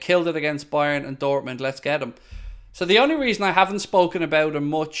Lavia. Killed it against Bayern and Dortmund. Let's get him. So the only reason I haven't spoken about him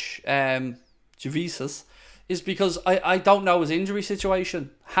much, Javisus, is because I don't know his injury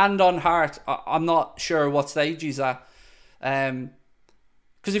situation. Hand on heart, I'm not sure what stage he's at.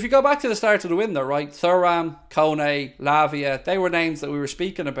 Because if you go back to the start of the window, right, Thuram, Kone, Lavia, they were names that we were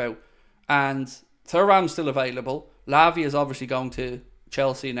speaking about. And Thuram's still available. Lavia is obviously going to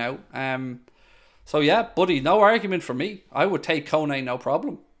Chelsea now. So yeah, buddy, no argument for me. I would take Kone, no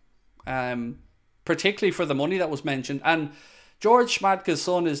problem. Particularly for the money that was mentioned. And George Schmadtke's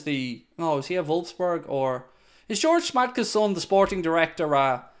son is is he at Wolfsburg? Or is George Schmadtke's son the sporting director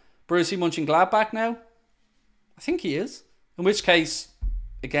at Borussia Mönchengladbach now? I think he is. In which case,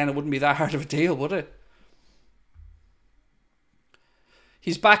 again, it wouldn't be that hard of a deal, would it?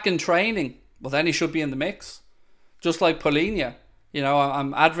 He's back in training. Well, then he should be in the mix. Just like PALHINHA. You know,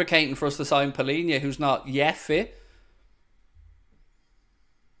 I'm advocating for us to sign PALHINHA, who's not yet fit.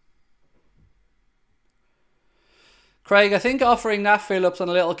 Craig, I think offering Nat Phillips and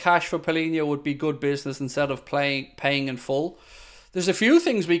a little cash for PALHINHA would be good business instead of paying in full. There's a few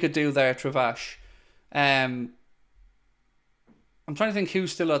things we could do there, Travash. I'm trying to think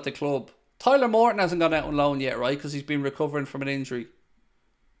who's still at the club. Tyler Morton hasn't gone out on loan yet, right? Because he's been recovering from an injury.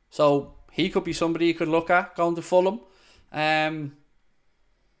 So he could be somebody you could look at going to Fulham. I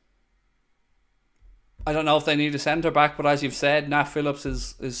don't know if they need a centre back, but as you've said, Nat Phillips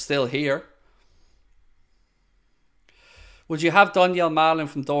is still here. Would you have Daniel Malin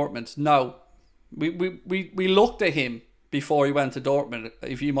from Dortmund? No. We looked at him before he went to Dortmund,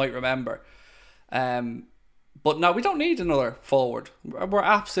 if you might remember. But no, we don't need another forward. We're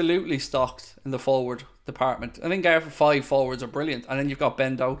absolutely stocked in the forward department. I think our 5 forwards are brilliant. And then you've got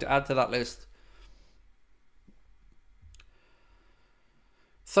Ben Doak to add to that list.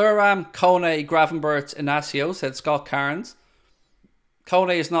 Thuram, Kone, Gravenberch, Inacio, said Scott Carnes.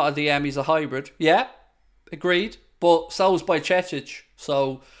 Kone is not a DM, he's a hybrid. Yeah, agreed. But so is Bajcetic.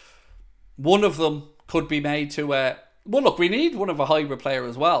 So one of them could be made to... well, look, we need one of a hybrid player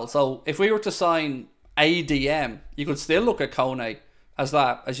as well. So if we were to sign a DM, you could still look at Kone as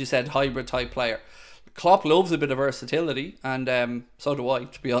that, as you said, hybrid type player. Klopp loves a bit of versatility, and so do I,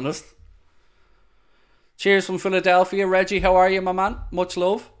 to be honest. Cheers from Philadelphia. Reggie, how are you, my man? Much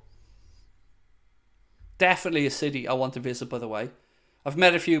love. Definitely a city I want to visit, by the way. I've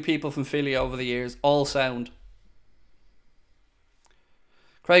met a few people from Philly over the years, all sound.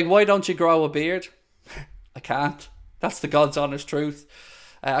 Craig, why don't you grow a beard? I can't. That's the God's honest truth.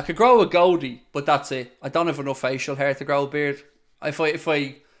 I could grow a goatee, but that's it. I don't have enough facial hair to grow a beard. If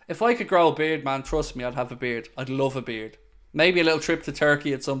I could grow a beard, man, trust me, I'd have a beard. I'd love a beard. Maybe a little trip to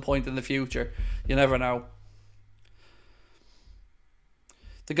Turkey at some point in the future. You never know.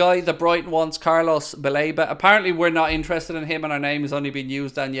 The guy that Brighton wants, Carlos Baleba. Apparently we're not interested in him and our name is only being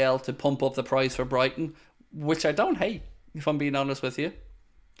used, Danielle, to pump up the price for Brighton. Which I don't hate, if I'm being honest with you.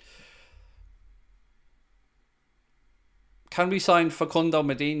 Can we sign Facundo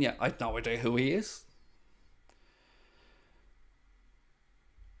Medina? I have no idea who he is.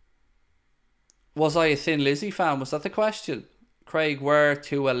 Was I a Thin Lizzy fan? Was that the question? Craig, were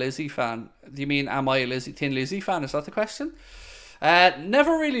to a Lizzy fan? Do you mean, am I a Thin Lizzy fan? Is that the question?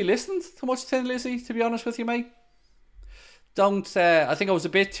 Never really listened to much Thin Lizzy, to be honest with you, mate. I think I was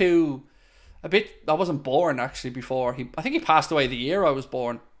I wasn't born actually before. I think he passed away the year I was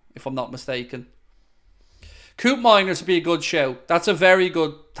born, if I'm not mistaken. Coop Miners would be a good show. That's a very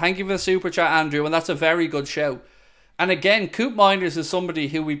good... Thank you for the super chat, Andrew, and that's a very good show. And again, Coop Miners is somebody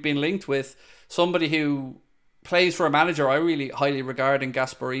who we've been linked with, somebody who plays for a manager I really highly regard in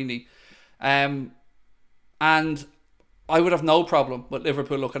Gasparini. And I would have no problem with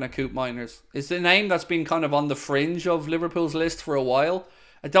Liverpool looking at Coop Miners. It's a name that's been kind of on the fringe of Liverpool's list for a while.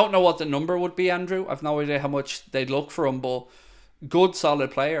 I don't know what the number would be, Andrew. I've no idea how much they'd look for him, but good, solid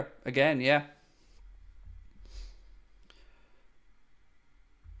player. Again, yeah.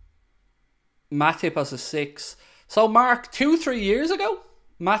 Matip as a 6. So, Mark, 2-3 years ago,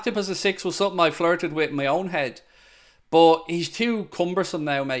 Matip as a 6 was something I flirted with in my own head. But he's too cumbersome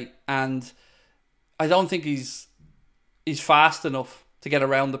now, mate. And I don't think he's fast enough to get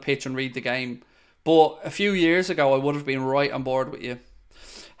around the pitch and read the game. But a few years ago, I would have been right on board with you.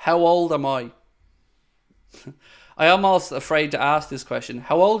 How old am I? I am almost afraid to ask this question.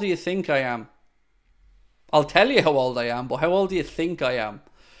 How old do you think I am? I'll tell you how old I am, but how old do you think I am?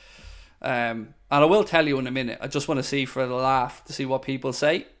 And I will tell you in a minute. I just want to see for the laugh, to see what people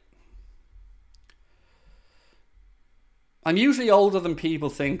say. I'm usually older than people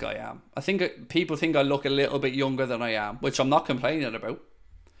think I am. I think people think I look a little bit younger than I am, which I'm not complaining about.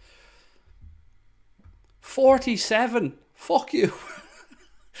 47. Fuck you.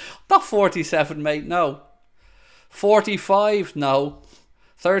 Not 47, mate, no. 45, no.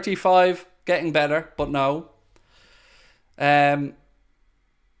 35, getting better, but no.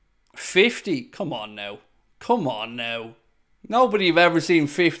 50, come on now. Come on now. Nobody you've ever seen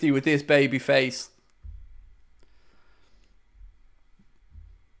 50 with this baby face.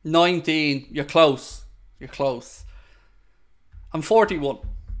 19, you're close. You're close. I'm 41.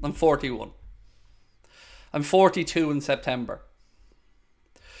 I'm 42 in September.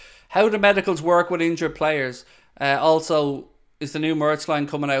 How do medicals work with injured players? Also, is the new merch line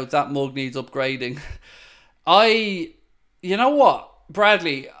coming out? That mug needs upgrading. You know what,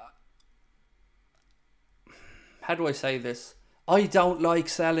 Bradley? How do I say this? I don't like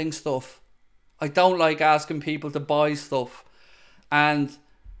selling stuff. I don't like asking people to buy stuff. And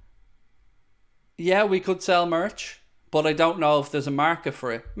yeah, we could sell merch, but I don't know if there's a market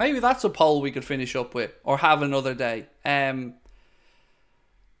for it. Maybe that's a poll we could finish up with, or have another day. I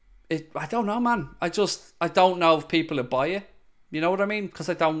don't know, man. I don't know if people would buy it. You know what I mean? Because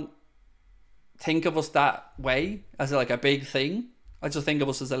I don't think of us that way, as like a big thing. I just think of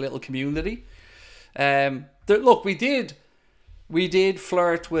us as a little community. Look, we did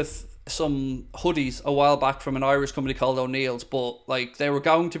flirt with some hoodies a while back from an Irish company called O'Neill's, but like they were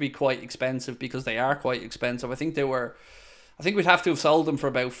going to be quite expensive, because they are quite expensive. I think we'd have to have sold them for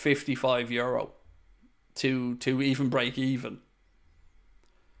about €55 to even break even.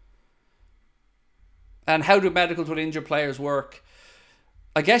 And how do medicals with injured players work?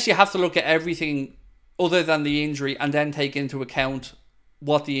 I guess you have to look at everything other than the injury and then take into account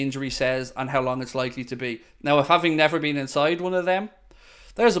what the injury says and how long it's likely to be. Now, if having never been inside one of them,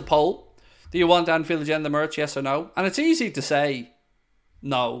 there's a poll. Do you want Anfield Agenda merch, yes or no? And it's easy to say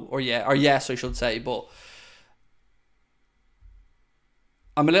no or yeah, or yes, I should say, but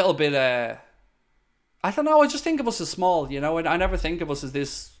I'm a little bit, I don't know, I just think of us as small, you know? I never think of us as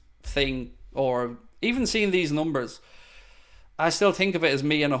this thing, or even seeing these numbers, I still think of it as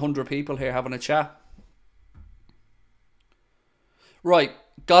me and 100 people here having a chat. Right,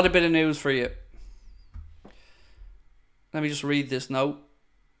 got a bit of news for you. Let me just read this note.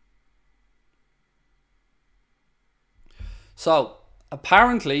 So,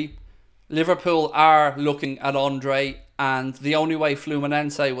 apparently, Liverpool are looking at Andre, and the only way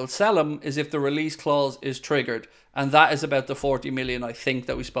Fluminense will sell him is if the release clause is triggered. And that is about the 40 million, I think,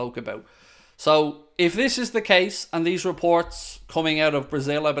 that we spoke about. So, if this is the case, and these reports coming out of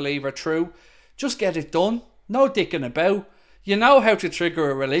Brazil, I believe, are true, just get it done. No dicking about. You know how to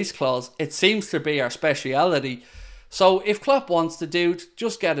trigger a release clause. It seems to be our speciality. So, if Klopp wants to do it,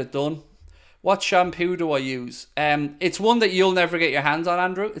 just get it done. What shampoo do I use? It's one that you'll never get your hands on,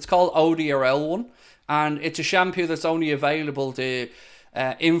 Andrew. It's called ODRL one. And it's a shampoo that's only available to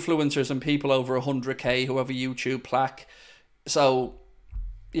influencers and people over 100k who have a YouTube plaque. So,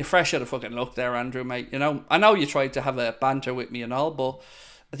 you're fresh out of fucking luck there, Andrew, mate. You know, I know you tried to have a banter with me and all, but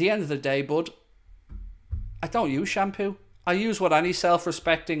at the end of the day, bud, I don't use shampoo. I use what any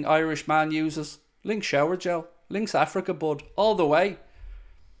self-respecting Irish man uses. Lynx shower gel. Lynx Africa, bud. All the way.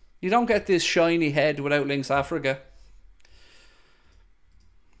 You don't get this shiny head without Lynx Africa.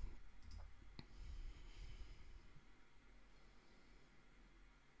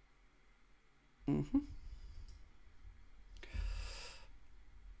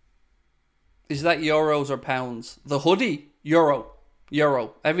 Is that euros or pounds? The hoodie? Euro.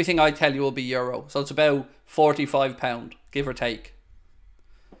 Everything I tell you will be euro. So it's about £45, give or take.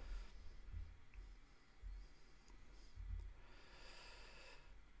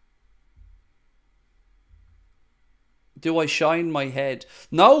 Do I shine my head?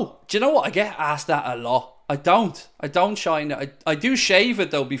 No. Do you know what? I get asked that a lot. I don't shine it. I do shave it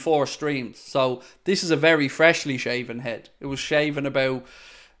though before streams. So this is a very freshly shaven head. It was shaven about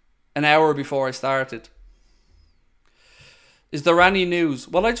an hour before I started. Is there any news?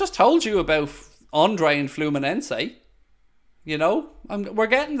 Well, I just told you about Andre and Fluminense. You know, we're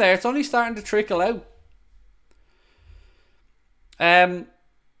getting there. It's only starting to trickle out.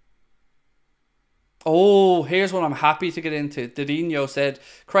 Oh, here's what I'm happy to get into. Didinho said,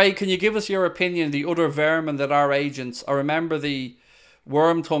 Craig, can you give us your opinion of the other vermin that are agents? I remember the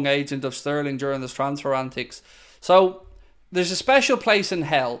worm tongue agent of Sterling during this transfer antics. So, there's a special place in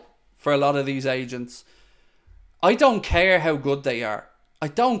hell for a lot of these agents. I don't care how good they are. I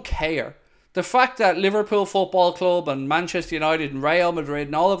don't care. The fact that Liverpool Football Club and Manchester United and Real Madrid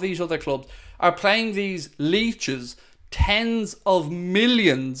and all of these other clubs are playing these leeches tens of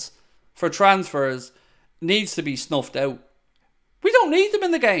millions for transfers needs to be snuffed out. We don't need them in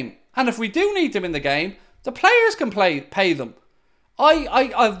the game. And if we do need them in the game, the players can pay them.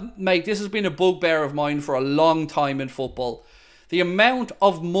 Mate, this has been a bugbear of mine for a long time in football. The amount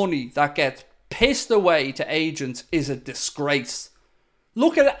of money that gets pissed away to agents is a disgrace.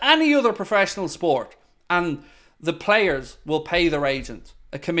 Look at any other professional sport and the players will pay their agent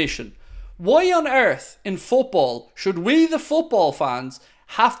a commission. Why on earth in football should we, the football fans,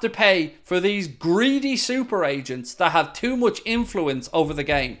 have to pay for these greedy super agents that have too much influence over the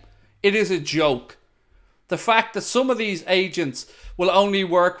game? It is a joke. The fact that some of these agents will only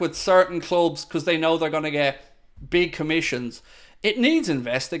work with certain clubs because they know they're going to get big commissions, it needs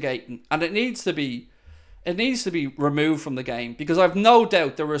investigating, and it needs to be removed from the game, because I've no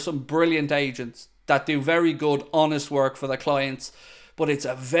doubt there are some brilliant agents that do very good, honest work for their clients, but it's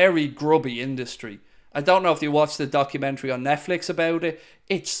a very grubby industry. I don't know if you watched the documentary on Netflix about it.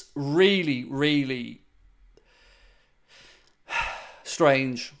 It's really, really...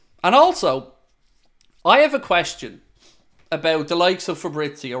 strange. And also, I have a question about the likes of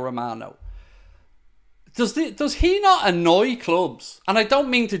Fabrizio Romano. Does he not annoy clubs? And I don't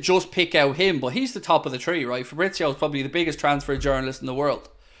mean to just pick out him, but he's the top of the tree, right? Fabrizio is probably the biggest transfer journalist in the world.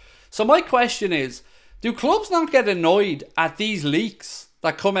 So my question is, do clubs not get annoyed at these leaks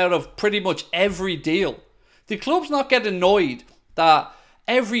that come out of pretty much every deal? Do clubs not get annoyed that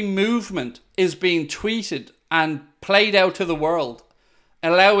every movement is being tweeted and played out to the world,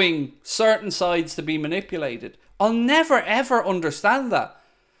 allowing certain sides to be manipulated? I'll never ever understand that.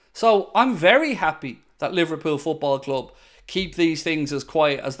 So I'm very happy that Liverpool Football Club keep these things as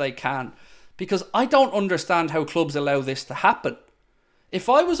quiet as they can, because I don't understand how clubs allow this to happen. If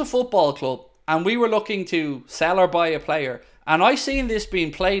I was a football club and we were looking to sell or buy a player, and I seen this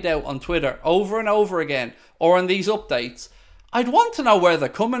being played out on Twitter over and over again, or on these updates, I'd want to know where they're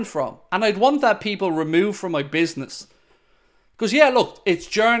coming from, and I'd want that people removed from my business. Because yeah, look, it's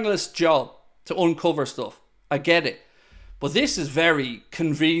journalists' job to uncover stuff. I get it. But this is very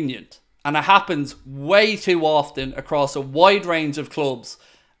convenient, and it happens way too often across a wide range of clubs.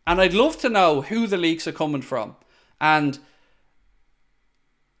 And I'd love to know who the leaks are coming from, and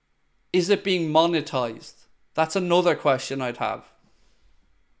is it being monetized? That's another question I'd have.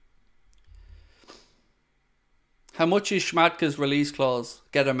 How much is Schmadtke's release clause?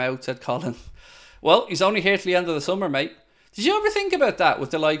 Get him out, said Colin. Well, he's only here till the end of the summer, mate. Did you ever think about that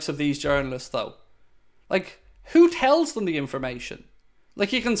with the likes of these journalists, though? Like, who tells them the information?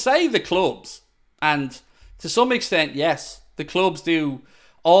 Like, you can say the clubs, and to some extent, yes, the clubs do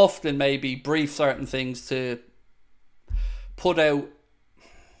often maybe brief certain things to put out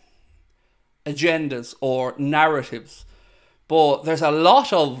agendas or narratives. But there's a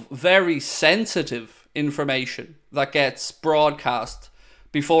lot of very sensitive information that gets broadcast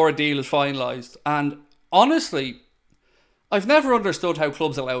before a deal is finalised. And honestly, I've never understood how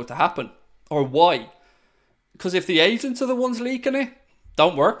clubs allow it to happen, or why. Because if the agents are the ones leaking it,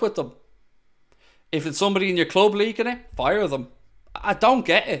 don't work with them. If it's somebody in your club leaking it, fire them. I don't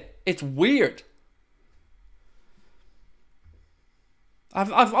get it. It's weird.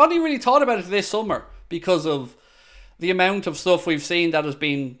 I've only really thought about it this summer because of the amount of stuff we've seen that has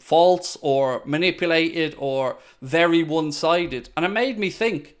been false or manipulated or very one-sided. And it made me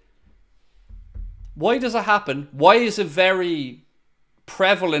think, why does it happen? Why is it very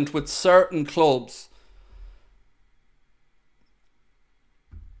prevalent with certain clubs?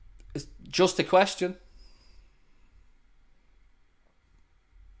 It's just a question.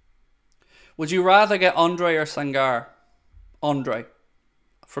 Would you rather get Andre or Sangar? Andre,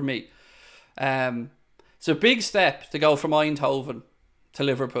 for me. It's a big step to go from Eindhoven to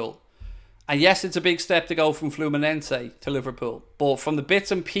Liverpool. And yes, it's a big step to go from Fluminense to Liverpool. But from the bits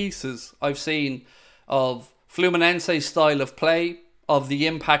and pieces I've seen of Fluminense's style of play, of the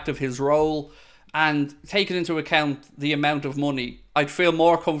impact of his role, and taking into account the amount of money, I'd feel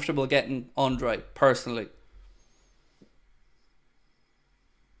more comfortable getting Andre, personally.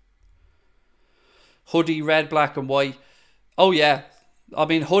 Hoodie, red, black and white. Oh yeah. I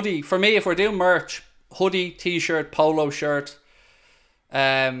mean, hoodie, for me, if we're doing merch, hoodie, t-shirt, polo shirt,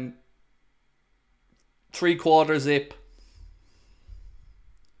 3/4 zip.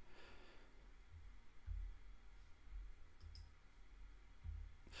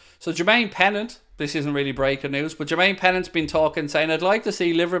 So Jermaine Pennant, this isn't really breaking news, but Jermaine Pennant's been talking, saying, I'd like to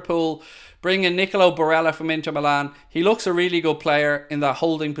see Liverpool bring in Nicolo Barella from Inter Milan. He looks a really good player in that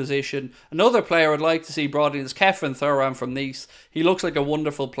holding position. Another player I'd like to see brought in is Kefren Thuram from Nice. He looks like a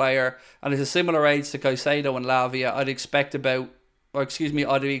wonderful player and is a similar age to Caicedo and Lavia. I'd be excited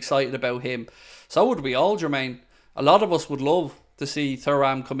about him. So would we all, Jermaine. A lot of us would love to see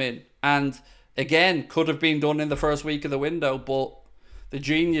Thuram come in. And again, could have been done in the first week of the window, but the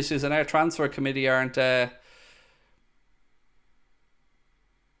geniuses in our transfer committee aren't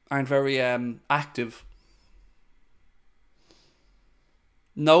very active.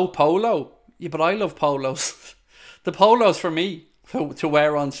 No polo. Yeah, but I love polos. The polos for me to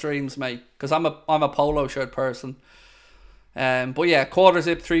wear on streams, mate, because I'm a polo shirt person. But yeah, 1/4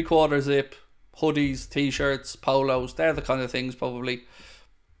 zip, 3/4 zip, hoodies, t-shirts, polos, they're the kind of things probably.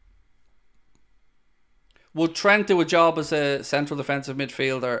 Would Trent do a job as a central defensive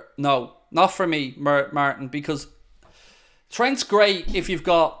midfielder? No, not for me, Martin, because Trent's great if you've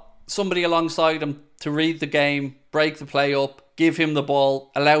got somebody alongside him to read the game, break the play up, give him the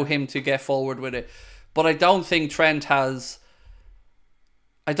ball, allow him to get forward with it. But I don't think Trent has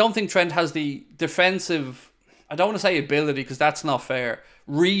the defensive, I don't want to say ability because that's not fair,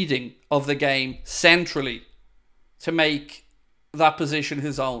 reading of the game centrally to make that position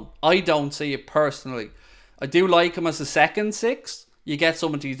his own. I don't see it personally. I do like him as a second six, You get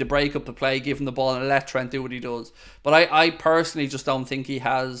somebody to break up the play, give him the ball, and let Trent do what he does. But I personally just don't think he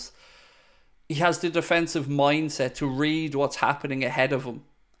has the defensive mindset to read what's happening ahead of him.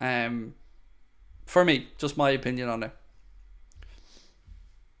 For me, just my opinion on it.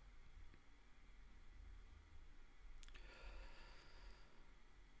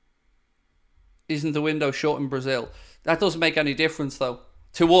 Isn't the window shut in Brazil? That doesn't make any difference though.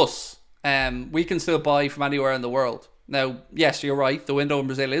 To us, we can still buy from anywhere in the world. Now, yes, you're right, the window in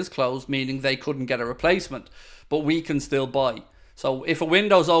Brazil is closed, meaning they couldn't get a replacement, but we can still buy. So if a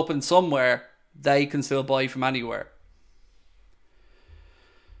window's open somewhere, they can still buy from anywhere.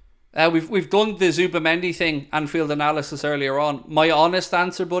 We've done the Zubamendi thing, Anfield analysis earlier on. My honest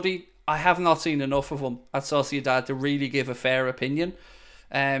answer, buddy, I have not seen enough of him at Sociedad to really give a fair opinion.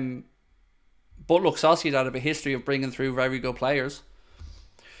 But look, Sociedad have a history of bringing through very good players.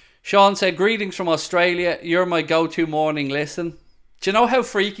 Sean said, greetings from Australia. You're my go-to morning listen. Do you know how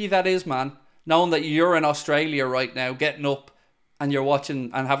freaky that is, man? Knowing that you're in Australia right now, getting up and you're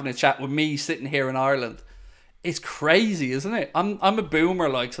watching and having a chat with me sitting here in Ireland. It's crazy, isn't it? I'm a boomer,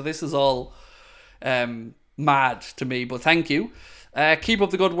 like, so this is all mad to me. But thank you. Keep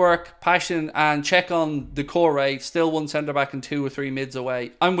up the good work, passion, and check on the core. Still one centre-back and 2 or 3 mids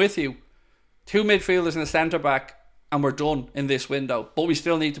away. I'm with you. 2 midfielders and a centre-back, and we're done in this window. But we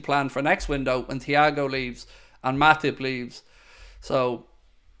still need to plan for next window when Thiago leaves and Matip leaves. So,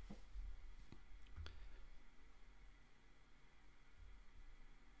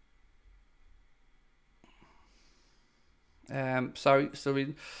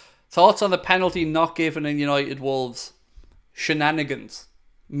 thoughts on the penalty not given in United Wolves? Shenanigans,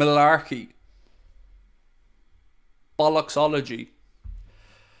 malarkey, bollocksology,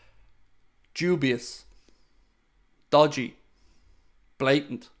 dubious, dodgy,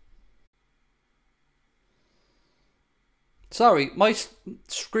 blatant. Sorry, my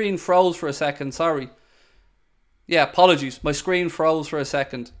screen froze for a second, sorry. Yeah, apologies, my screen froze for a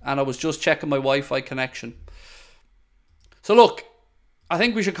second and I was just checking my Wi-Fi connection. So look, I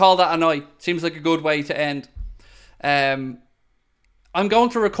think we should call that a night. Seems like a good way to end. I'm going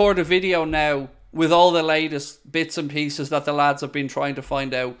to record a video now with all the latest bits and pieces that the lads have been trying to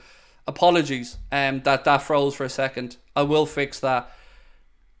find out. Apologies that froze for a second. I will fix that.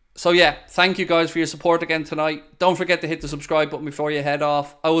 So yeah, thank you guys for your support again tonight. Don't forget to hit the subscribe button before you head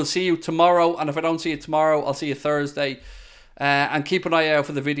off. I will see you tomorrow, and if I don't see you tomorrow, I'll see you Thursday. And keep an eye out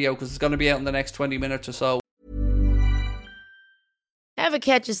for the video because it's going to be out in the next 20 minutes or so. Ever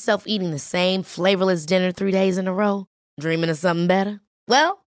catch yourself eating the same flavorless dinner 3 days in a row? Dreaming of something better?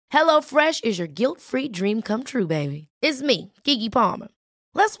 Well, HelloFresh is your guilt-free dream come true, baby. It's me, Keke Palmer.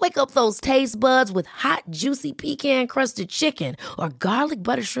 Let's wake up those taste buds with hot, juicy pecan-crusted chicken or garlic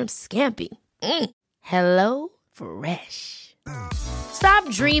butter shrimp scampi. Hello Fresh. Stop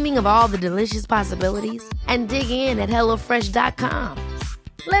dreaming of all the delicious possibilities and dig in at HelloFresh.com.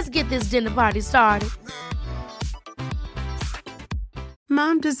 Let's get this dinner party started.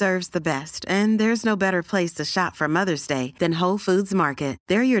 Mom deserves the best, and there's no better place to shop for Mother's Day than Whole Foods Market.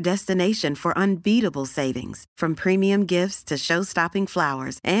 They're your destination for unbeatable savings, from premium gifts to show-stopping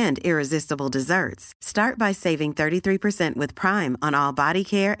flowers and irresistible desserts. Start by saving 33% with Prime on all body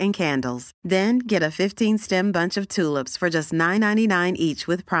care and candles. Then get a 15-stem bunch of tulips for just $9.99 each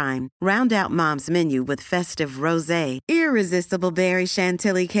with Prime. Round out Mom's menu with festive rosé, irresistible berry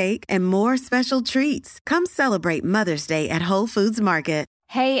chantilly cake, and more special treats. Come celebrate Mother's Day at Whole Foods Market.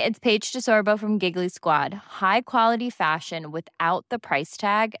 Hey, it's Paige DeSorbo from Giggly Squad. High quality fashion without the price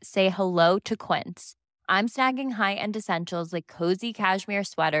tag. Say hello to Quince. I'm snagging high-end essentials like cozy cashmere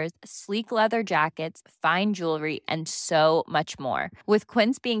sweaters, sleek leather jackets, fine jewelry, and so much more. With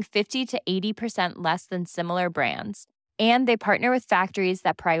Quince being 50 to 80% less than similar brands. And they partner with factories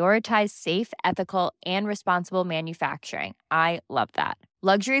that prioritize safe, ethical, and responsible manufacturing. I love that.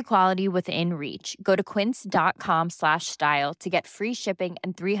 Luxury quality within reach. Go to quince.com/style to get free shipping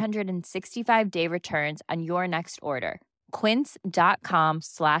and 365-day returns on your next order.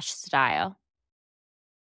 Quince.com/style.